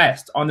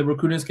last on the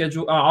recruiting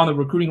schedule, on the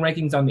recruiting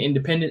rankings on the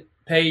Independent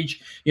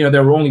page. They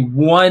were only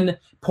 1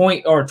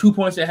 point or 2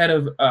 points ahead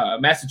of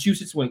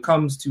Massachusetts when it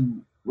comes to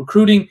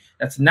recruiting.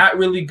 That's not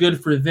really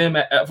good for them,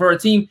 for a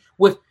team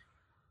with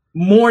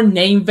more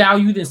name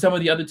value than some of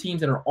the other teams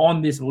that are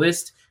on this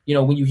list.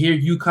 When you hear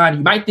UConn,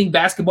 you might think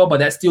basketball, but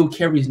that still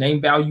carries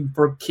name value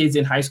for kids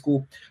in high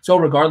school. So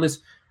regardless,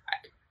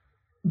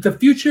 the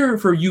future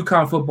for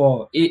UConn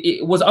football,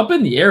 it was up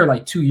in the air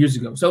like 2 years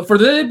ago. So for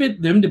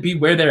them to be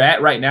where they're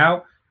at right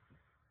now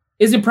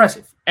is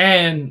impressive.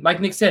 And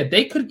like Nick said,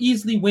 they could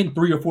easily win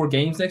 3 or 4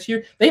 games next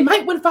year. They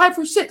might win 5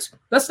 or 6.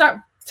 Let's not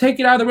take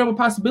it out of the realm of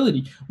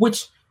possibility,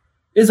 which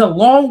is a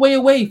long way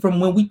away from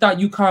when we thought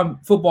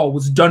UConn football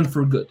was done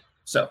for good.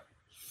 So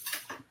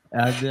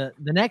the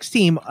next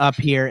team up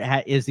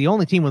here is the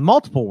only team with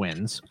multiple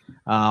wins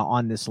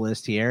on this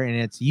list here, and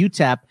it's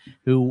UTEP,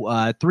 who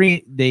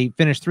they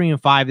finished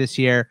 3-5 this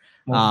year.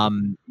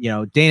 Dana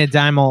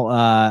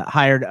Dimel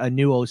hired a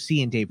new OC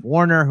in Dave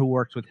Warner, who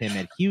worked with him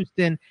at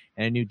Houston,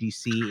 and a new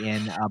DC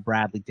in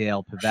Bradley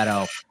Dale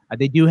Pavetto.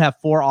 They do have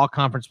 4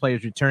 all-conference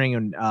players returning,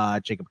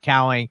 and Jacob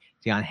Cowing,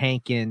 Deion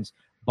Hankins,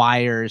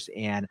 Byers,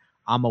 and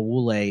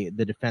Amawule,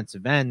 the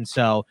defensive end.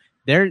 So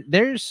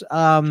there's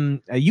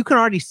you can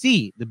already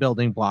see the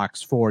building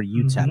blocks for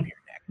UTEP here, Nick.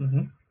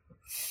 Mm-hmm.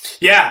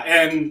 Yeah,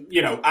 and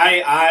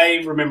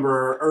I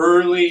remember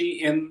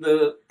early in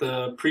the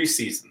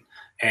preseason,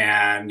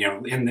 and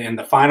in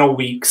the final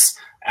weeks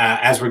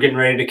as we're getting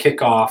ready to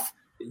kick off,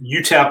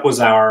 UTEP was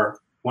our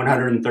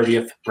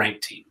 130th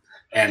ranked team.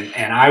 And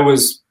I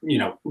was,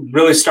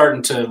 really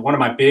starting to, one of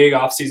my big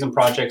off-season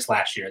projects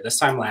this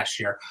time last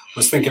year,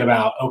 was thinking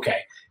about, okay,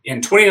 in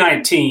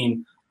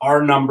 2019,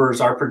 our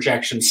numbers, our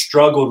projections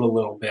struggled a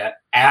little bit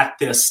at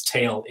this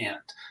tail end.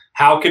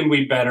 How can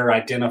we better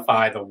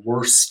identify the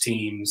worst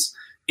teams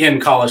in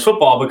college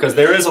football? Because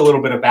there is a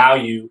little bit of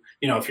value,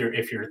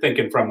 if you're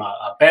thinking from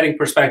a betting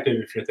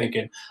perspective, if you're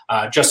thinking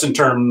just in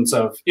terms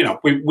of,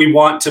 we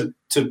want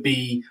to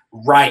be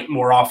right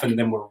more often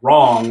than we're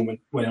wrong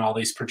when all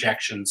these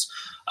projections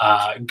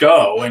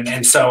go.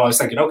 And so I was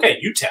thinking,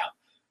 okay, UTEP,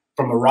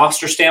 from a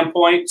roster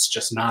standpoint, it's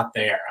just not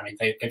there. I mean,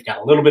 they've got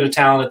a little bit of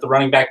talent at the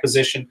running back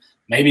position,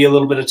 maybe a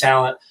little bit of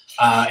talent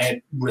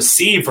at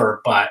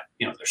receiver, but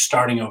they're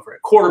starting over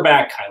at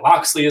quarterback. Kai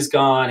Loxley is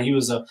gone. He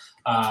was a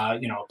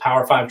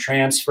Power 5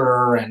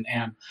 transfer, and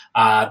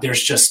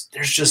there's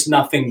just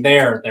nothing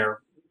there. Their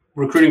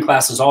recruiting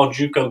class is all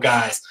JUCO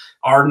guys.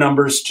 Our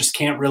numbers just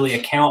can't really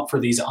account for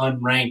these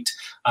unranked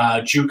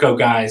JUCO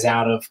guys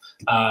out of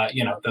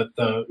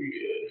the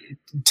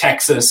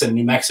Texas and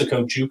New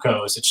Mexico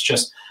JUCOs. It's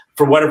just,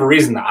 for whatever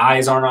reason, the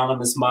eyes aren't on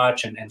them as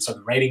much, and so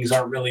the ratings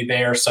aren't really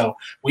there. So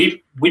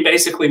we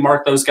basically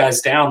mark those guys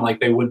down like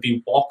they would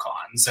be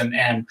walk-ons,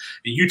 and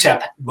the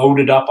UTEP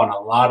loaded up on a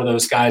lot of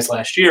those guys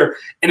last year,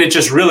 and it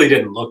just really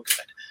didn't look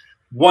good.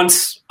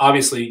 Once,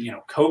 obviously,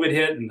 COVID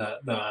hit and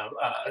the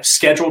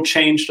schedule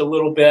changed a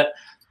little bit,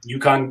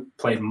 UConn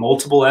played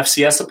multiple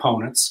FCS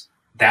opponents.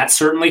 That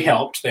certainly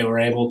helped. They were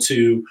able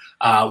to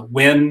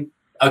win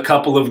a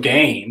couple of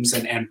games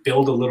and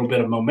build a little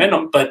bit of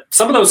momentum. But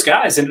some of those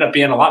guys ended up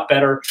being a lot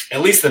better, at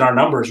least than our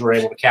numbers were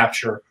able to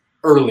capture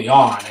early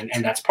on.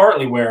 And that's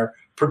partly where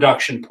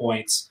production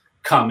points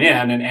come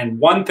in. And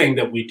one thing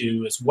that we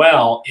do as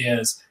well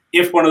is,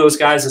 if one of those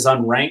guys is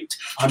unranked,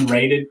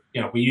 unrated,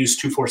 we use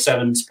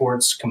 247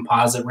 Sports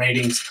composite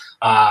ratings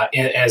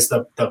as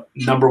the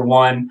number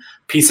one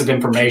piece of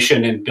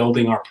information in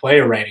building our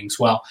player ratings.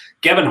 Well,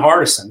 Gavin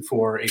Hardison,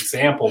 for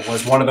example,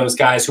 was one of those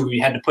guys who we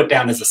had to put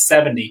down as a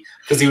 70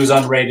 because he was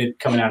unrated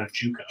coming out of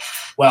JUCO.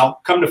 Well,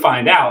 come to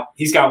find out,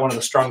 he's got one of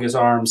the strongest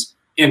arms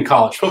in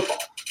college football.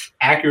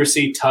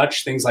 Accuracy,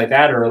 touch, things like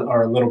that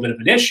are a little bit of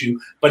an issue,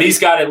 but he's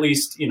got at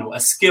least, a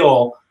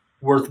skill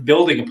worth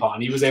building upon.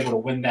 He was able to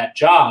win that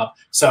job.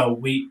 So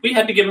we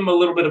had to give him a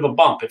little bit of a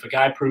bump. If a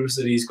guy proves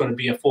that he's going to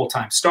be a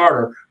full-time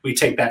starter, we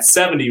take that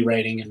 70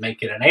 rating and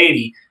make it an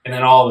 80. And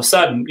then all of a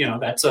sudden,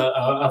 that's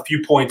a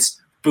few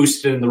points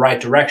boosted in the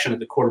right direction at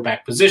the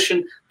quarterback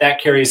position.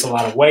 That carries a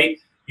lot of weight.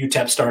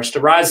 UTEP starts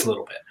to rise a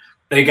little bit.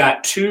 They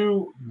got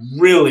two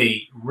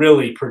really,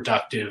 really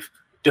productive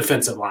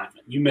defensive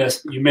linemen.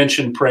 You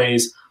mentioned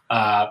Praise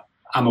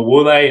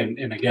Amawule,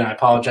 and again, I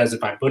apologize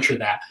if I butchered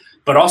that,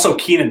 but also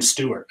Keenan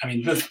Stewart. I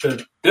mean,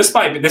 this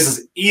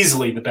is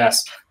easily the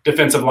best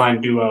defensive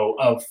line duo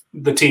of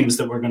the teams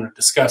that we're going to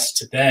discuss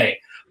today,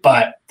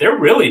 but they're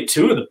really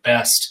two of the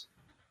best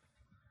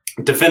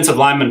defensive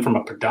linemen from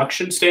a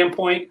production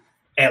standpoint,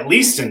 at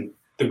least in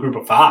the group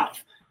of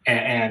five.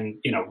 And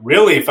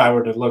really, if I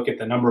were to look at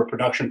the number of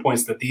production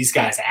points that these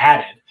guys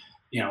added,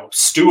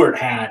 Stewart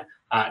had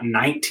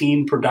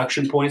 19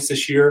 production points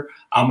this year.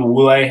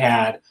 Amawule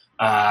had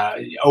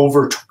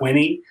over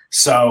 20.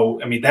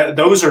 So, I mean,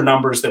 those are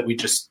numbers that we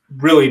just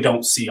really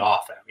don't see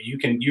often. I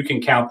mean, you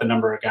can count the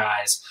number of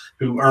guys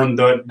who earned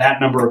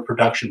that number of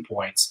production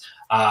points.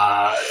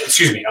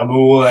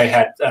 Amawule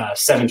had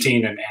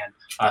 17 and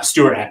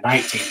Stewart had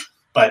 19.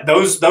 But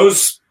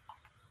those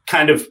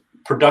kind of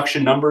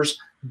production numbers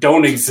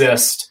don't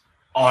exist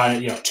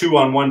on two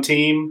on one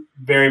team.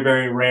 Very,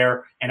 very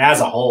rare. And as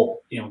a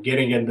whole,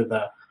 getting into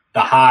the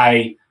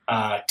high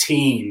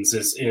teens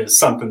is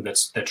something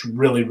that's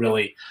really,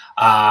 really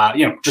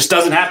just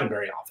doesn't happen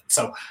very often.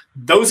 So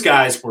those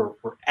guys were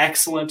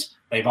excellent.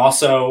 They've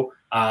also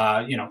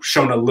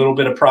shown a little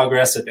bit of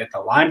progress at the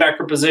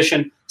linebacker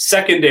position.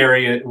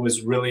 Secondary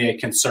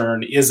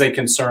is a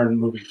concern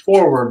moving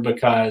forward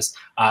because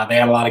they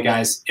had a lot of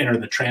guys enter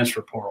the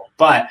transfer portal.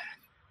 But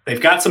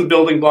they've got some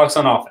building blocks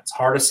on offense.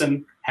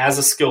 Hardison has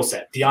a skill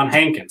set. Deion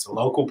Hankins, a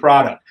local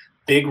product,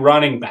 big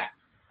running back.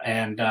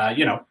 And,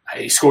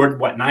 he scored,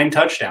 9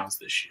 touchdowns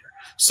this year.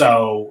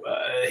 So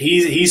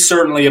he's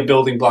certainly a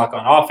building block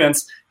on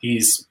offense.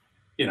 He's,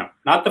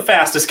 not the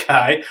fastest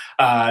guy,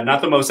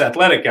 not the most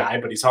athletic guy,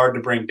 but he's hard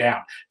to bring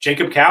down.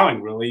 Jacob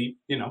Cowing really,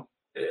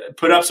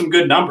 put up some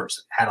good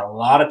numbers, had a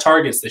lot of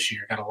targets this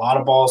year, got a lot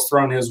of balls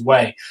thrown his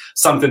way,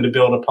 something to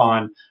build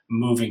upon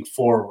moving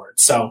forward.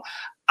 So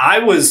I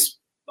was,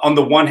 on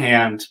the one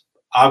hand,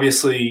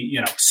 obviously,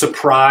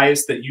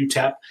 surprised that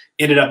UTEP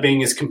ended up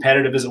being as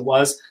competitive as it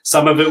was.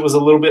 Some of it was a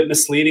little bit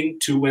misleading.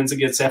 2 wins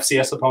against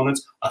FCS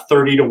opponents, a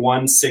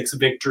 30-1-6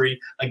 victory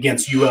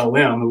against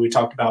ULM, who we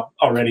talked about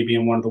already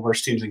being one of the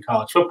worst teams in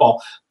college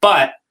football.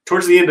 But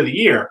towards the end of the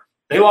year,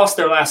 they lost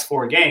their last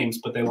 4 games,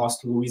 but they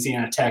lost to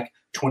Louisiana Tech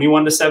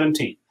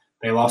 21-17.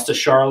 They lost to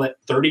Charlotte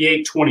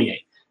 38-28.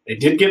 They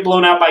did get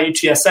blown out by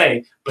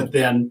UTSA, but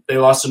then they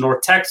lost to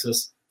North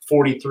Texas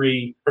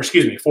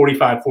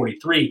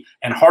 45-43,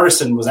 and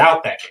Hardison was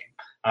out that game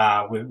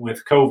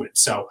with COVID.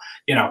 So,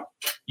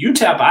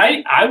 UTEP,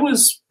 I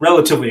was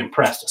relatively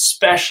impressed,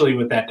 especially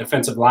with that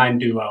defensive line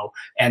duo.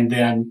 And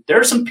then there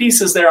are some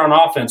pieces there on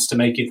offense to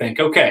make you think,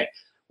 okay,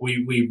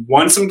 we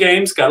won some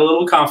games, got a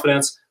little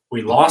confidence.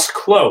 We lost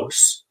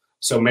close.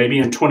 So maybe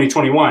in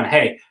 2021,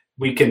 hey,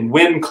 we can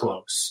win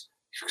close.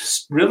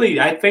 Really,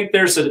 I think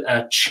there's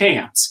a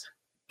chance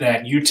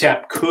that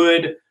UTEP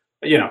could –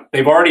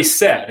 they've already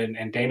said,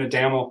 and Dana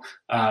Damel,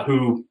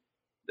 who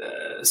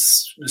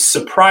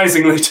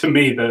surprisingly to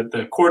me,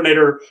 the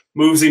coordinator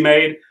moves he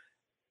made,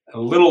 a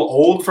little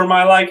old for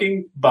my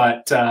liking,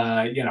 but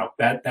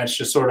that's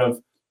just sort of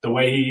the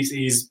way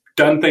he's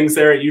done things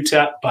there at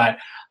UTEP. But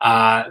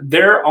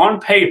they're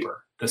on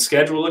paper, the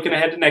schedule looking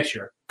ahead to next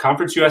year.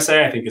 Conference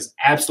USA, I think, is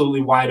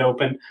absolutely wide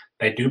open.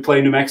 They do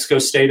play New Mexico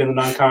State in the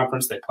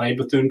non-conference. They play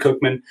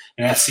Bethune-Cookman,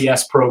 an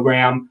FCS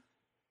program.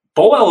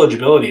 Bowl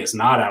eligibility is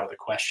not out of the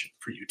question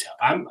for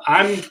UTEP.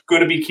 I'm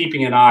going to be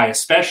keeping an eye,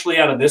 especially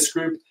out of this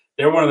group.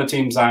 They're one of the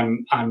teams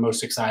I'm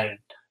most excited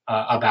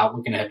about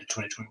looking ahead to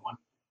 2021.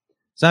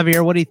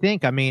 Xavier, what do you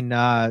think? I mean,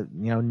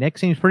 Nick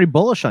seems pretty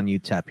bullish on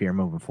UTEP here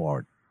moving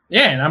forward.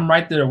 Yeah, and I'm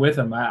right there with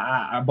him.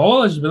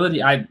 Bowl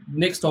eligibility,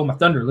 Nick stole my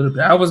thunder a little bit.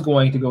 I was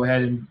going to go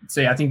ahead and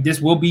say I think this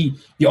will be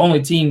the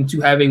only team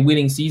to have a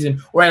winning season,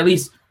 or at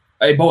least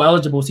a bowl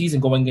eligible season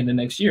going into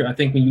next year. I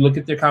think when you look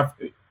at their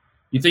conference.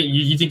 You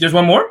think there's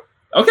one more?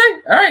 Okay,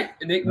 all right.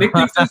 Nick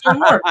thinks there's one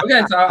more.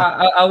 Okay, so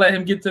I'll let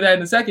him get to that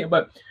in a second.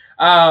 But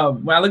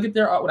when I look at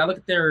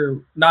their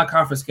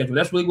non-conference schedule,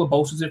 that's really what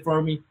bolsters it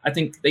for me. I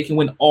think they can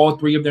win all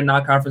 3 of their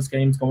non-conference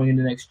games going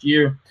into next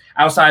year.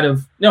 I think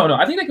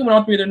they can win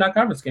all 3 of their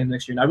non-conference games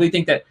next year. And I really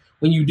think that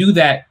when you do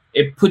that,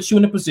 it puts you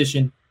in a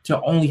position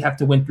to only have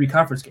to win 3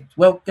 conference games.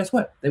 Well, guess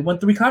what? They won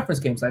 3 conference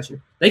games last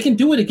year. They can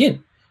do it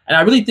again. And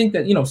I really think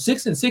that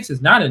 6-6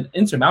 is not an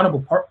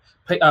insurmountable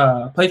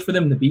place for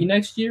them to be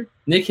next year.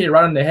 Nick hit it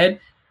right on the head.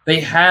 They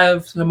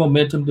have some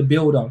momentum to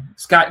build on.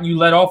 Scott, you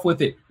led off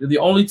with it. They're the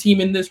only team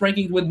in this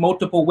ranking with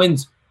multiple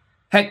wins.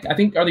 Heck, I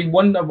think they're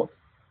one of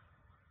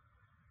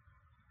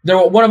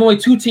only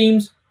 2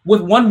 teams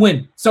with 1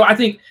 win. So I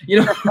think,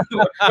 they're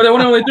one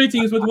of only 3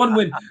 teams with 1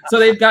 win. So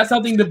they've got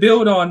something to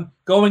build on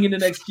going into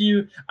next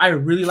year. I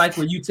really like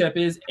where UTEP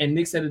is, and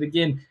Nick said it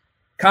again.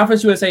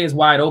 Conference USA is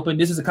wide open.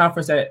 This is a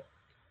conference that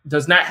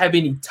does not have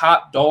any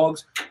top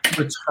dogs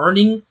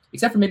returning,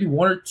 except for maybe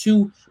one or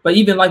two. But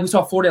even like we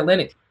saw Florida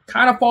Atlantic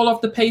kind of fall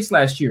off the pace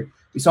last year.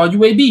 We saw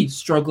UAB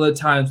struggle at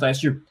times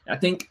last year. I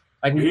think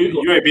like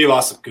UAB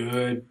lost some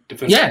good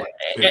defensive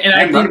players. And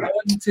I think going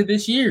into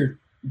this year,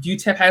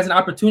 UTEP has an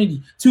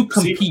opportunity to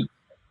compete.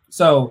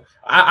 So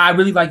I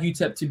really like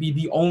UTEP to be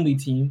the only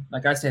team,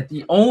 like I said,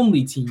 the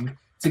only team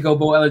to go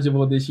bowl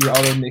eligible this year.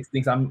 Although Nick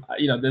thinks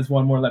there's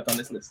one more left on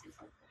this list.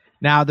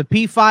 Now the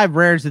P5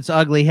 rears its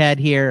ugly head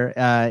here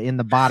in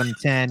the bottom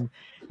 10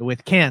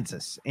 with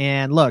Kansas.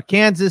 And look,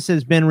 Kansas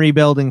has been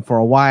rebuilding for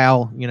a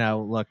while.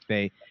 Look,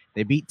 they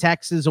beat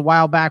Texas a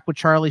while back with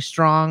Charlie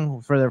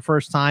Strong for their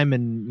first time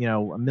in,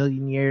 a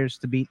million years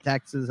to beat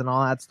Texas and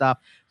all that stuff.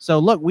 So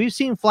look, we've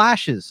seen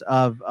flashes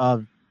of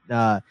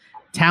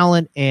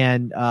talent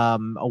and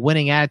a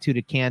winning attitude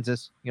at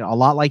Kansas, a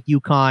lot like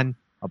UConn,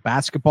 a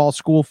basketball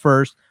school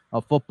first,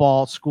 a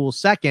football school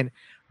second.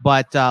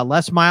 But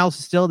Les Miles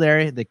is still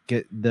there.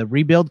 The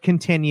rebuild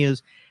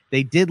continues.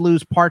 They did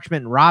lose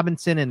Parchment and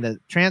Robinson in the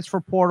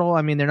transfer portal.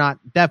 I mean, they're not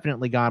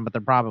definitely gone, but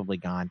they're probably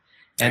gone.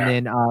 And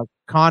then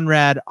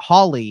Conrad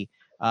Hawley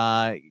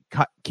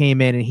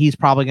came in, and he's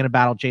probably going to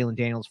battle Jalen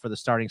Daniels for the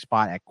starting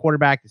spot at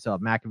quarterback. They still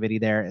have McAvity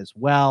there as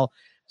well.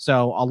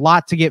 So a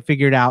lot to get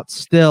figured out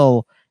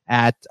still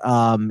at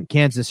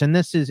Kansas. And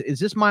is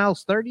this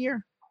Miles' third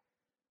year?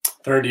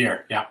 Third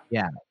year, yeah.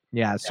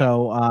 Yeah.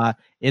 So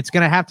it's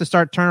going to have to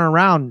start turning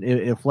around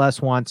if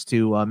Les wants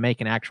to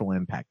make an actual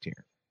impact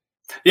here.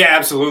 Yeah,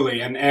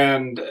 absolutely.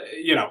 And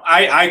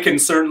I can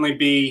certainly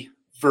be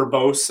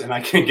verbose and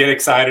I can get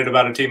excited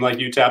about a team like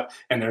UTEP.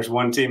 And there's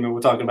one team that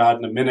we'll talk about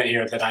in a minute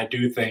here that I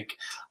do think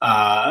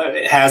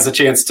has a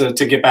chance to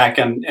get back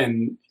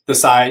and the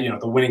side,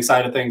 the winning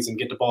side of things and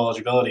get to bowl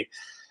eligibility.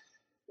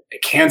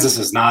 Kansas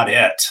is not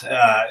it.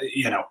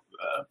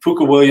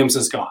 Puka Williams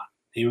is gone.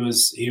 He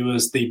was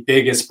the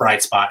biggest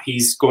bright spot.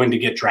 He's going to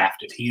get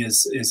drafted. He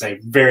is a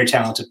very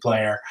talented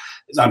player.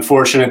 It's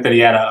unfortunate that he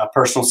had a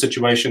personal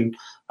situation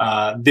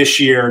this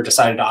year,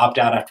 decided to opt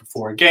out after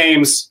 4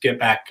 games, get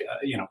back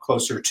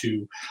closer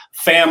to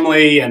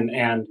family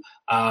and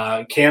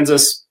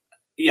Kansas.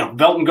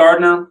 Velton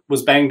Gardner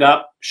was banged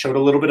up, showed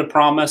a little bit of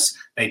promise.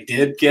 They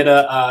did get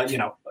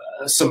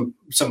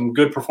some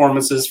good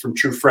performances from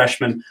true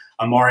freshmen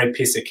Amari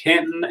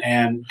Pisik-Hinton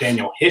and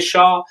Daniel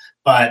Hishaw,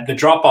 but the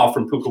drop-off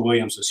from Puka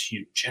Williams was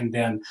huge. And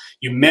then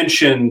you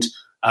mentioned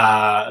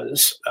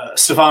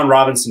Stephon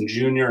Robinson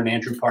Jr. and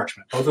Andrew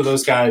Parchment. Both of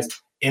those guys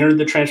entered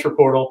the transfer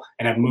portal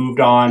and have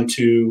moved on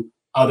to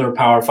other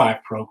Power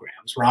 5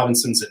 programs.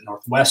 Robinson's at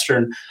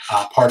Northwestern.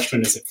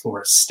 Parchment is at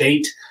Florida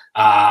State.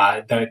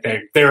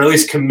 They're at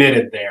least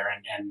committed there,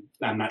 and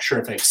I'm not sure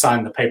if they've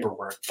signed the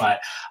paperwork, but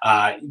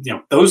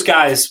those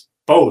guys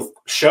both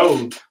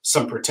showed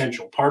some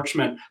potential.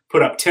 Parchment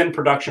put up 10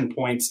 production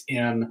points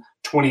in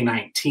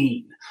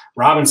 2019.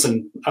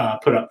 Robinson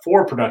put up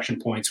 4 production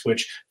points,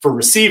 which for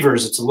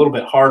receivers, it's a little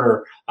bit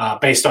harder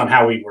based on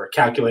how we were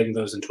calculating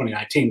those in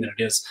 2019 than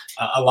it is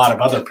a lot of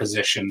other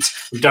positions.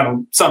 We've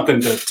done something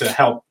to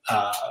help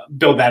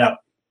build that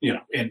up,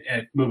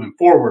 and moving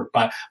forward.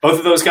 But both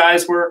of those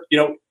guys were,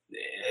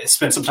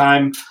 spent some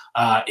time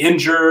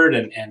injured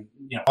and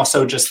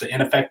also just the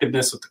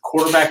ineffectiveness with the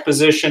quarterback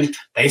position.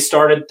 They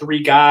started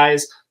 3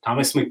 guys.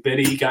 Thomas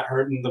McVitie got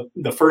hurt in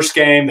the first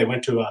game. They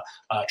went to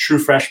a true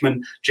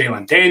freshman,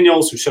 Jalen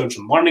Daniels, who showed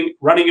some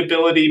running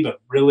ability,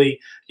 but really,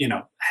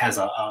 has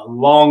a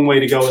long way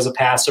to go as a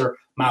passer.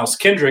 Miles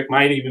Kendrick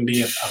might even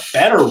be a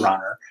better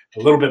runner, a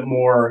little bit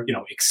more,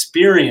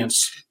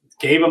 experience.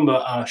 Gave him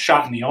a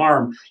shot in the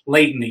arm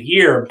late in the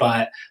year,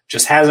 but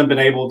just hasn't been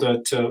able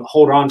to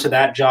hold on to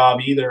that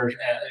job either.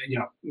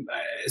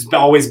 Has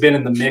always been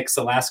in the mix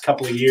the last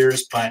couple of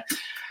years, but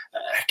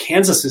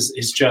Kansas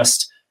is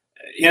just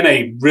in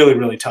a really,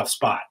 really tough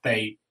spot.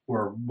 They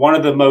were one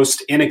of the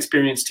most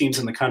inexperienced teams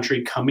in the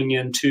country coming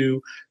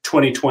into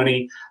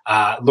 2020.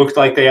 Looked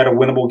like they had a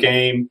winnable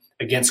game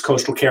against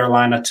Coastal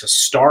Carolina to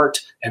start,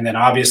 and then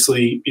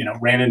obviously,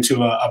 ran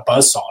into a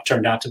buzzsaw.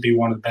 Turned out to be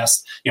one of the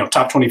best,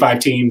 top 25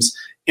 teams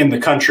in the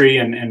country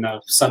and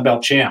a Sun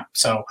Belt champ.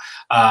 So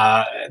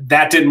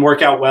that didn't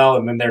work out well,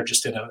 and then they're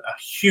just at a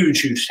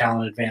huge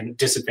talent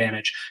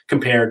disadvantage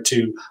compared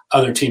to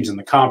other teams in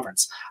the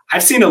conference.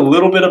 I've seen a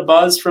little bit of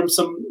buzz from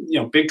some,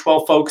 Big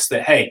 12 folks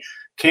that, hey,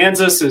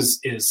 Kansas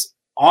is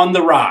on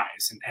the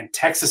rise, and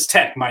Texas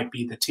Tech might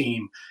be the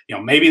team.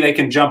 Maybe they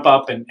can jump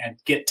up and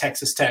get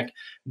Texas Tech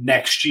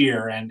next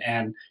year.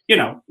 And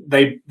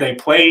they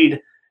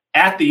played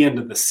at the end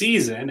of the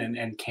season,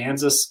 and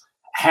Kansas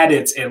had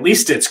at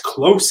least its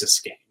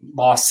closest game,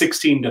 lost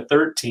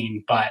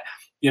 16-13. But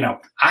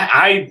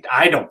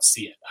I don't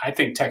see it. I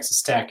think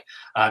Texas Tech,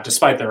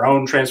 despite their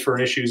own transfer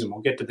issues, and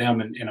we'll get to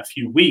them in a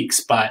few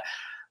weeks, but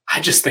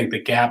I just think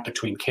the gap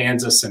between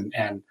Kansas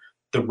and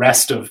the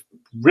rest of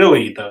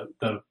really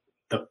the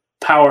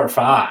Power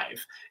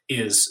 5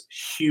 is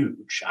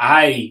huge.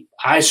 I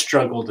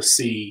struggle to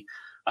see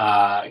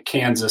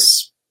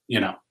Kansas.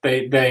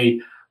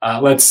 They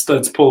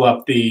let's pull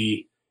up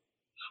the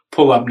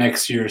pull up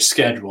next year's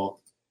schedule.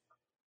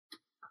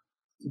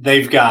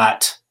 They've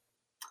got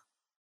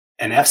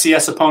an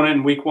FCS opponent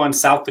in week 1,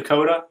 South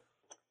Dakota.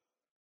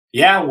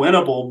 Yeah,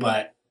 winnable,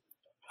 but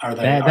are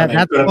they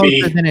that's going to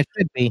be than it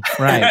should be?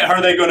 Right?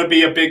 Are they going to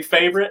be a big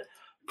favorite?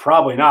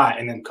 Probably not.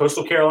 And then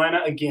Coastal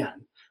Carolina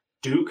again,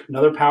 Duke,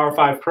 another Power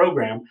 5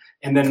 program,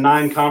 and then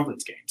 9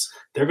 conference games.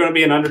 They're going to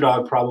be an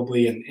underdog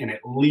probably in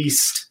at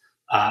least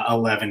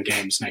 11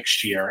 games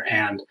next year,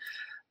 and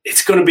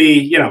it's going to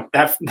be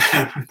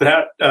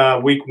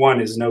that week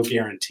 1 is no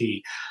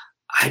guarantee.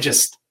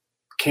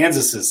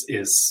 Kansas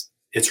is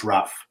it's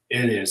rough.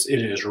 It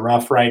is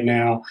rough right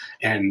now,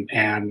 and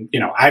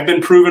I've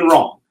been proven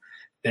wrong.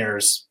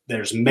 There's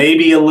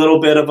maybe a little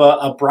bit of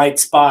a bright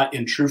spot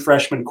in true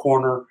freshman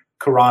corner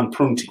Karan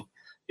Prunty.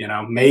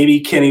 Maybe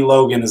Kenny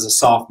Logan is a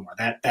sophomore.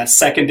 That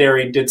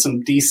secondary did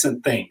some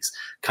decent things.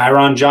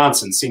 Kyron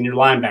Johnson, senior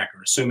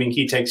linebacker, assuming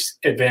he takes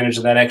advantage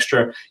of that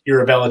extra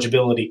year of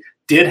eligibility,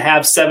 did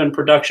have 7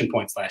 production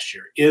points last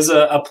year. Is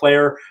a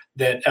player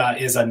that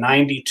is a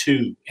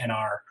 92 in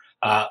our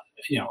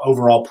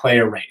overall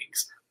player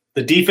ratings.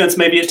 The defense,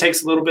 maybe it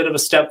takes a little bit of a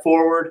step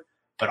forward,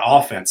 but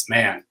offense,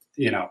 man,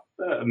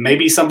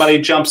 maybe somebody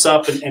jumps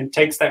up and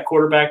takes that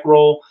quarterback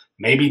role.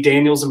 Maybe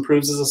Daniels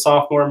improves as a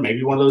sophomore.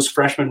 Maybe one of those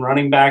freshman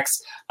running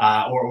backs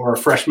or a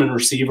freshman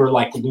receiver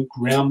like Luke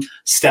Grimm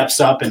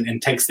steps up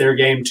and takes their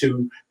game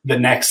to the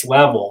next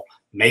level.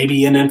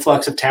 Maybe an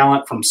influx of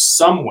talent from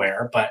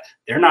somewhere, but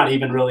they're not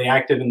even really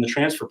active in the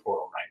transfer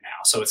portal right now.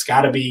 So it's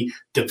got to be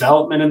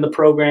development in the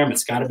program.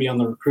 It's got to be on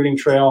the recruiting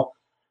trail.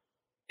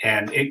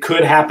 And it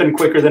could happen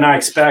quicker than I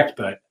expect,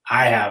 but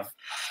I have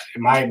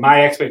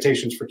my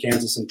expectations for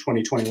Kansas in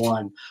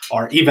 2021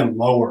 are even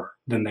lower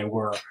than they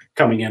were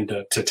coming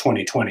into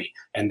 2020.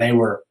 And they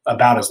were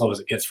about as low as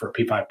it gets for a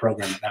P5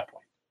 program at that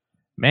point.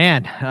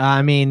 Man,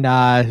 I mean,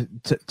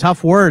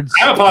 tough words.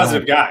 I'm a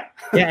positive guy.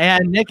 Yeah,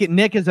 and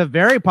Nick is a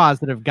very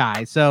positive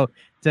guy. So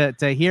to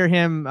hear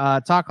him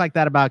talk like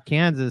that about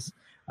Kansas,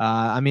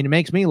 it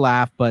makes me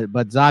laugh. But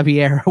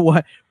Xavier,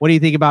 what do you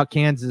think about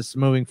Kansas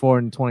moving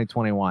forward in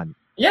 2021?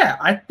 Yeah,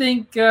 I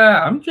think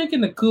I'm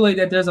drinking the Kool-Aid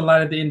that there's a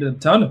light at the end of the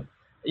tunnel.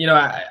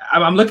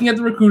 I'm looking at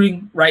the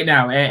recruiting right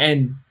now,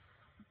 and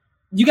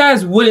you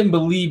guys wouldn't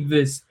believe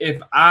this if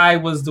I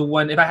was the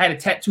one, if I had it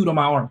tattooed on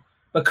my arm.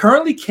 But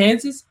currently,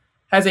 Kansas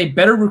has a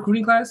better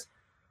recruiting class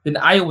than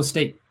Iowa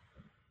State.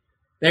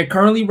 They're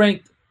currently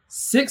ranked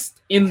 6th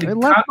in the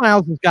Les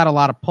Miles has got a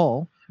lot of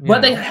pull.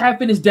 But they have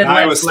finished dead last.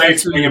 Iowa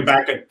State's bringing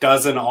back a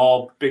dozen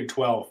all Big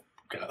 12.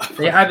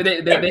 They have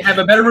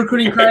a better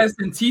recruiting class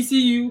than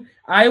TCU,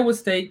 Iowa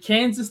State,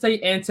 Kansas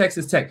State, and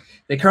Texas Tech.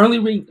 They currently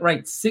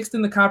ranked 6th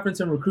in the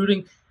conference in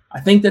recruiting. I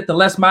think that the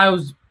Les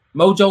Miles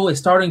mojo is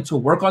starting to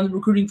work on the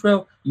recruiting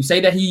trail. You say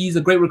that he's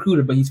a great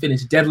recruiter, but he's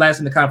finished dead last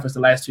in the conference the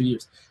last 2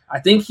 years. I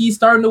think he's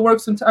starting to work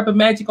some type of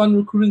magic on the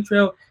recruiting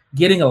trail,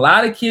 getting a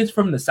lot of kids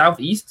from the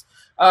Southeast.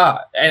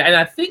 And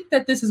I think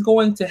that this is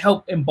going to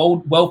help and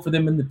bode well for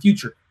them in the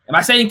future. Am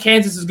I saying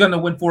Kansas is going to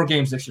win 4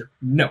 games this year?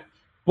 No.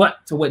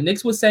 But to what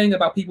Nick was saying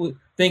about people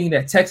thinking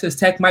that Texas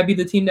Tech might be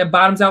the team that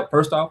bottoms out,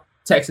 first off,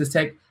 Texas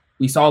Tech,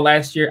 we saw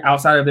last year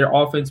outside of their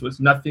offense was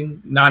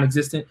nothing,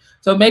 non-existent.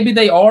 So maybe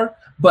they are,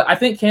 but I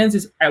think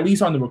Kansas, at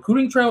least on the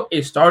recruiting trail,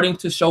 is starting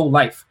to show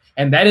life.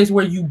 And that is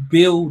where you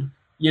build,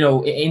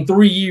 in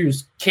 3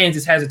 years,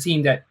 Kansas has a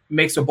team that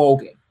makes a bowl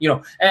game,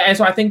 And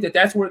so I think that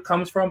that's where it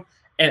comes from.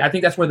 And I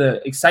think that's where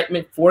the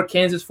excitement for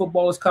Kansas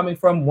football is coming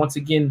from. Once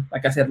again,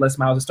 like I said, Les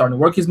Miles is starting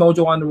to work his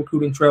mojo on the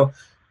recruiting trail.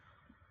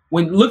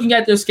 When looking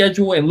at their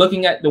schedule and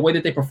looking at the way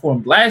that they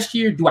performed last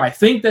year, do I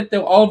think that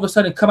they'll all of a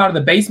sudden come out of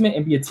the basement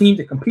and be a team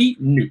to compete?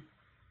 No.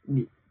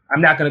 I'm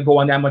not going to go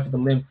on that much of a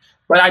limb.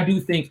 But I do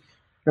think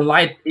the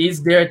light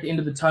is there at the end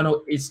of the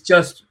tunnel. It's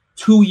just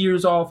 2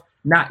 years off,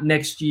 not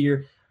next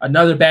year.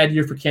 Another bad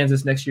year for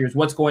Kansas next year is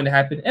what's going to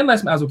happen. And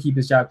Les Miles will keep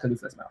his job because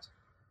it's Les Miles.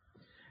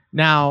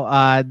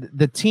 Now,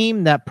 the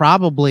team that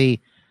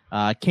probably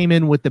came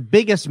in with the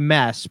biggest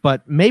mess,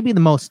 but maybe the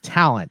most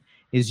talent,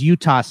 is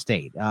Utah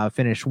State.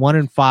 Finished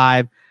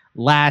 1-5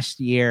 last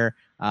year.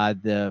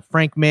 The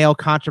Frank Mail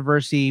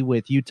controversy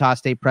with Utah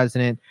State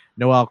President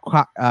Noel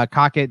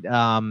Cockett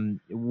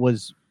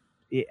was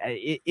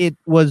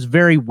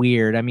very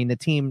weird. I mean, the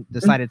team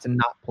decided to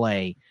not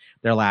play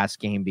their last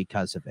game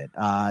because of it.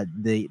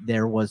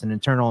 There was an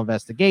internal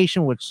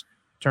investigation, which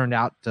turned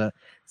out to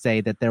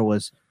say that there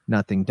was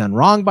nothing done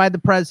wrong by the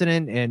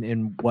president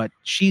and what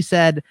she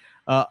said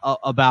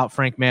about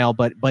Frank Mail,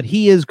 but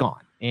he is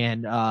gone.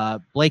 And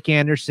Blake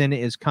Anderson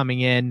is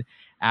coming in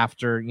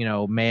after,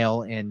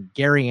 Mail and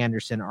Gary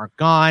Anderson are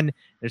gone.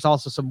 There's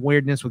also some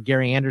weirdness with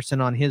Gary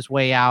Anderson on his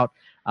way out.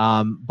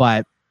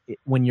 But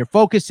when you're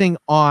focusing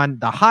on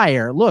the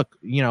hire, look,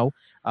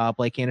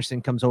 Blake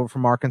Anderson comes over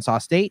from Arkansas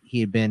State.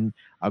 He had been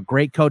a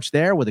great coach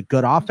there with a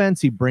good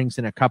offense. He brings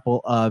in a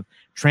couple of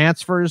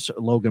transfers,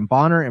 Logan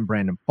Bonner and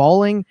Brandon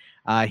Bowling.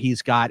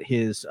 He's got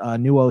his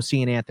new OC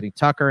in Anthony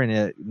Tucker and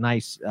a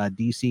nice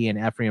DC in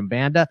Ephraim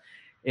Banda.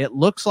 It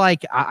looks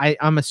like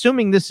I'm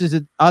assuming this is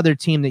the other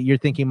team that you're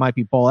thinking might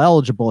be bowl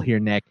eligible here,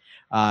 Nick,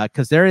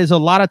 because there is a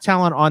lot of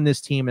talent on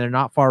this team, and they're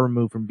not far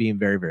removed from being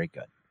very, very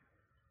good.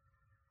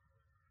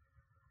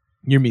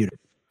 You're muted.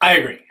 I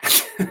agree.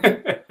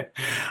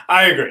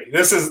 I agree.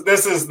 This is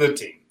the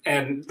team,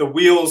 and the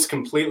wheels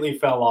completely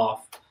fell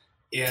off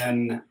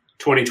in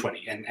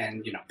 2020,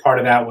 and part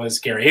of that was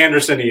Gary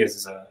Anderson. He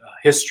has a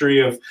history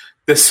of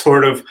this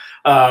sort of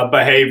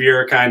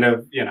behavior, kind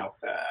of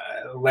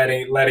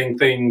letting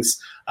things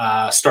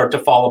start to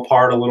fall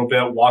apart a little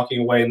bit, walking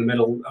away in the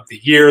middle of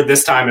the year.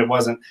 This time it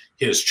wasn't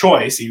his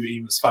choice.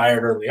 He was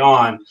fired early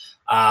on.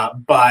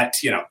 But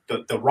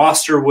the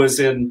roster was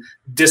in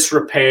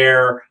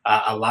disrepair.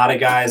 A lot of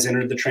guys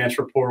entered the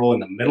transfer portal in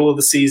the middle of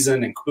the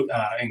season,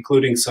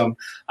 including some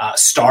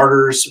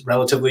starters,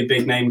 relatively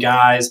big name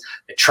guys.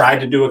 They tried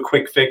to do a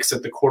quick fix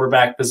at the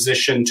quarterback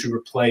position to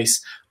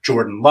replace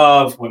Jordan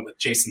Love, went with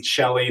Jason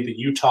Shelley, the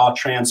Utah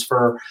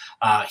transfer.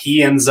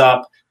 He ends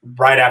up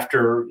right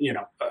after,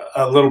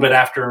 a little bit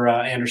after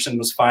Anderson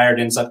was fired,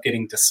 ends up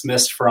getting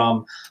dismissed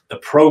from the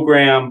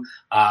program.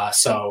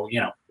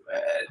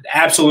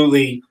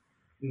 Absolutely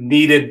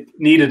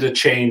needed a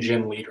change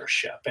in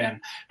leadership. And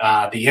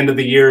the end of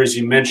the year, as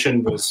you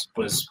mentioned,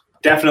 was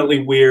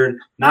definitely weird,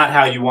 not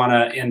how you want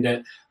to end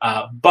it.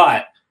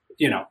 But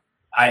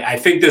I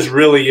think this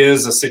really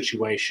is a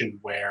situation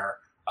where,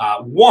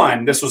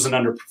 this was an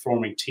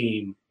underperforming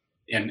team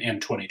in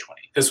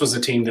 2020. This was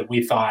a team that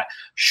we thought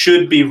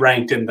should be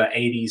ranked in the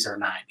 80s or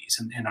 90s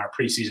in our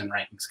preseason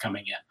rankings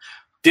coming in.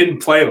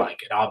 Didn't play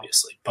like it,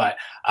 obviously. But,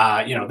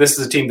 this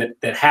is a team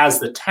that has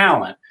the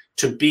talent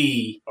to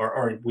be,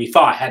 or we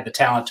thought had the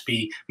talent to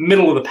be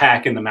middle of the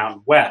pack in the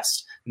Mountain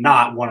West,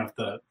 not one of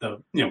the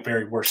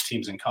very worst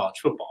teams in college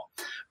football.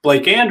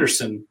 Blake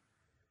Anderson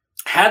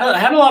had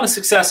a lot of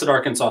success at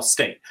Arkansas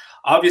State.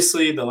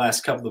 Obviously, the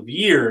last couple of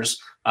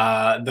years,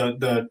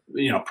 the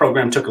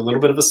program took a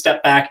little bit of a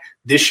step back.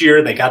 This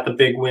year, they got the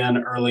big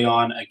win early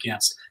on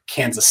against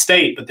Kansas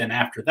State, but then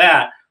after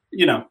that,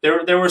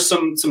 there were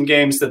some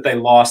games that they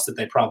lost that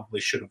they probably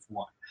should have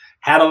won.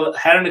 Had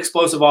an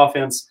explosive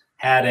offense,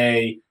 had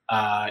a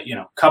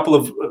couple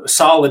of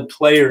solid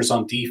players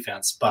on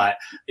defense, but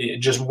it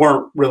just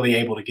weren't really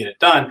able to get it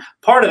done.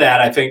 Part of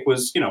that, I think,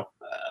 was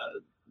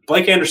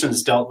Blake Anderson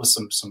has dealt with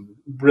some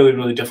really,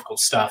 really difficult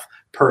stuff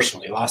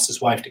personally. Lost his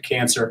wife to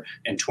cancer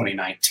in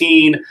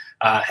 2019.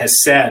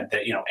 Has said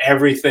that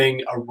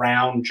everything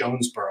around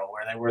Jonesboro,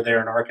 where they were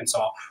there in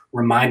Arkansas,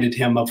 reminded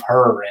him of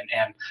her,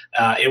 and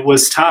it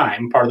was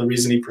time. Part of the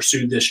reason he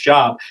pursued this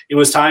job, it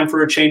was time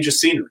for a change of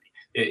scenery.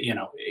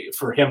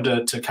 For him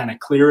to kind of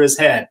clear his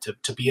head,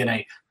 to be in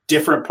a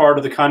different part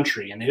of the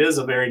country. And it is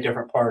a very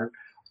different part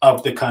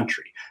of the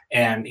country.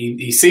 And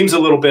he seems a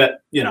little bit,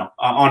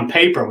 on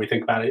paper, we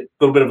think about it, a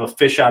little bit of a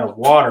fish out of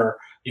water.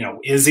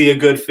 Is he a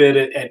good fit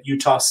at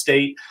Utah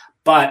State?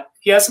 But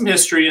he has some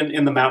history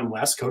in the Mountain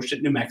West, coached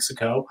at New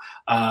Mexico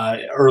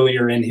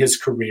earlier in his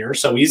career.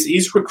 So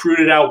he's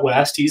recruited out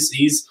West.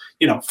 He's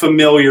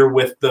familiar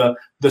with the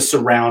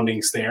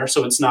surroundings there.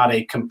 So it's not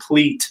a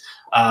complete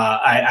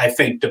I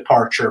think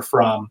departure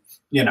from,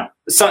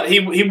 so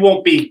he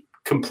won't be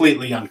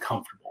completely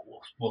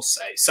uncomfortable, we'll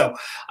say. So,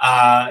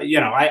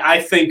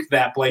 I think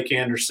that Blake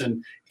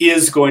Anderson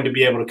is going to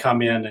be able to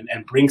come in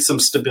and bring some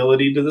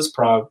stability to this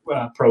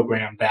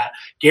program that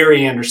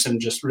Gary Anderson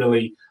just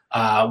really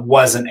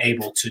wasn't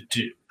able to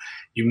do.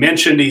 You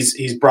mentioned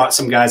he's brought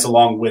some guys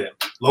along with him,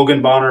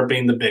 Logan Bonner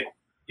being the big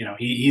one.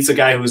 He's a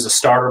guy who was a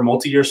starter,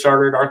 multi-year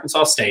starter at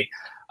Arkansas State,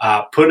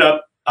 put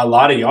up a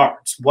lot of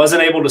yards,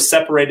 wasn't able to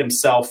separate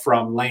himself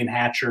from Lane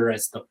Hatcher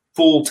as the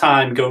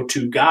full-time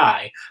go-to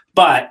guy,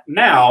 but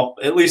now,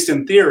 at least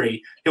in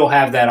theory, he'll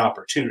have that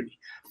opportunity.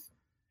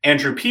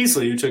 Andrew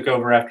Peasley, who took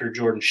over after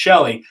Jordan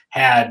Shelley,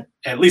 had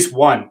at least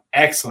one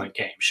excellent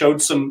game,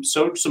 showed some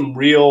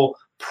real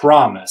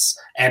promise,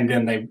 and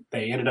then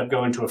they ended up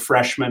going to a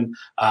freshman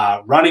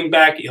running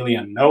back,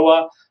 Ilian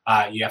Noah.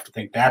 You have to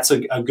think that's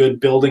a good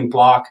building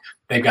block.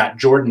 They've got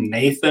Jordan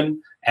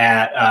Nathan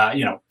at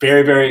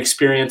very, very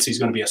experienced. He's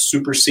going to be a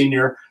super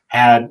senior,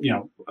 had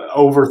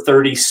over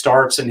 30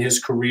 starts in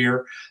his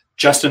career.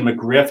 Justin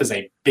McGriff is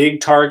a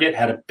big target,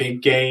 had a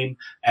big game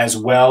as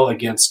well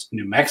against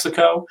New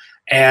Mexico.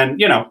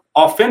 And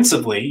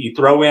offensively, you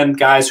throw in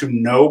guys who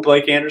know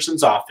Blake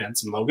Anderson's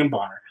offense and Logan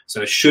Bonner,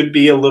 so it should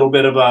be a little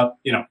bit of a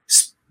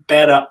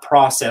sped up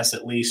process,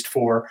 at least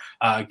for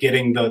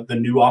getting the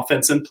new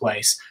offense in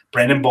place.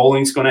 Brandon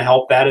Bowling's going to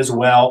help that as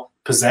well.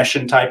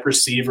 Possession type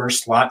receiver,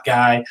 slot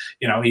guy,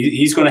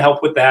 he's going to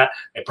help with that.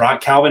 They brought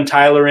Calvin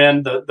Tyler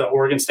in, the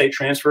Oregon State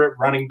transfer at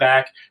running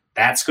back.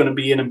 That's going to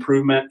be an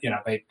improvement.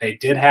 They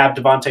did have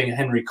Devontae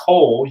Henry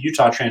Cole,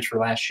 Utah transfer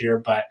last year,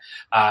 but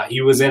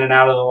he was in and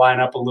out of the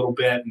lineup a little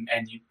bit,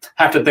 and you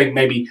have to think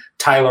maybe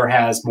Tyler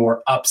has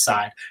more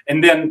upside.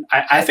 And then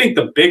I think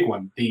the big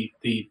one, the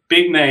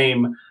big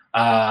name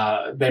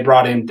they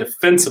brought in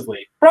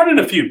defensively, brought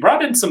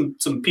in some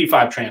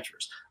P5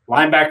 transfers.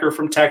 Linebacker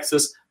from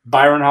Texas,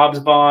 Byron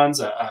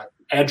Hobbs-Bonds,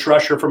 edge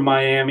rusher from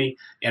Miami,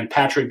 and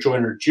Patrick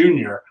Joyner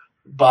Jr.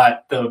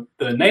 But the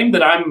name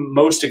that I'm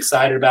most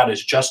excited about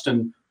is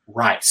Justin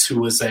Rice, who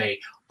was a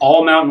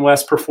all Mountain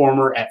West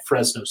performer at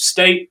Fresno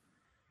State.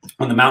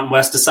 When the Mountain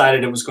West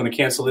decided it was going to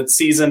cancel its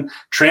season,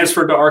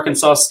 transferred to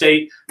Arkansas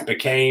State,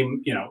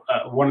 became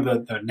one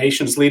of the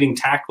nation's leading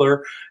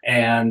tackler,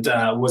 and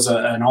was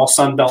an all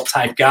Sun Belt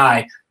type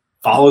guy.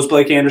 Follows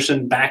Blake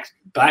Anderson back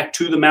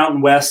to the Mountain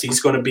West. He's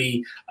going to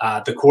be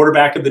the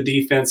quarterback of the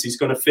defense. He's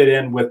going to fit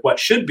in with what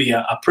should be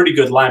a pretty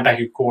good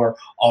linebacker core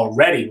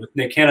already with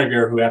Nick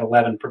Henniger, who had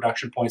 11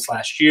 production points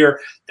last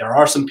year. There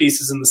are some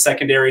pieces in the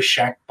secondary.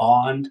 Shaq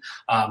Bond,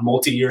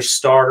 multi-year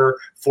starter,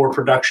 4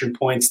 production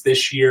points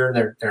this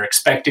year. They're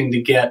expecting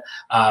to get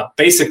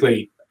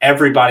basically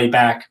everybody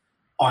back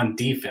on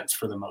defense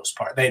for the most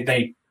part.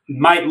 They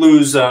might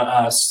lose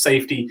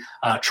safety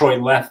Troy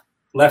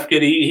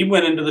Lefkett. He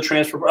went into the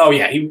transfer. Oh,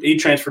 yeah, he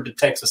transferred to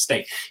Texas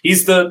State.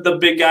 He's the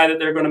big guy that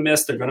they're going to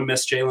miss. They're going to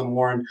miss Jalen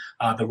Warren,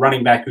 the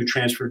running back who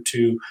transferred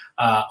to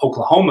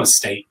Oklahoma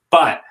State.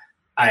 But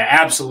I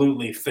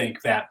absolutely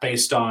think that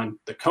based on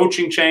the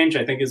coaching change,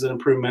 I think is an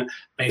improvement.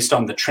 Based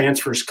on the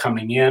transfers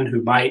coming in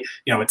who might,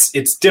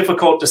 it's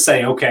difficult to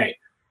say, okay,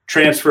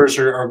 transfers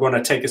are going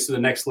to take us to the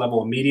next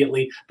level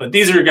immediately. But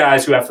these are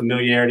guys who have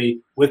familiarity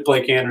with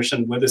Blake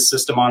Anderson, with his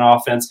system on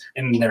offense,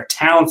 and they're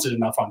talented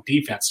enough on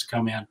defense to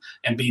come in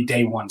and be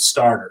day one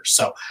starters.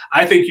 So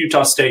I think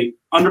Utah State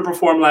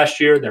underperformed last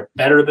year. They're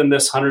better than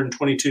this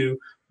 122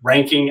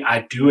 ranking.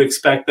 I do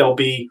expect they'll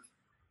be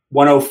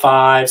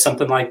 105,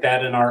 something like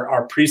that in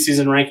our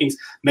preseason rankings,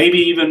 maybe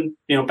even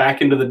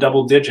back into the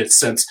double digits,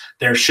 since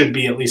there should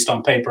be, at least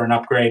on paper, an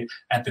upgrade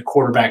at the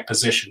quarterback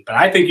position. But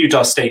I think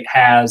Utah State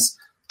has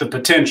the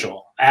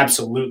potential,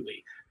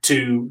 absolutely,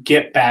 to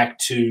get back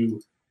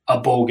to a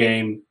bowl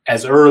game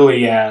as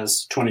early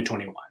as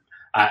 2021.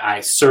 I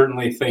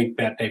certainly think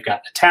that they've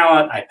got the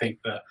talent. I think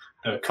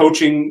the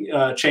coaching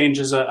change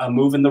is a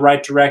move in the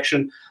right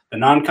direction. The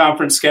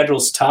non-conference schedule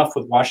is tough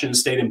with Washington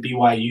State and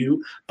BYU,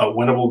 but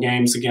winnable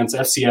games against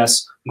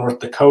FCS North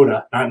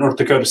Dakota, not North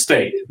Dakota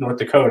State, North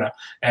Dakota,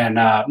 and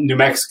New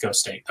Mexico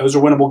State. Those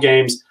are winnable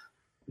games.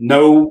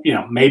 No,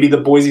 maybe the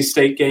Boise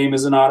State game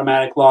is an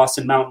automatic loss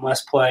in Mountain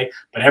West play,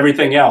 but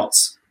everything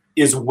else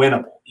is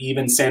winnable,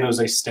 even San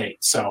Jose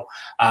State. So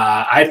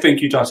I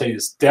think Utah State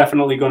is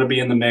definitely going to be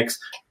in the mix,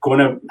 going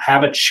to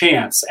have a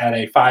chance at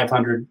a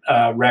 500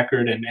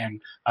 record,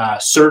 and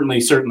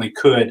certainly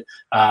could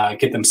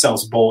get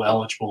themselves bowl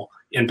eligible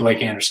in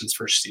Blake Anderson's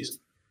first season.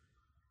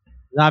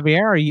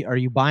 Xavier, are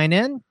you buying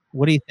in?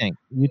 What do you think?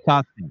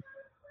 Utah State.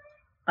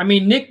 I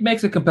mean, Nick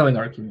makes a compelling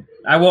argument.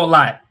 I won't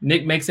lie.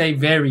 Nick makes a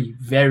very,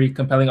 very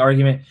compelling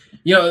argument.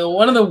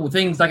 One of the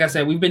things, like I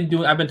said,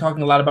 I've been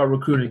talking a lot about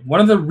recruiting.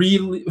 One of the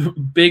really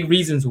big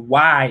reasons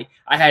why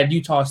I had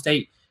Utah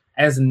State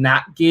as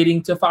not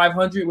getting to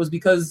 500 was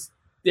because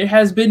there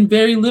has been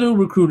very little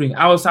recruiting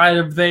outside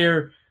of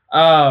their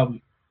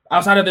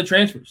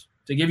transfers.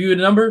 To give you a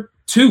number,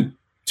 two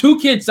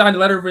kids signed a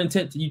letter of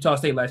intent to Utah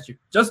State last year.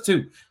 Just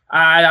 2.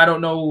 I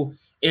don't know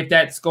if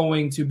that's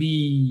going to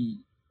be,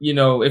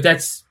 if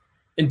that's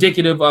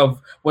indicative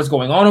of what's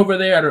going on over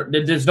there.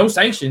 There's no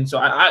sanction. So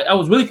I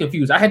was really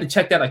confused. I had to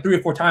check that like 3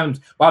 or 4 times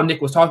while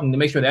Nick was talking to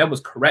make sure that was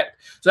correct.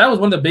 So that was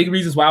one of the big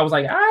reasons why I was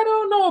like, I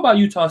don't know about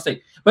Utah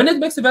State. But Nick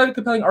makes a very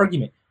compelling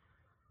argument.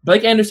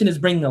 Blake Anderson is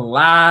bringing a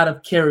lot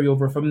of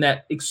carryover from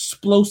that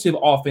explosive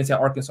offense at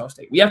Arkansas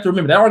State. We have to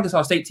remember that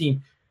Arkansas State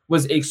team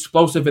was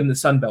explosive in the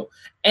Sun Belt.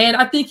 And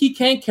I think he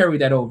can carry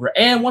that over.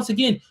 And once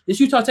again, this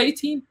Utah State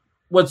team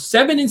was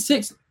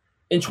 7-6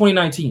 in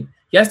 2019.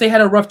 Yes, they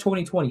had a rough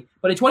 2020,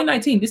 but in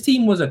 2019, this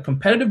team was a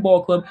competitive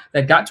ball club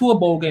that got to a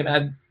bowl game.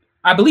 And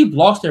I believe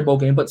lost their bowl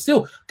game, but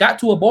still got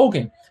to a bowl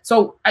game.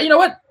 So you know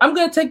what? I'm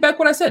going to take back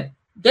what I said.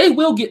 They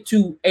will get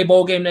to a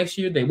bowl game next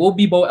year. They will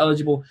be bowl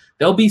eligible.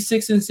 They'll be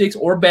 6-6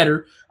 or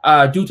better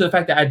due to the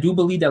fact that I do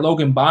believe that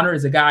Logan Bonner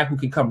is a guy who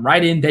can come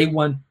right in day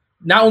one,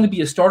 not only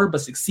be a starter, but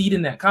succeed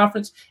in that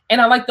conference.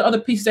 And I like the other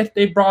pieces that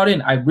they brought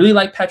in. I really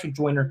like Patrick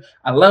Joyner.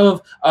 I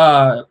love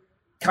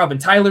Calvin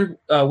Tyler,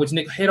 which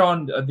Nick hit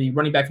on, the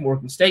running back from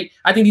Oregon State.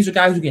 I think these are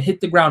guys who can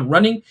hit the ground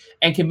running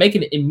and can make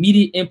an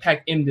immediate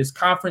impact in this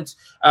conference.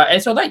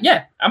 And so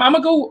I'm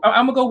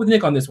gonna go with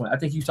Nick on this one. I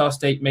think Utah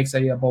State makes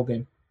a bowl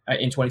game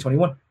in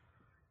 2021.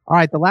 All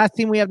right, the last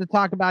team we have to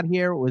talk about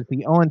here was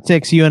the 0-6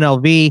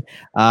 UNLV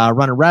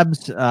Runner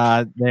Rebs.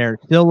 They're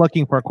still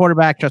looking for a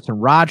quarterback. Justin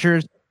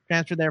Rogers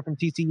transferred there from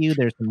TCU.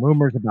 There's some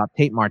rumors about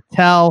Tate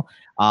Martell.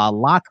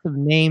 Lots of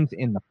names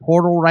in the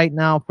portal right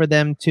now for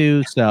them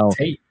too. So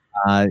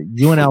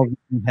UNLV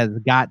has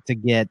got to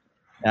get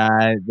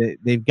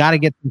they've got to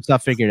get some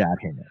stuff figured out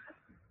here now.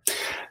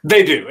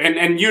 They do.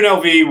 And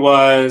UNLV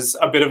was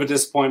a bit of a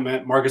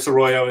disappointment. Marcus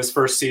Arroyo, his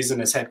first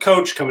season as head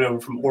coach, coming over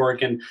from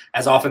Oregon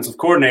as offensive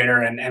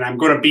coordinator. And I'm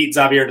going to beat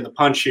Xavier to the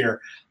punch here.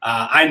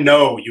 I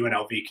know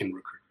UNLV can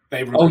recruit.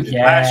 They recruited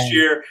last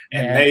year,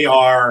 and they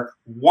are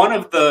one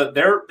of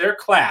their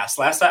class.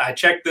 Last time I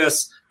checked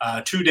this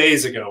 2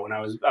 days ago when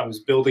I was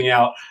building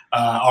out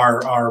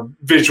our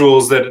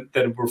visuals that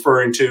I'm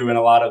referring to, and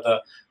a lot of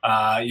the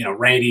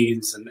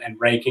ratings and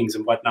rankings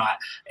and whatnot.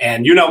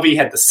 And UNLV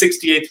had the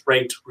 68th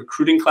ranked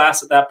recruiting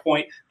class at that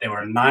point. They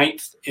were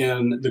 9th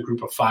in the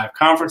group of 5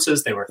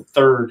 conferences. They were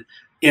 3rd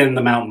in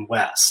the Mountain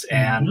West,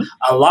 and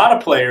a lot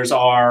of players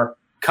are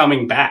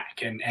coming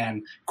back,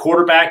 and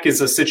quarterback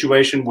is a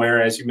situation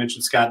where, as you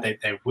mentioned, Scott, they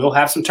will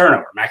have some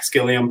turnover. Max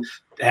Gilliam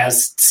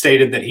has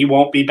stated that he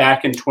won't be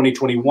back in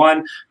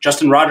 2021.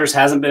 Justin Rogers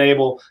hasn't been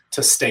able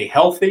to stay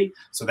healthy,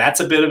 so that's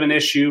a bit of an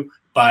issue.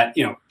 But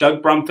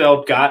Doug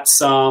Brumfeld got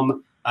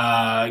some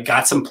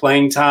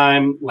playing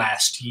time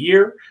last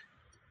year.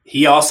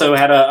 He also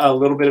had a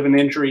little bit of an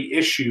injury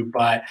issue,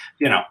 but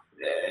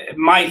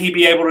might he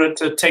be able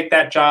to take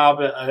that job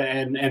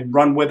and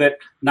run with it?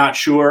 Not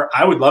sure.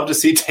 I would love to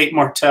see Tate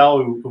Martell,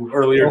 who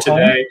earlier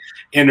today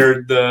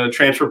entered the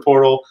transfer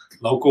portal,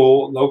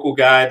 local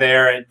guy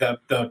there.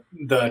 The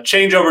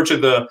changeover to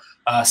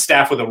the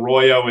staff with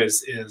Arroyo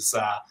is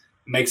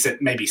makes it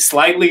maybe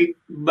slightly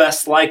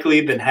less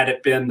likely than had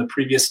it been the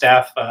previous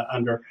staff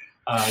under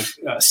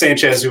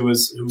Sanchez, who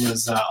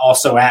was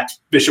also at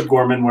Bishop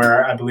Gorman,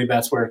 where I believe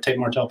that's where Tate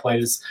Martell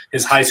played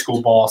his high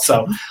school ball.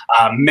 So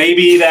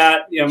maybe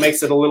that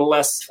makes it a little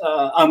less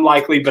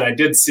unlikely. But I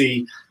did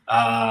see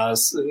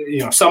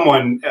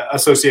someone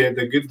associated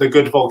the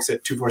good folks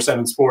at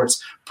 247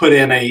 Sports put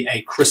in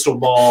a crystal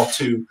ball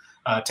to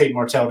Tate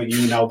Martell to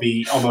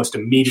UNLV almost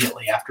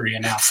immediately after he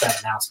announced that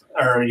announcement,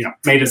 or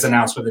made his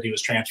announcement that he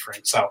was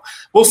transferring. So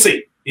we'll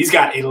see. He's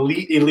got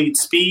elite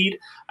speed.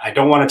 I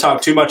don't want to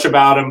talk too much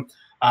about him,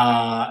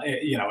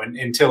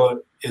 until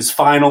it is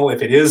final.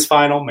 If it is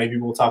final, maybe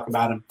we'll talk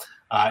about him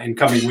in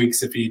coming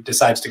weeks if he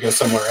decides to go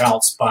somewhere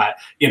else. But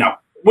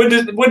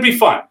would be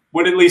fun.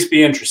 Would at least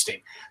be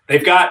interesting.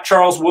 They've got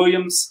Charles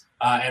Williams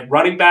at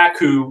running back,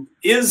 who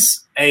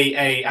is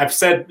I've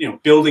said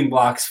building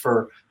blocks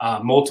for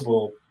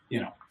multiple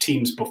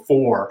teams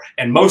before,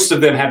 and most of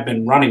them have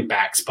been running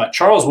backs. But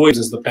Charles Williams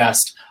is the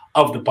best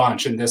of the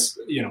bunch, and this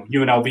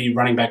UNLV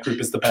running back group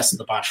is the best of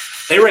the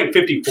bunch. They rank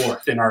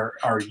 54th in our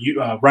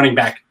running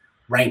back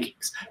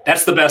rankings.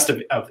 That's the best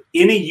of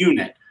any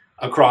unit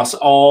across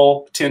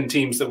all 10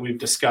 teams that we've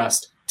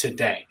discussed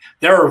today.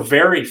 There are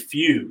very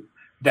few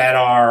that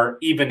are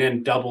even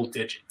in double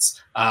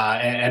digits,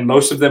 and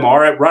most of them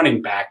are at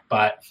running back.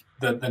 But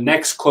the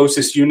next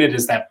closest unit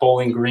is that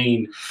Bowling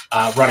Green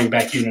running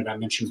back unit I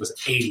mentioned was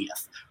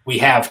 80th. We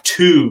have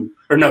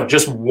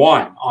just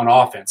one on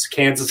offense.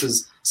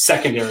 Kansas's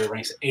secondary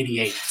ranks at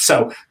 88th.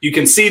 So you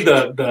can see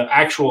the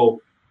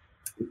actual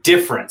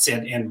difference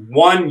in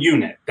one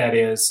unit that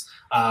is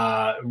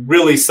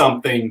really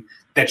something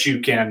that you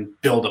can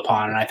build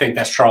upon. And I think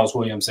that's Charles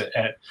Williams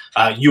at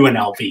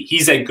UNLV.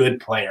 He's a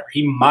good player.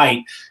 He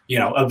might,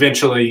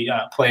 eventually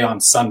play on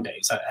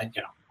Sundays. I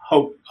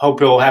hope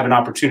he'll have an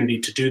opportunity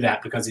to do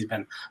that because he's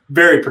been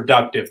very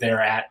productive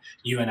there at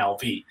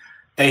UNLV.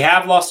 They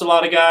have lost a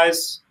lot of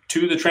guys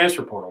to the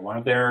transfer portal. One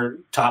of their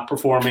top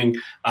performing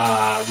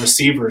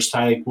receivers,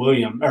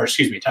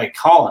 Tyreek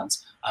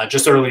Collins,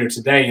 just earlier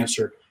today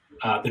entered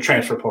the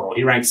transfer portal.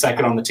 He ranked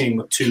second on the team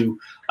with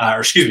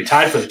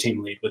tied for the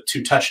team lead with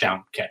 2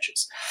 touchdown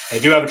catches. They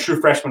do have a true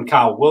freshman,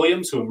 Kyle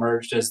Williams, who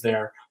emerged as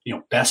their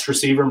best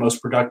receiver,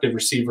 most productive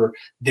receiver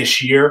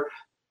this year.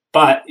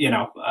 But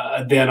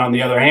then on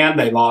the other hand,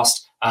 they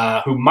lost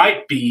who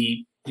might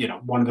be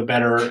one of the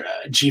better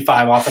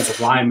G5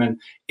 offensive linemen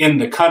in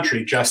the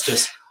country,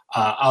 Justice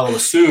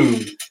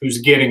Oluwaseun, who's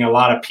getting a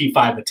lot of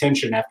P5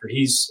 attention after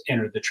he's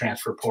entered the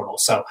transfer portal.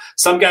 So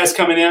some guys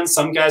coming in,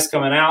 some guys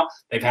coming out.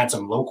 They've had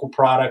some local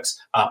products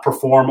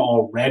perform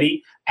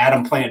already.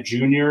 Adam Plant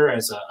Jr.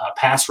 as a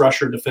pass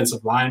rusher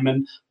defensive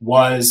lineman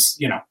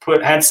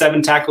had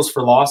 7 tackles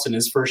for loss in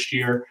his first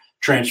year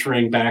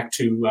transferring back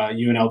to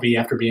UNLV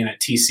after being at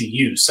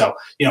TCU. So,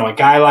 a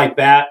guy like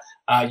that,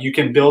 you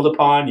can build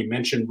upon. You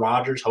mentioned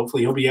Rogers.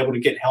 Hopefully he'll be able to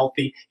get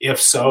healthy. If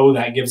so,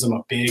 that gives them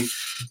a big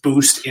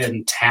boost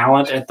in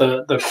talent at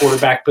the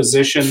quarterback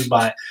position.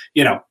 But,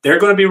 they're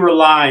going to be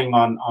relying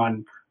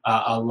on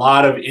a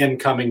lot of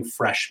incoming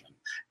freshmen.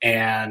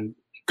 And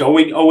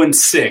going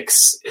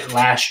 0-6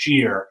 last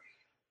year,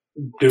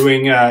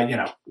 doing,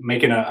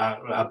 making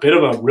a bit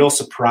of a real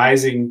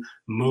surprising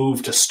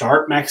move to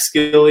start Max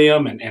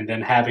Gilliam and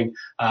then having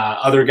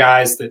other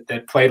guys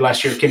that played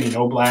last year. Kenny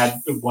Noblad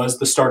was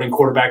the starting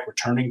quarterback,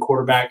 returning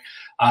quarterback,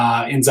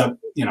 ends up,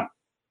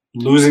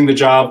 losing the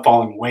job,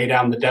 falling way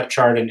down the depth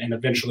chart and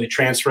eventually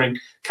transferring.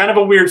 Kind of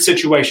a weird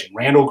situation.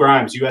 Randall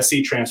Grimes,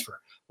 USC transfer,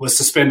 was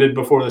suspended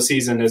before the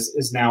season,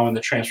 is now in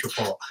the transfer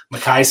portal.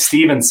 Makai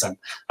Stevenson,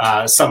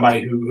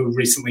 somebody who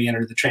recently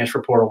entered the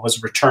transfer portal,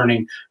 was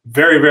returning,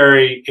 very,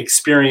 very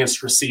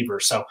experienced receiver.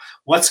 So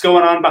what's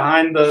going on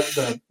behind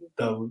the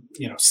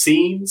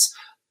scenes?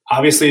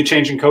 Obviously a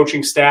change in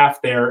coaching staff.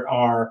 There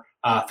are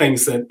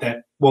things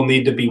that will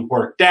need to be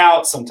worked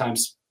out.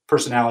 Sometimes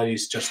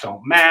personalities just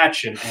don't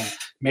match. And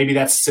maybe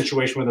that's the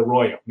situation with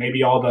Arroyo.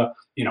 Maybe all the,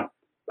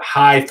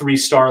 high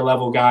 3-star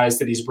level guys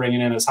that he's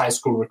bringing in as high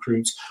school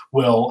recruits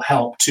will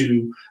help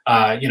to,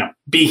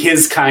 be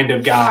his kind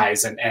of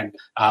guys and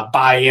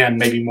buy in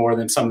maybe more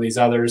than some of these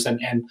others. And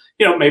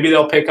maybe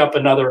they'll pick up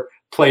another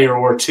player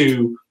or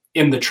two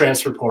in the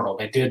transfer portal.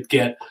 They did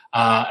get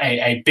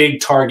a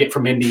big target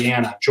from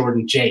Indiana,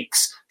 Jordan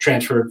Jakes,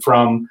 transferred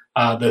from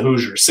the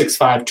Hoosiers,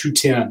 6'5",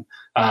 210,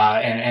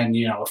 and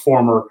a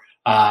former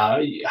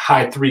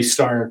high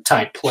 3-star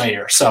type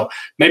player. So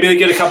maybe they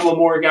get a couple of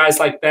more guys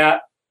like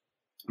that.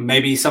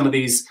 Maybe some of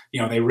these,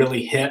 they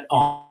really hit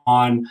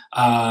on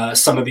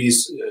some of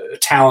these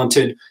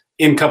talented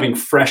incoming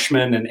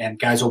freshmen and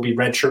guys will be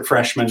redshirt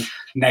freshmen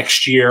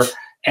next year.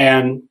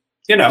 And,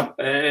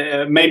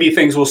 maybe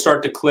things will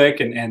start to click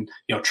and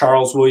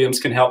Charles Williams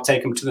can help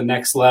take them to the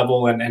next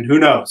level. And who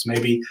knows,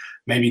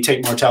 maybe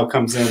Tate Martell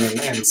comes in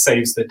and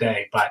saves the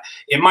day. But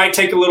it might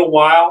take a little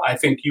while. I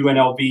think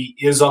UNLV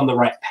is on the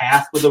right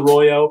path with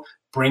Arroyo,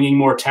 bringing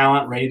more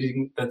talent,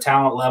 raising the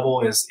talent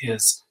level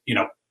is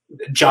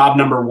job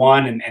number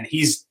one, and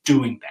he's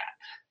doing that.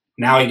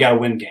 Now you got to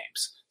win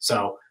games.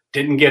 So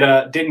didn't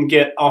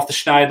get off the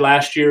schneid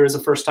last year as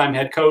a first-time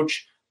head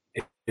coach.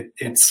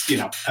 It's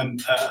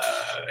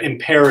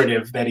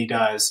imperative that he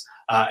does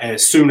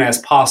as soon as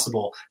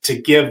possible to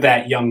give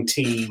that young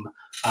team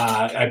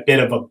a bit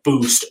of a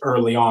boost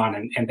early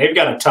on. And they've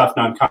got a tough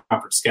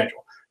non-conference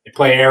schedule. They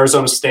play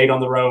Arizona State on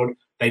the road.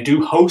 They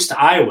do host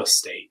Iowa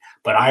State,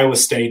 but Iowa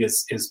State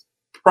is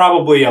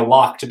probably a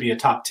lock to be a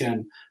top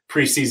 10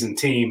 preseason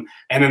team.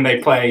 And then they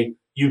play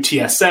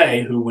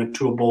UTSA, who went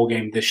to a bowl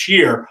game this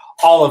year.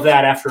 All of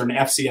that after an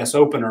FCS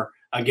opener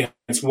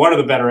against one of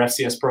the better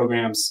FCS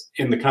programs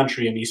in the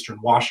country in Eastern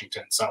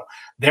Washington. So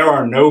there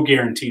are no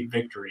guaranteed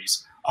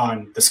victories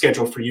on the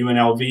schedule for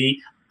UNLV,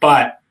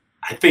 but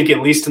I think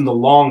at least in the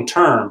long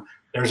term,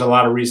 there's a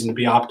lot of reason to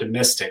be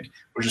optimistic.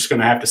 We're just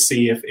going to have to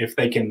see if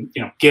they can,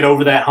 get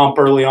over that hump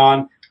early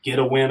on, get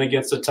a win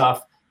against a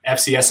tough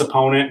FCS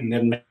opponent, and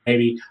then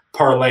maybe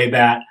parlay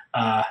that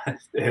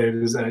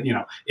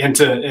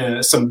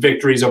into some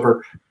victories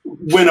over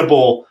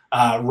winnable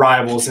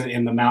rivals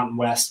in the Mountain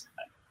West.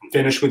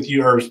 Finish with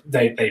you, or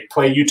they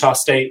play Utah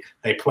State,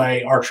 they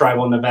play arch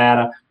rival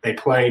Nevada, they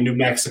play New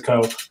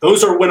Mexico.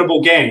 Those are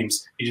winnable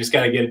games. You just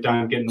got to get it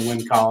done, get in the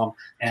win column,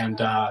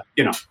 and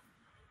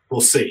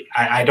we'll see.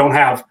 I don't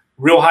have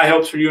real high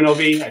hopes for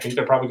UNLV. I think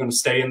they're probably going to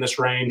stay in this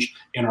range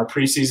in our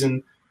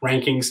preseason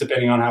rankings,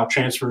 depending on how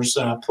transfers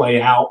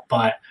play out.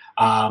 But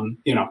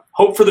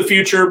hope for the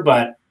future,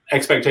 but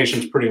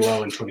expectations pretty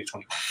low in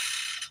 2021.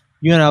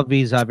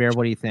 UNLV, Xavier,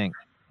 what do you think?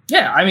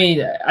 Yeah, I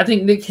mean, I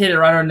think Nick hit it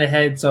right on the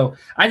head. So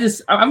I'm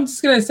just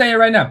going to say it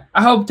right now.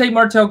 I hope Tate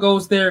Martell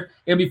goes there.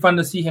 It'll be fun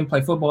to see him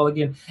play football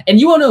again. And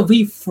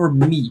UNLV, for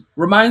me,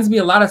 reminds me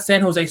a lot of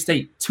San Jose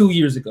State 2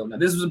 years ago. Now,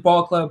 this was a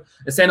ball club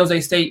at San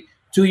Jose State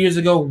 2 years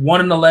ago,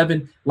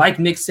 1-11. Like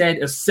Nick said,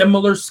 a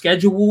similar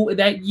schedule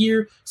that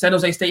year. San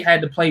Jose State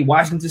had to play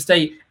Washington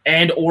State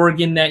and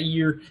Oregon that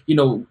year.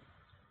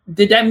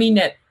 Did that mean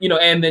that,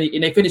 and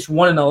they finished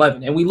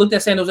 1-11? And we looked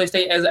at San Jose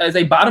State as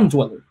a bottom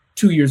dweller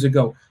 2 years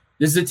ago.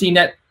 This is a team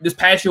that this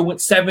past year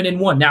went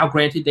 7-1. Now,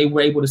 granted, they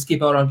were able to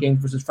skip out on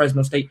games versus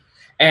Fresno State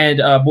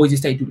and Boise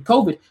State due to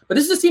COVID. But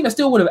this is a team that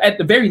still would have, at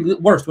the very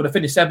worst, would have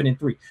finished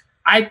 7-3.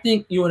 I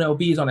think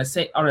UNLV is on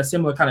a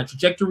similar kind of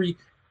trajectory,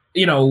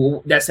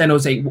 that San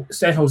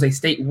Jose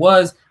State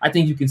was. I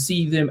think you can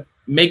see them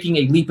making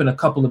a leap in a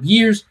couple of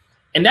years,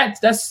 and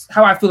that's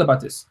how I feel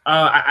about this.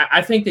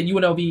 I think that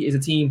UNLV is a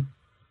team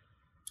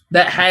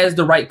that has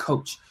the right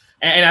coach.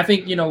 And I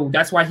think,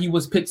 that's why he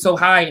was picked so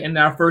high in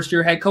our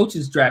first-year head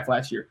coaches draft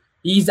last year.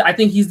 I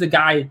think he's the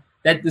guy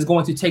that is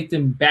going to take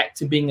them back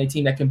to being a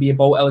team that can be a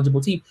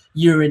bowl-eligible team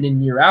year in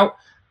and year out.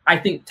 I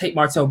think Tate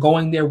Martell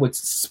going there would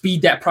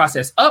speed that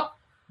process up.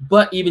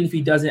 But even if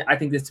he doesn't, I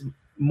think that's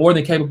more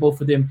than capable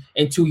for them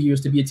in 2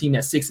 years to be a team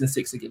that's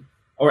 6-6 again,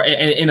 or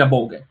in a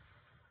bowl game.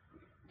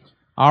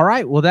 All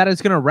right. Well, that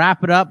is going to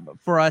wrap it up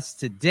for us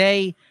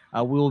today.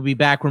 We will be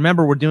back.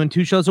 Remember, we're doing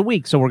 2 shows a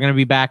week, so we're going to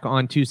be back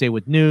on Tuesday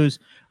with news,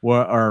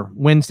 or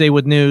Wednesday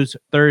with news,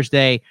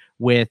 Thursday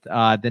with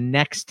the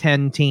next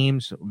 10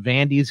 teams.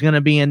 Vandy's going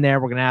to be in there.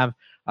 We're going to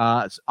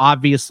have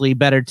obviously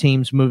better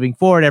teams moving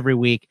forward every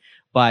week,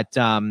 but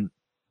that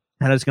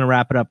is going to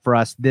wrap it up for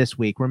us this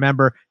week.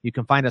 Remember, you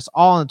can find us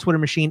all on the Twitter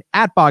machine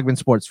at Bogman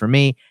Sports for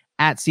me,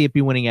 at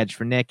CFB Winning Edge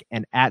for Nick,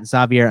 and at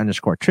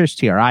Xavier_Triche,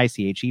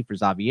 TRICHE for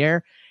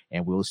Xavier.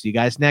 And we will see you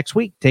guys next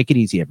week. Take it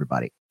easy,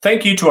 everybody.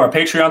 Thank you to our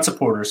Patreon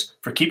supporters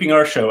for keeping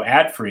our show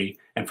ad-free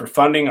and for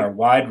funding our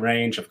wide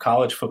range of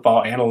college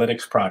football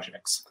analytics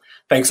projects.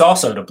 Thanks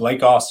also to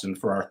Blake Austin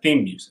for our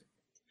theme music.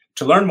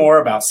 To learn more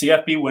about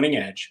CFB Winning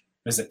Edge,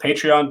 visit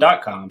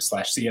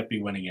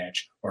patreon.com/CFB Winning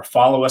Edge or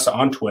follow us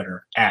on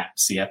Twitter at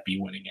CFB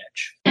Winning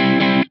Edge.